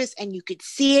purpose, and you could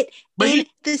see it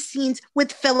the scenes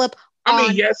with Philip. I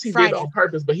mean, yes, he did it on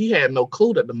purpose, but he had no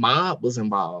clue that the mob was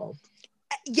involved.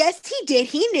 Yes, he did.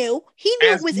 He knew.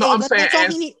 It was Ava. That's all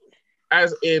he knew.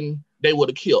 As in, they would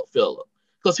have killed Philip.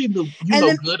 Because he knew,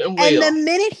 good and well. And the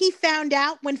minute he found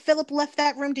out, when Philip left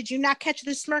that room, did you not catch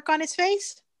the smirk on his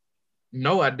face?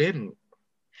 No, I didn't.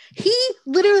 He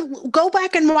literally, go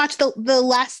back and watch the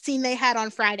last scene they had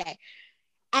on Friday.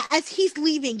 As he's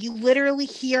leaving, you literally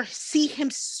see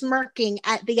him smirking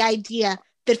at the idea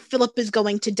that Philip is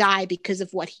going to die because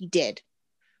of what he did.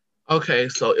 Okay,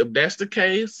 so if that's the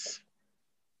case,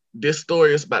 this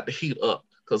story is about to heat up.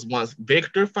 Because once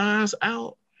Victor finds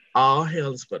out, all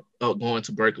hell is going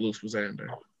to break loose for Xander.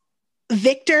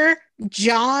 Victor,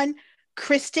 John,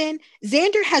 Kristen,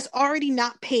 Xander has already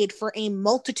not paid for a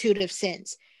multitude of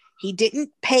sins. He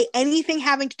didn't pay anything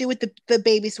having to do with the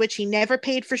baby switch. He never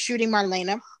paid for shooting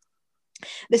Marlena.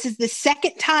 This is the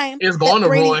second time. It's going to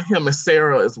ruin him and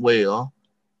Sarah as well.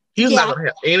 He's not going to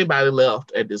have anybody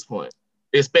left at this point,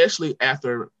 especially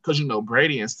after, because,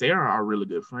 Brady and Sarah are really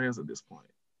good friends at this point.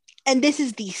 And this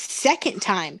is the second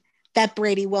time that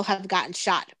Brady will have gotten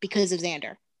shot because of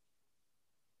Xander.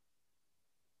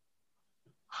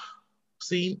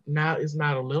 See, now it's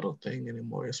not a little thing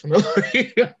anymore. It's gonna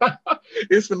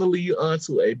it's gonna lead on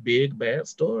to a big bad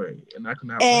story, and I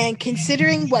cannot And wait.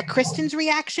 considering what Kristen's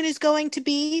reaction is going to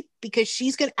be, because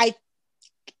she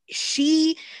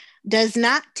does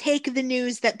not take the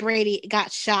news that Brady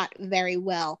got shot very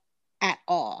well at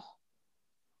all.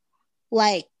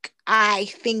 Like, I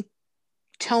think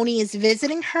Tony is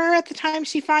visiting her at the time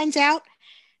she finds out,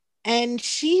 and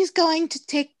she's going to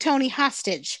take Tony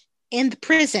hostage in the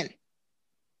prison.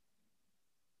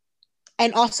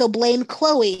 And also blame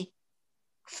Chloe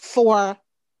for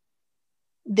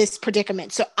this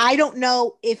predicament. So I don't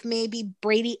know if maybe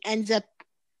Brady ends up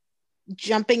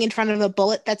jumping in front of a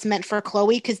bullet that's meant for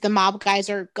Chloe because the mob guys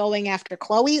are going after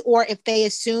Chloe, or if they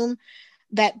assume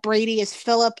that Brady is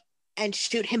Philip and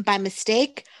shoot him by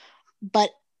mistake.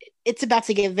 But it's about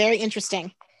to get very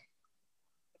interesting.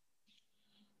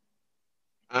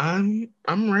 I'm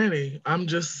ready.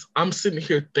 I'm sitting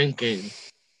here thinking,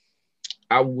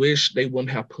 I wish they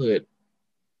wouldn't have put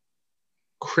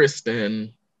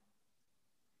Kristen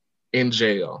in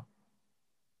jail.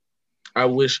 I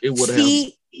wish it would have.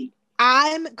 See,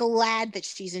 I'm glad that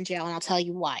she's in jail, and I'll tell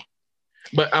you why.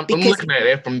 But I'm looking at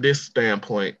it from this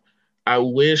standpoint. I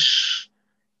wish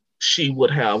she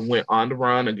would have went on the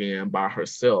run again by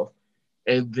herself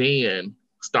and then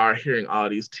start hearing all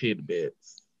these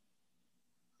tidbits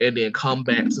and then come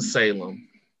back to Salem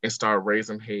and start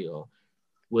raising hell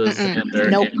with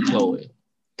Xander and Chloe.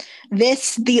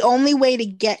 The only way to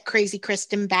get Crazy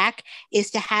Kristen back is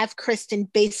to have Kristen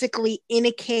basically in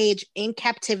a cage, in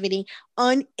captivity,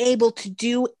 unable to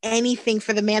do anything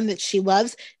for the man that she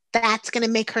loves. That's going to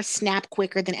make her snap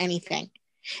quicker than anything.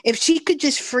 If she could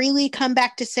just freely come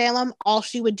back to Salem, all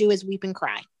she would do is weep and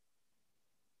cry.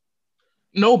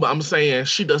 No, but I'm saying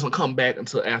she doesn't come back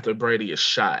until after Brady is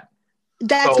shot.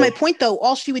 That's my point, though.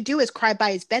 All she would do is cry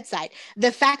by his bedside.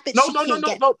 The fact that No.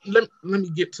 Let me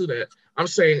get to that. I'm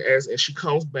saying as she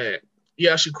comes back,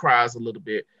 yeah, she cries a little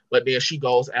bit, but then she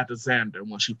goes after Xander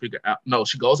when she figured out. No,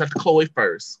 she goes after Chloe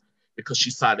first because she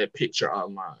saw that picture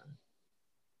online.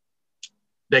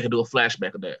 They can do a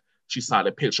flashback of that. She saw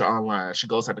that picture online. She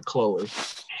goes after Chloe,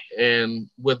 and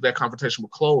with that confrontation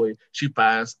with Chloe, she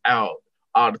finds out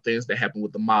all the things that happened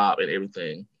with the mob and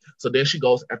everything. So then she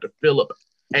goes after Philip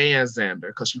and Xander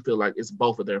because she feels like it's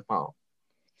both of their fault.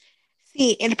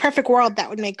 See, in a perfect world, that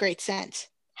would make great sense.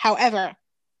 However,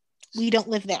 we don't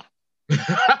live there.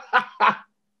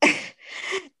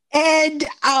 And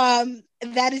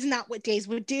that is not what Days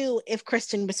would do if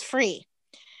Kristen was free.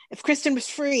 If Kristen was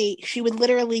free, she would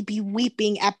literally be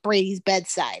weeping at Brady's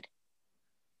bedside.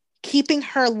 Keeping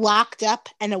her locked up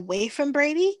and away from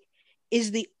Brady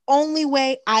is the only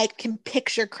way I can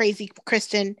picture Crazy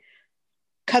Kristen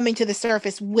coming to the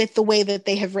surface with the way that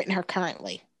they have written her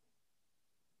currently.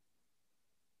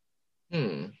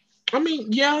 I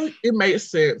mean, yeah, it makes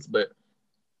sense, but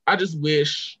I just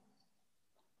wish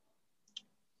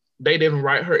they didn't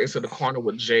write her into the corner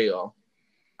with jail.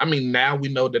 I mean, now we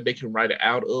know that they can write it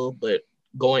out of, but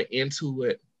going into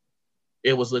it,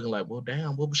 it was looking like, well,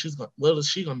 damn, what is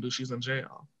she gonna do? She's in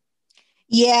jail.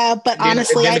 Yeah, but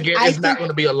honestly, I think it's not going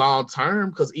to be a long term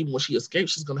because even when she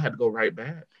escapes, she's going to have to go right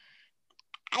back.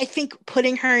 I think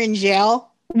putting her in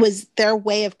jail was their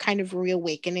way of kind of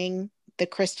reawakening the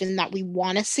Kristen that we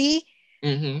want to see.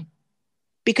 Mm-hmm.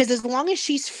 Because as long as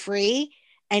she's free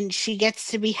and she gets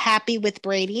to be happy with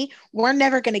Brady, we're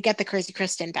never going to get the Crazy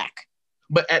Kristen back.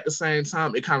 But at the same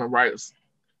time, it kind of writes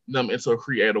them into a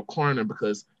creative corner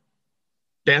because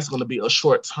that's going to be a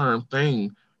short-term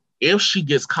thing. If she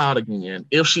gets caught again,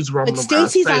 if she's roaming around Salem. But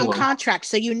Stacey's on contract,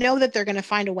 so you know that they're going to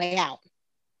find a way out.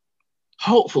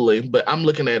 Hopefully, but I'm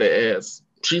looking at it as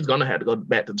she's going to have to go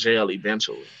back to jail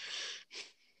eventually.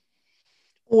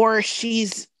 Or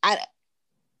there's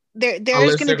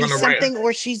going to be something,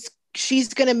 or she's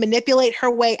going to manipulate her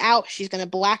way out. She's going to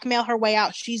blackmail her way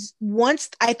out. Once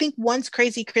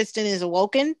Crazy Kristen is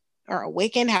awakened,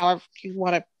 however you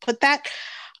want to put that,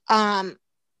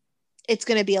 it's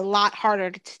going to be a lot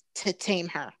harder to tame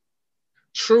her.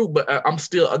 True, but I'm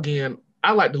still, again,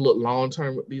 I like to look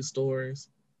long-term with these stories.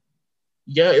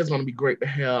 Yeah, it's going to be great to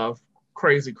have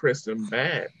Crazy Kristen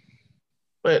back,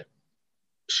 but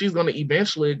she's going to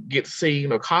eventually get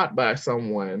seen or caught by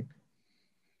someone.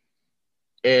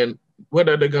 And what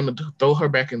are they going to throw her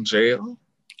back in jail?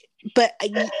 But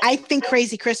I think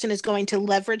Crazy Kristen is going to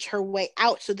leverage her way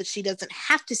out so that she doesn't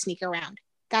have to sneak around.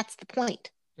 That's the point.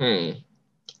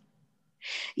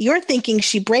 You're thinking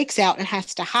she breaks out and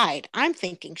has to hide. I'm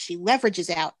thinking she leverages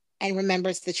out and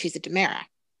remembers that she's a DiMera.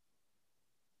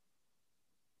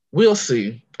 We'll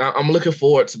see. I'm looking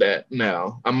forward to that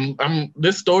now.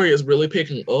 This story is really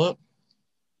picking up.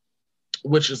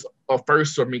 which is a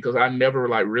first for me because I never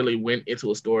like really went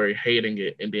into a story hating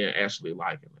it and then actually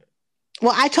liking it.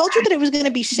 Well, I told you that it was going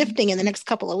to be shifting in the next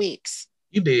couple of weeks.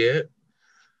 You did,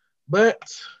 but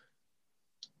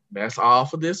that's all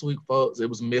for this week, folks. It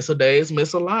was miss a days,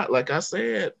 miss a lot. Like I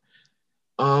said,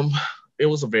 um, it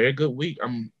was a very good week.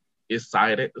 I'm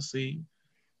excited to see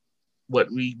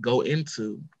what we go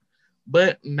into.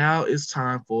 But now it's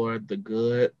time for the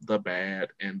good, the bad,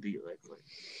 and the ugly.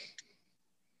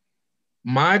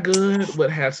 My good would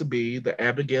have to be the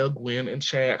Abigail, Gwen, and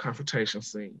Chad confrontation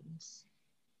scenes.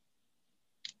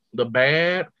 The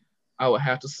bad, I would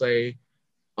have to say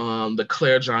the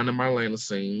Claire, John, and Marlena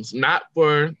scenes. Not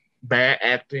for bad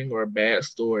acting or a bad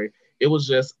story. It was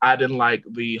just I didn't like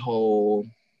the whole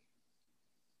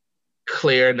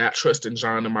Claire not trusting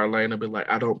John and Marlena, be like,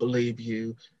 I don't believe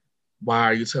you. Why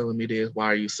are you telling me this? Why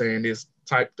are you saying this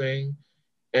type thing?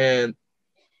 And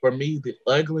for me, the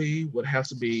ugly would have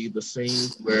to be the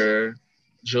scenes where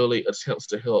Julie attempts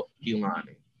to help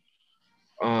Ilani.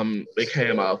 They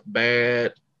came off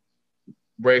bad,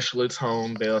 racially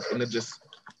toned death, and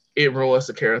it ruins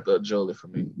the character of Julie for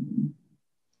me.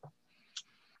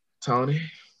 Tony?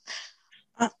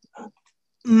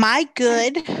 My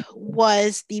good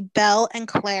was the Belle and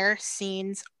Claire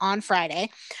scenes on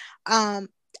Friday.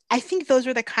 I think those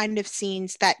were the kind of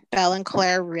scenes that Belle and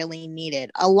Claire really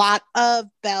needed. A lot of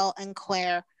Belle and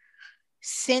Claire,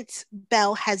 since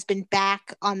Belle has been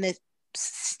back on the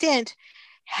stint,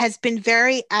 has been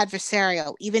very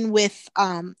adversarial, even with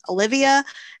Olivia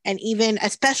and even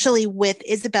especially with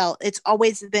Isabel. It's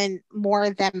always been more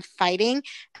of them fighting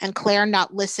and Claire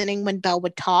not listening when Belle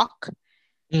would talk.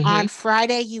 Mm-hmm. On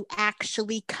Friday, you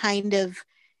actually kind of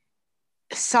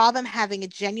saw them having a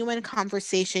genuine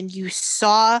conversation. You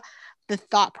saw the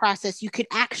thought process. You could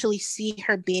actually see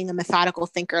her being a methodical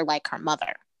thinker like her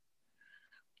mother.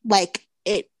 Like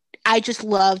it, I just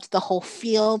loved the whole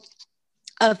feel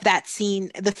of that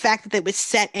scene. The fact that it was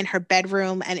set in her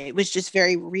bedroom and it was just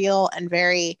very real and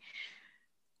very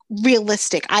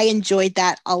realistic. I enjoyed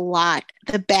that a lot.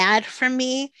 The bad for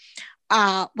me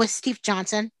was Steve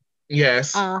Johnson.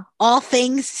 Yes. All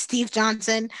things Steve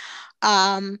Johnson.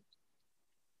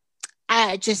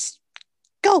 I just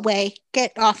go away,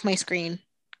 get off my screen.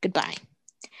 Goodbye.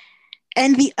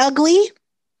 And the ugly,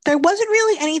 there wasn't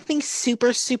really anything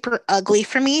super, super ugly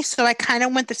for me. So I kind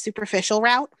of went the superficial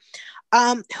route.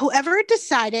 Whoever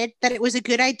decided that it was a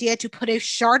good idea to put a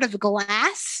shard of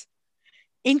glass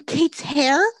in Kate's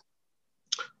hair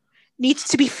needs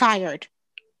to be fired.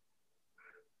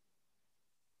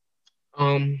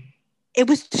 It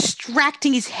was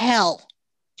distracting as hell.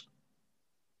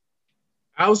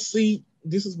 I'll see.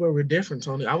 This is where we're different,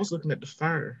 Tony. I was looking at the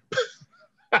fire.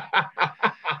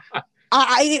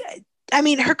 I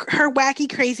mean, her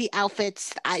wacky, crazy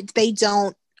outfits. They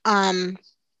don't. Well,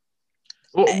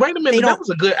 wait a minute. That was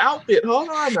a good outfit. Hold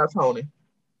on now, Tony.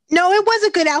 No, it was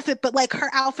a good outfit, but like her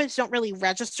outfits don't really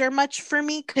register much for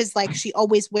me because like she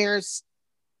always wears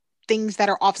things that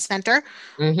are off center.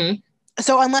 Mm-hmm.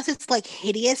 So unless it's like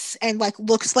hideous and like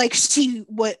looks like she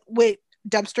would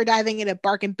dumpster diving in a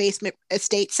bargain basement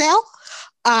estate sale,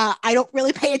 I don't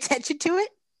really pay attention to it.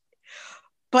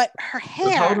 But her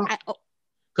hair,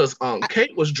 because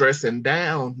Kate was dressing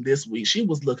down this week. She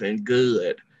was looking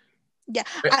good. Yeah,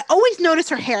 I always notice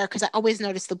her hair because I always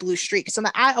notice the blue streak. So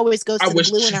I always go to the blue in her hair.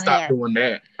 I wish she stopped doing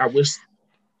that. I wish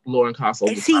Lauren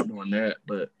Kosovo would stop doing that.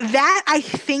 But that I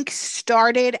think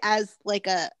started as like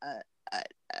a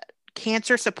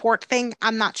cancer support thing.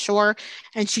 I'm not sure,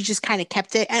 and she just kind of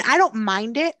kept it, and I don't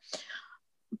mind it.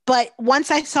 But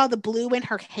once I saw the blue in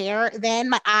her hair, then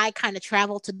my eye kind of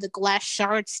traveled to the glass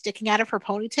shard sticking out of her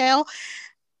ponytail.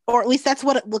 Or at least that's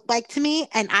what it looked like to me.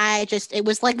 And it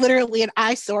was like literally an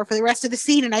eyesore for the rest of the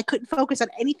scene. And I couldn't focus on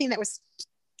anything that was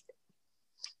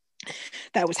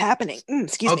happening.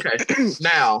 Excuse me. Okay.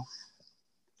 Now,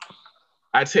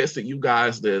 I texted you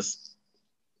guys this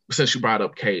since you brought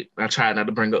up Kate. I tried not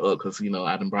to bring her up because,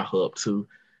 I done brought her up 2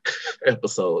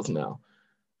 episodes now.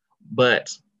 But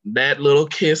that little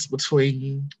kiss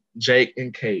between Jake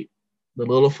and Kate, the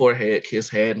little forehead kiss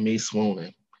had me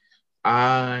swooning.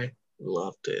 I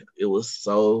loved it. It was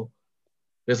for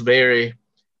the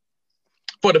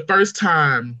first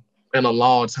time in a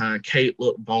long time, Kate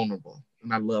looked vulnerable,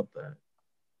 and I loved that.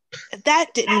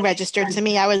 That didn't register to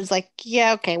me. I was like,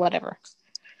 yeah, okay, whatever.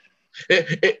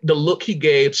 The look he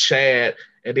gave Chad,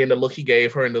 and then the look he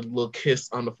gave her, and the little kiss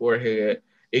on the forehead,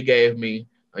 it gave me,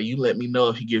 you let me know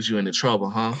if he gives you any trouble,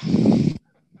 huh?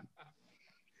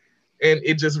 And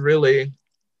it just really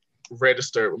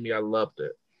registered with me. I loved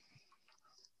it.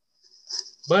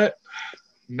 But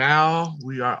now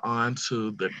we are on to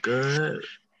the good,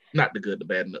 Not the good, the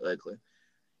bad, and the ugly.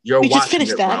 You're We just watching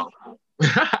finished it that. wrong.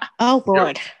 Oh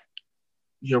Lord.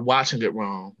 You're watching it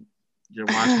wrong. You're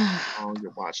watching it wrong.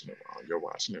 You're watching it wrong. You're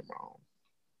watching it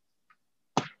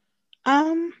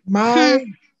wrong. My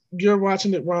you're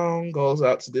watching it wrong goes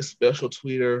out to this special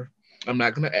tweeter. I'm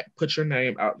not gonna put your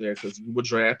name out there because you were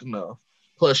dragged enough.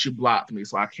 Plus, you blocked me,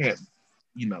 so I can't,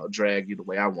 drag you the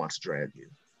way I want to drag you.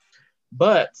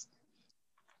 But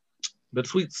the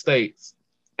tweet states,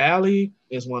 Allie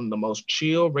is one of the most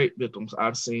chill rape victims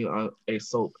I've seen on a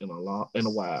soap in a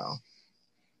while.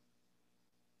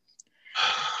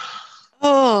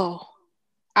 Oh,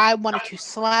 I wanted to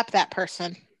slap that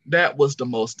person. That was the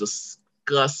most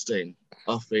disgusting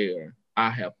affair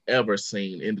I have ever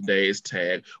seen in today's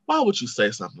tag. Why would you say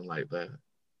something like that?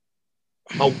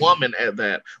 A woman at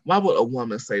that. Why would a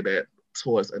woman say that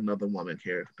towards another woman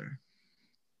character?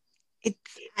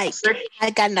 I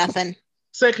got nothing.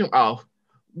 Second off,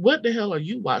 what the hell are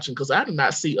you watching? Because I did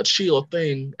not see a chill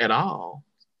thing at all.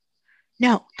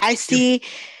 No, I see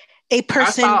a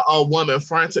person. I saw a woman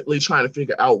frantically trying to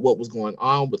figure out what was going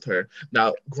on with her.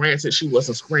 Now, granted, she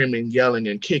wasn't screaming, yelling,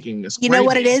 and kicking and screaming. You know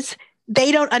what it is?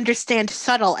 They don't understand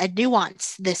subtle and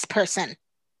nuance, this person.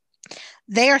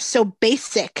 They are so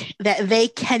basic that they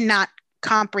cannot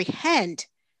comprehend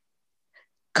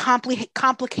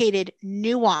complicated,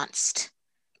 nuanced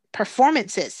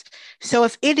performances. So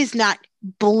if it is not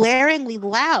blaringly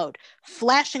loud,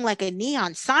 flashing like a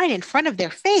neon sign in front of their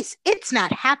face, it's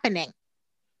not happening.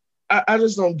 I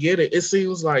just don't get it. It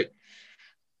seems like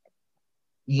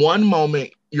one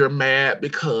moment you're mad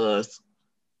because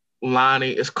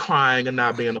Lonnie is crying and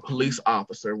not being a police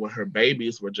officer when her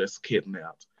babies were just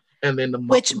kidnapped. And then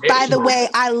Which, by the way,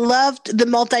 I loved the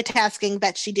multitasking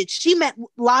that she did.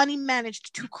 Lonnie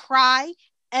managed to cry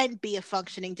and be a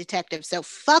functioning detective. So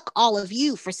fuck all of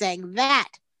you for saying that.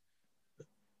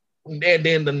 And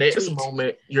then the next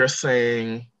moment, you're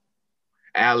saying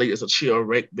Allie is a chill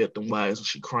rape victim. Why isn't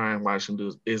she crying? Why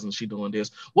isn't she doing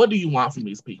this? What do you want from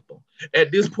these people?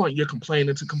 At this point, you're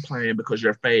complaining to complain because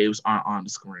your faves aren't on the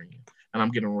screen. And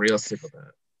I'm getting real sick of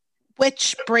that.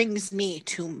 Which brings me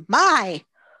to my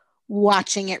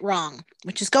watching it wrong,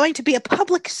 which is going to be a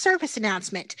public service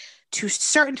announcement to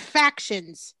certain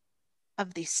factions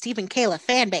of the Stephen Kayla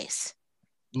fan base.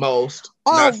 Most,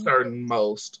 not certain,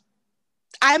 most.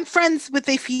 I'm friends with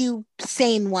a few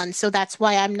sane ones, so that's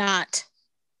why I'm not.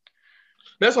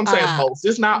 That's what I'm saying, most.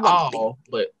 It's not all,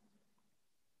 but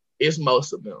it's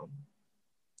most of them.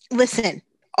 Listen,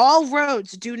 all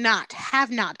roads have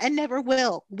not, and never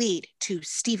will lead to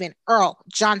Stephen Earl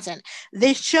Johnson.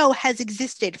 This show has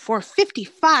existed for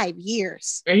 55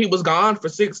 years. And he was gone for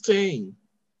 16.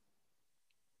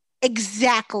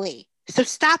 Exactly. So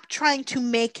stop trying to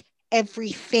make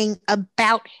everything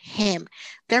about him.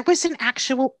 There was an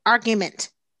actual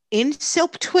argument in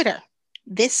Soap Twitter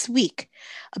this week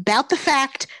about the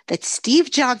fact that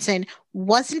Steve Johnson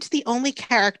wasn't the only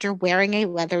character wearing a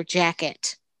leather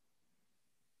jacket.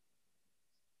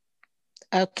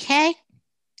 Okay?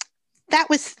 That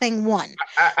was thing one.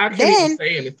 I can't even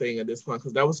say anything at this point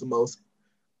because that was the most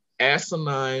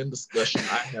asinine discussion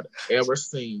I had ever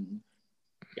seen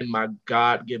in my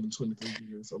God-given 23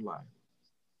 years of life.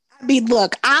 I mean,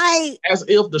 look, as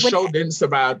if the show didn't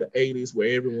survive the 80s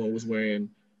where everyone was wearing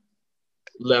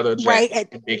leather jackets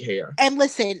and big hair. And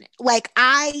listen, like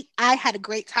I had a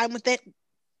great time with it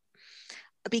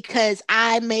because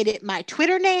I made it my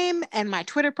Twitter name and my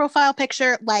Twitter profile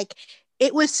picture. Like,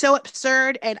 it was so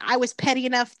absurd, and I was petty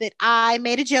enough that I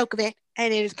made a joke of it,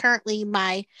 and it is currently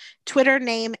my Twitter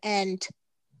name and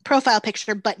profile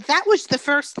picture. But that was the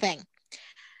first thing.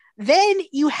 Then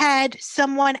you had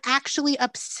someone actually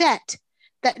upset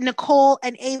that Nicole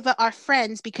and Ava are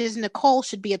friends because Nicole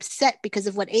should be upset because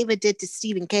of what Ava did to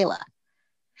Steve and Kayla.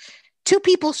 Two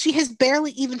people she has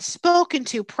barely even spoken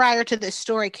to prior to this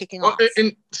story kicking off.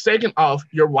 And second off,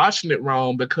 you're watching it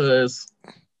wrong because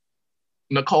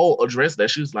Nicole addressed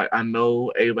that. She was like, I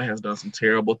know Ava has done some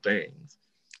terrible things.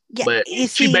 Yeah, but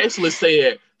she basically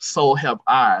said, so have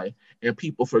I, and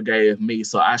people forgave me,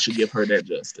 so I should give her that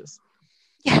justice.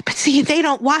 Yeah, but see, they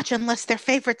don't watch unless their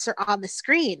favorites are on the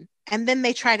screen. And then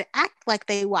they try to act like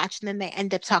they watch, and then they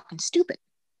end up talking stupid.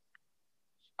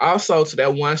 Also, to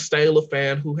that one Stayla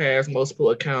fan who has multiple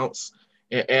accounts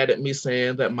and added me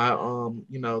saying that my,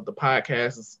 the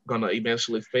podcast is going to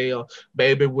eventually fail.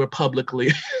 Baby, we're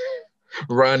publicly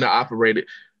run and operated.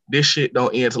 This shit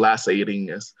don't end till I say it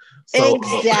ends. So,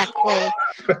 exactly.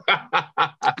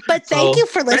 But thank you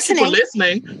for listening. Thank you for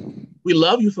listening. We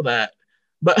love you for that.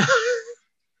 But...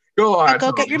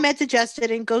 Go get your meds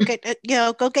adjusted and go get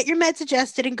your meds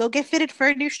adjusted and go get fitted for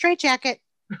a new straitjacket.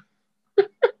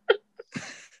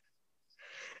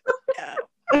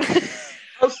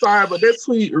 I'm sorry, but that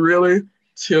tweet really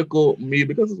tickled me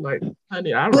because it's like,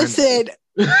 honey, I run.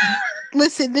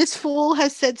 Listen, this fool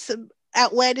has said some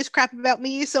outlandish crap about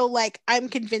me, so like I'm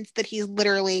convinced that he's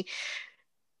literally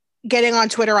getting on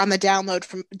Twitter on the down low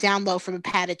from a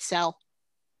padded cell.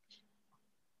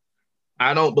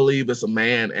 I don't believe it's a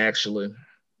man actually,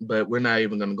 but we're not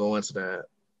even gonna go into that.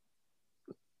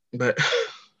 But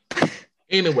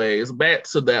anyways, back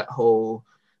to that whole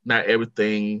not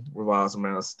everything revolves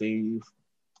around Steve.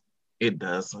 It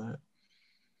doesn't.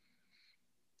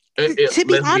 To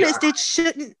be honest, it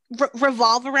shouldn't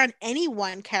revolve around any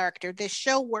one character. This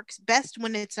show works best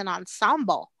when it's an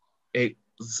ensemble.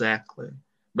 Exactly.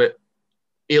 But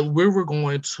if we were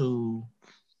going to,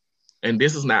 and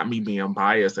this is not me being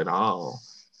biased at all,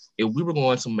 if we were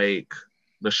going to make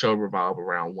the show revolve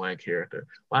around one character,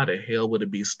 why the hell would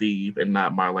it be Steve and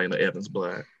not Marlena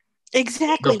Evans-Black?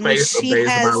 Exactly. The face of Days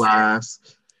of Our Lives.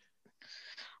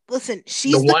 Listen,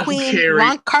 she's the queen.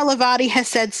 Ron Carlivati has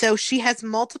said so. She has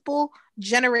multiple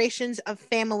generations of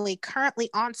family currently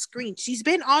on screen. She's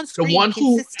been on screen. The one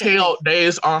who held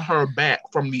Days on her back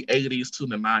from the 80s to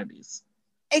the 90s.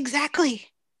 Exactly.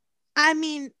 I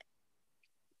mean,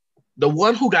 the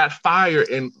one who got fired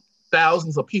and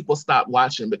thousands of people stopped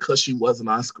watching because she wasn't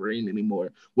on screen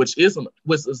anymore, which is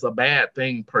a bad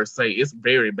thing per se. It's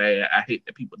very bad. I hate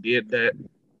that people did that.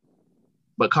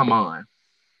 But come on.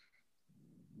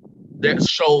 That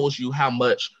shows you how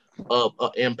much of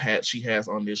an impact she has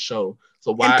on this show.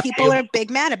 So why and people are big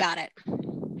mad about it.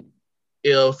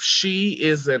 If she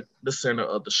isn't the center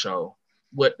of the show,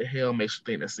 what the hell makes you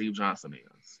think that Steve Johnson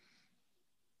is?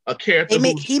 A character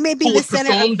he may be the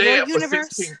center of your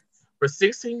universe. For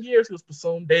 16 years, he was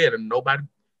presumed dead, and nobody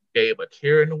gave a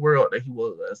care in the world that he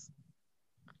was.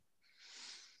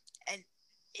 And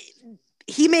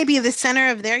he may be the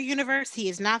center of their universe. He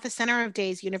is not the center of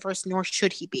Day's universe, nor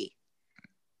should he be.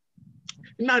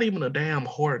 Not even a damn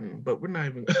Horton, but we're not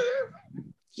even.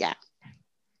 Yeah.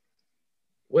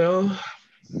 Well,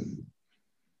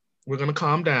 we're gonna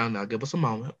calm down now. Give us a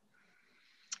moment.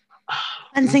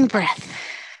 Cleansing breath.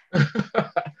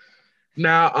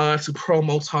 Now on to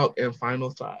promo talk and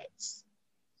final thoughts.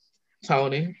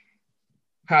 Tony,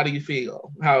 how do you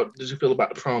feel? How did you feel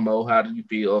about the promo? How did you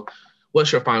feel?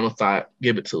 What's your final thought?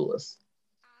 Give it to us.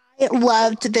 I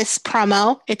loved this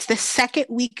promo. It's the second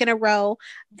week in a row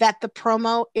that the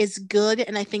promo is good,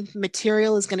 and I think the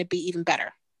material is going to be even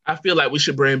better. I feel like we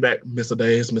should bring back Miss A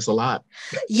Days, Miss A Lot.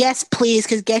 Yes, please,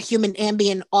 because get Human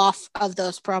Ambient off of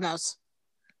those promos.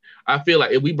 I feel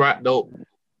like if we brought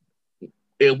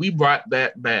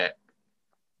that back,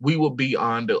 we would be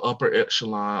on the upper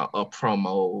echelon of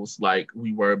promos like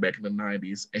we were back in the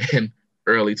 90s and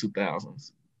early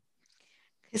 2000s.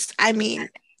 I mean,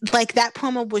 like that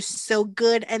promo was so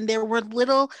good, and there were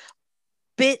little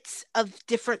bits of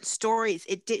different stories.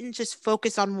 It didn't just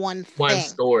focus on one thing. One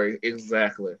story,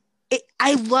 exactly.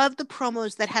 I love the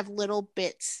promos that have little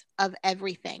bits of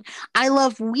everything. I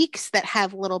love weeks that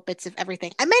have little bits of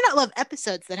everything. I may not love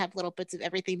episodes that have little bits of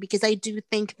everything because I do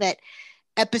think that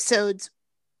episodes,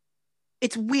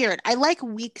 it's weird. I like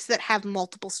weeks that have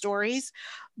multiple stories,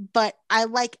 but I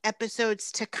like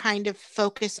episodes to kind of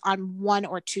focus on one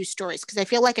or two stories because I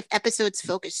feel like if episodes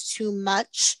focus too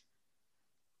much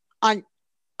on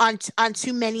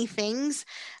too many things,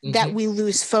 that we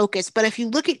lose focus. But if you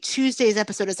look at Tuesday's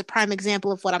episode as a prime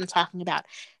example of what I'm talking about,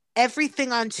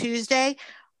 everything on Tuesday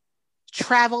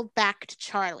traveled back to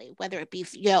Charlie, whether it be,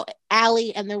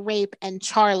 Allie and the rape and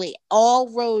Charlie.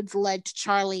 All roads led to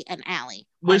Charlie and Allie.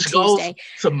 Which goes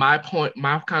to my point,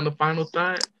 my kind of final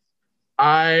thought.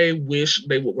 I wish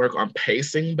they would work on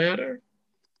pacing better.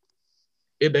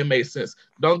 If that makes sense.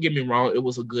 Don't get me wrong, it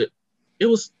was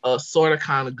a sort of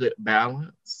kind of good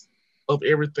balance of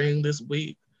everything this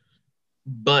week.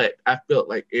 But I felt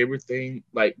like everything,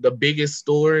 like the biggest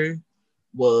story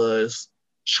was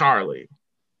Charlie,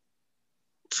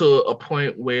 to a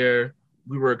point where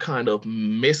we were kind of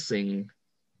missing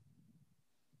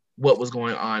what was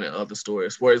going on in other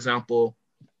stories. For example,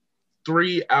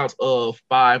 3 out of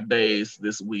 5 days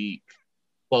this week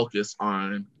focused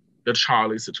on the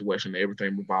Charlie situation,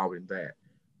 everything revolving that.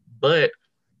 But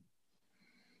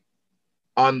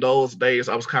on those days,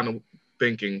 I was kind of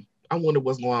thinking, I wonder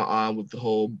what's going on with the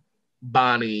whole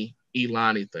Bonnie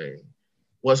Ilani thing.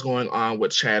 What's going on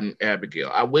with Chad and Abigail?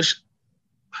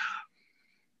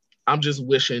 I'm just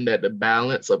wishing that the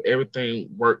balance of everything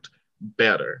worked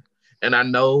better. And I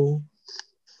know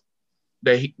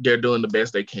they're doing the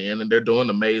best they can and they're doing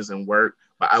amazing work,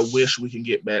 but I wish we can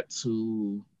get back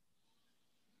to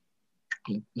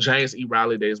James E.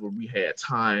 Riley days where we had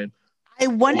time. I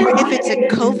wonder if it's a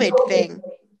COVID thing.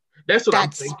 That's what I'm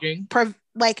That's thinking.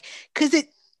 like, because it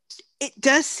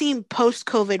does seem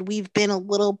post-COVID we've been a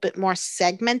little bit more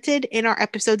segmented in our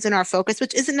episodes and our focus,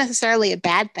 which isn't necessarily a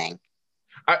bad thing.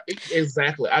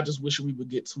 Exactly. I just wish we would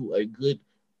get to a good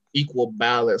equal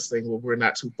balance thing where we're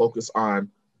not too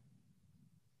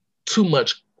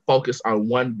much focus on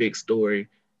one big story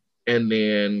and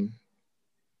then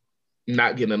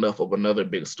not getting enough of another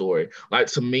big story. Like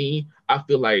to me, I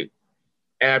feel like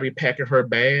Abby packing her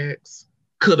bags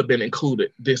could have been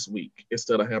included this week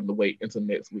instead of having to wait until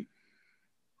next week.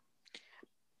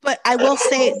 But I will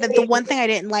say that the one thing I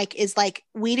didn't like is like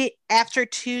after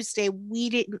Tuesday,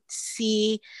 we didn't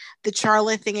see the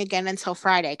Charlotte thing again until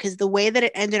Friday, because the way that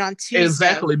it ended on Tuesday,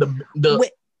 exactly,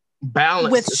 the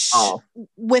balance is off.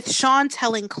 With Sean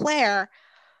telling Claire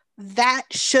that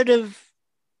should have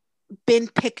been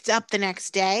picked up the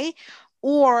next day,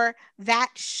 or that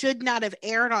should not have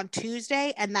aired on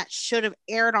Tuesday and that should have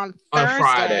aired on Thursday.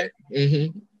 Friday.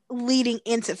 Mm-hmm. Leading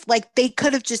into, like, they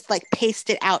could have just like paced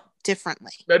it out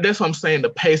differently. That's what I'm saying. The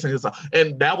pacing is off.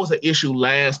 And that was an issue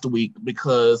last week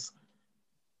because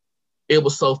it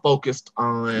was so focused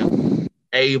on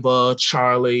Ava,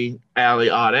 Charlie, Allie,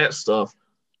 all that stuff.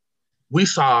 We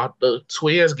saw the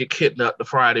twins get kidnapped the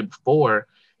Friday before,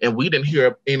 and we didn't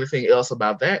hear anything else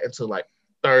about that until like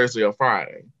Thursday or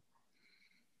Friday.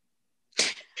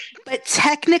 But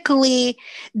technically,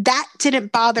 that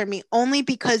didn't bother me, only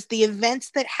because the events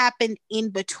that happened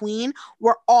in between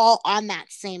were all on that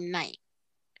same night.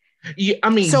 Yeah,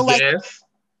 I mean, so, yes.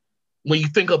 When you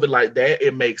think of it like that,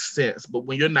 it makes sense. But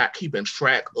when you're not keeping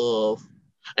track of,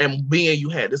 and being you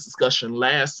had this discussion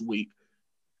last week,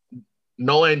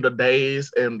 knowing the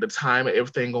days and the time and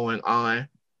everything going on,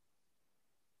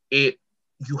 you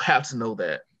have to know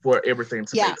that for everything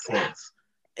to make sense.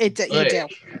 You do.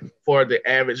 For the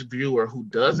average viewer who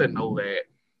doesn't know that,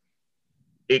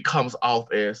 it comes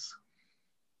off as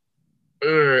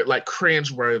like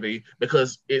cringeworthy,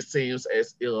 because it seems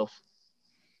as if,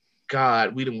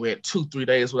 God, we done went 2-3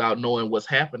 days without knowing what's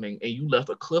happening, and you left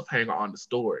a cliffhanger on the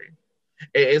story.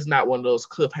 It's not one of those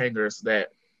cliffhangers that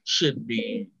should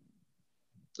be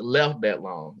left that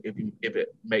long, if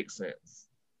it makes sense.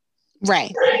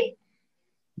 Right.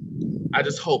 I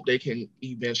just hope they can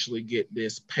eventually get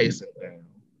this pacing down.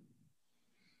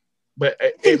 But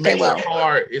it makes it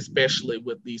hard, especially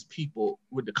with these people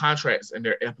with the contracts and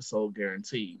their episode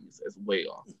guarantees as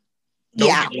well.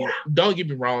 Don't get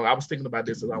me wrong. I was thinking about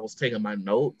this as I was taking my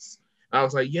notes. I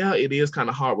was like, yeah, it is kind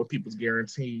of hard with people's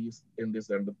guarantees in this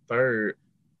and the third.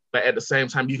 But at the same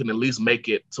time, you can at least make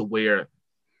it to where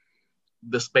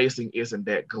the spacing isn't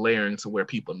that glaring to where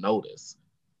people notice.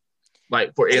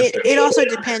 Like, for instance, it also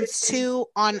depends too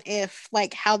on if,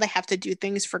 like, how they have to do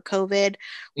things for COVID.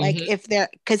 Like, if they're,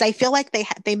 because I feel like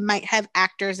they might have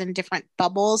actors in different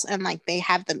bubbles and like they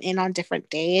have them in on different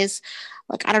days.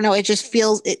 Like, I don't know. It just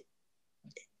feels it.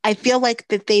 I feel like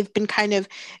that they've been kind of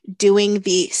doing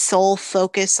the sole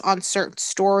focus on certain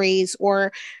stories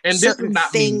or and certain this is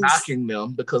not things. Me knocking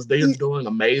them, because they're doing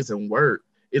amazing work.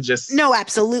 It just no,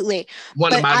 absolutely.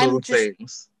 One of my little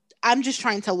things. I'm just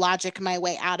trying to logic my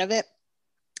way out of it.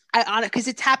 Because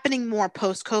it's happening more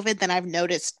post-COVID than I've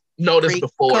noticed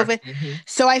before COVID.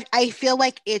 So I feel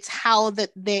like it's how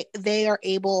that they are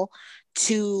able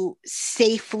to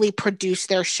safely produce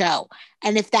their show.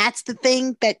 And if that's the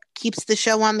thing that keeps the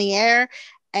show on the air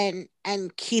and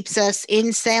keeps us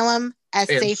in Salem as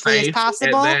safely as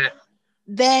possible,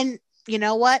 then you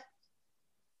know what?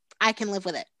 I can live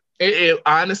with it.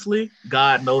 Honestly,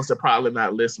 God knows they're probably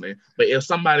not listening. But if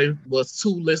somebody was to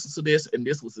listen to this and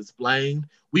this was explained,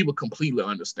 we would completely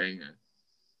understand.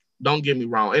 Don't get me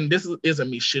wrong. And this isn't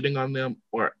me shitting on them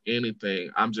or anything.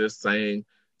 I'm just saying,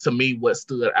 to me, what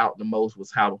stood out the most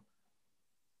was how,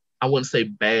 I wouldn't say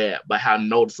bad, but how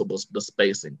noticeable the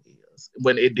spacing is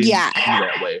when it didn't be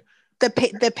that way.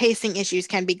 The pacing issues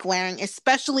can be glaring,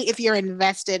 especially if you're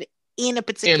invested in a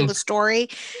particular story.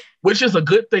 Which is a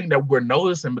good thing that we're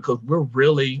noticing, because we're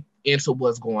really into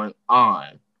what's going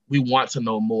on. We want to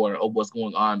know more of what's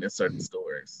going on in certain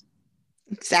stories.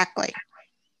 Exactly.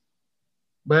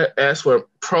 But as for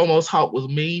promo talk with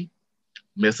me,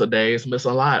 miss a day, miss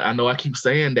a lot. I know I keep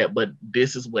saying that, but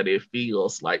this is what it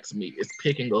feels like to me. It's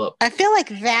picking up. I feel like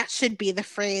that should be the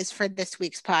phrase for this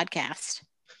week's podcast.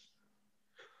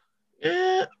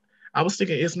 Yeah. I was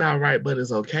thinking it's not right, but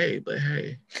it's okay. But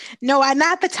hey. No,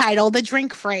 not the title, the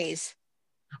drink phrase.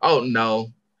 Oh,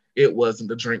 no. It wasn't.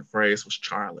 The drink phrase was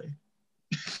Charlie.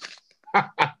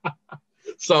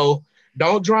 So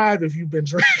don't drive if you've been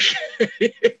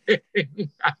drinking.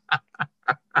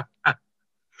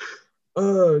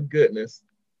 Oh, goodness.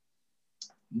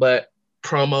 But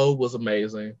promo was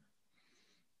amazing.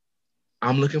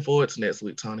 I'm looking forward to next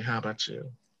week, Tony. How about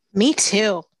you? Me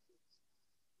too.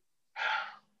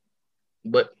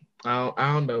 But I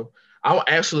don't know. I'm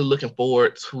actually looking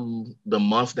forward to the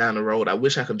months down the road. I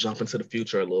wish I could jump into the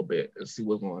future a little bit and see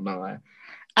what's going on.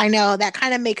 I know that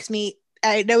kind of makes me.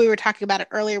 I know we were talking about it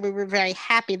earlier. We were very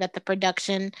happy that the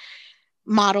production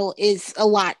model is a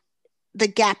lot. The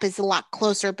gap is a lot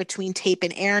closer between tape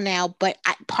and air now. But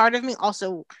part of me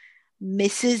also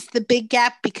misses the big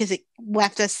gap because it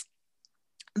left us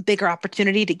a bigger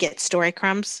opportunity to get story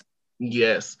crumbs.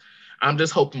 Yes. I'm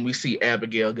just hoping we see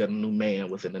Abigail get a new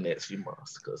man within the next few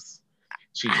months because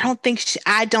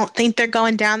I don't think they're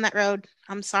going down that road.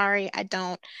 I'm sorry, I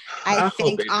don't. I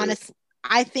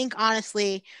think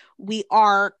honestly, we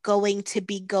are going to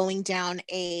be going down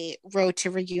a road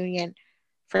to reunion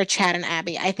for Chad and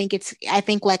Abby. I think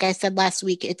like I said last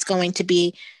week, it's going to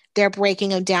be they're breaking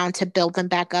them down to build them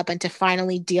back up and to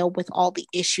finally deal with all the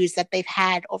issues that they've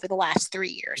had over the last 3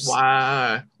 years.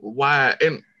 Why?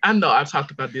 And I know I've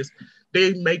talked about this.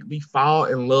 They make me fall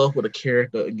in love with a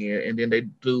character again, and then they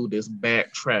do this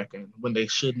backtracking when they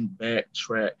shouldn't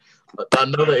backtrack.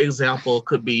 Another example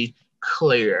could be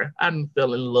Claire. I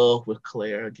fell in love with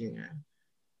Claire again.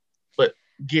 But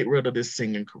get rid of this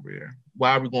singing career.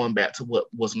 Why are we going back to what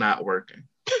was not working?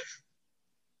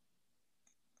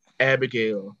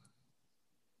 Abigail.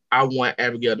 I want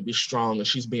Abigail to be strong, and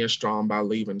she's being strong by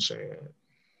leaving Chad.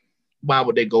 Why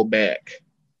would they go back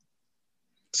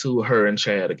to her and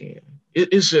Chad again?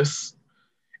 It's just,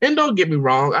 and don't get me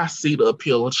wrong, I see the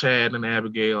appeal of Chad and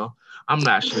Abigail. I'm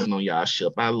not shitting on y'all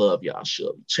ship. I love y'all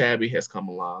ship. Chadby has come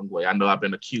a long way. I know I've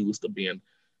been accused of being,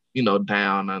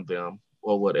 down on them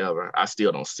or whatever. I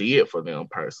still don't see it for them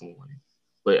personally.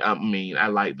 But I mean, I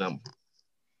like them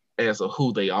as of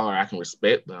who they are. I can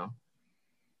respect them.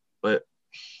 But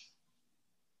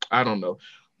I don't know.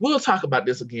 We'll talk about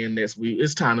this again next week.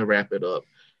 It's time to wrap it up.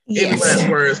 Yes. Any last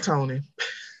words, Tony?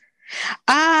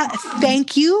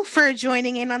 Thank you for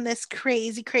joining in on this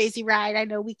crazy, crazy ride. I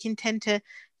know we can tend to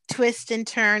twist and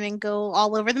turn and go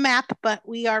all over the map, but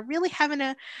we are really having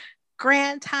a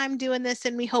grand time doing this,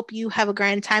 and we hope you have a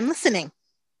grand time listening.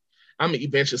 I'm going to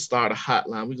eventually start a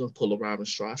hotline. We're going to pull a Robin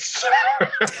Strauss. I'm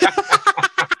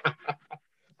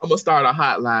going to start a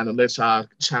hotline and let y'all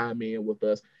chime in with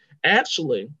us.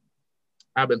 Actually,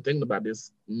 I've been thinking about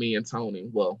this, me and Tony.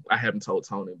 Well, I haven't told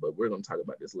Tony, but we're going to talk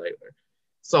about this later.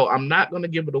 So I'm not going to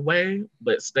give it away,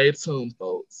 but stay tuned,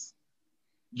 folks.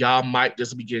 Y'all might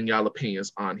just be getting y'all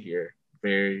opinions on here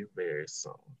very, very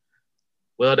soon.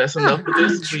 Well, that's enough for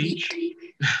this week.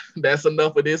 That's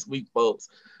enough for this week, folks.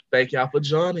 Thank y'all for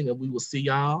joining, and we will see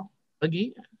y'all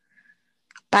again.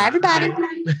 Bye, everybody.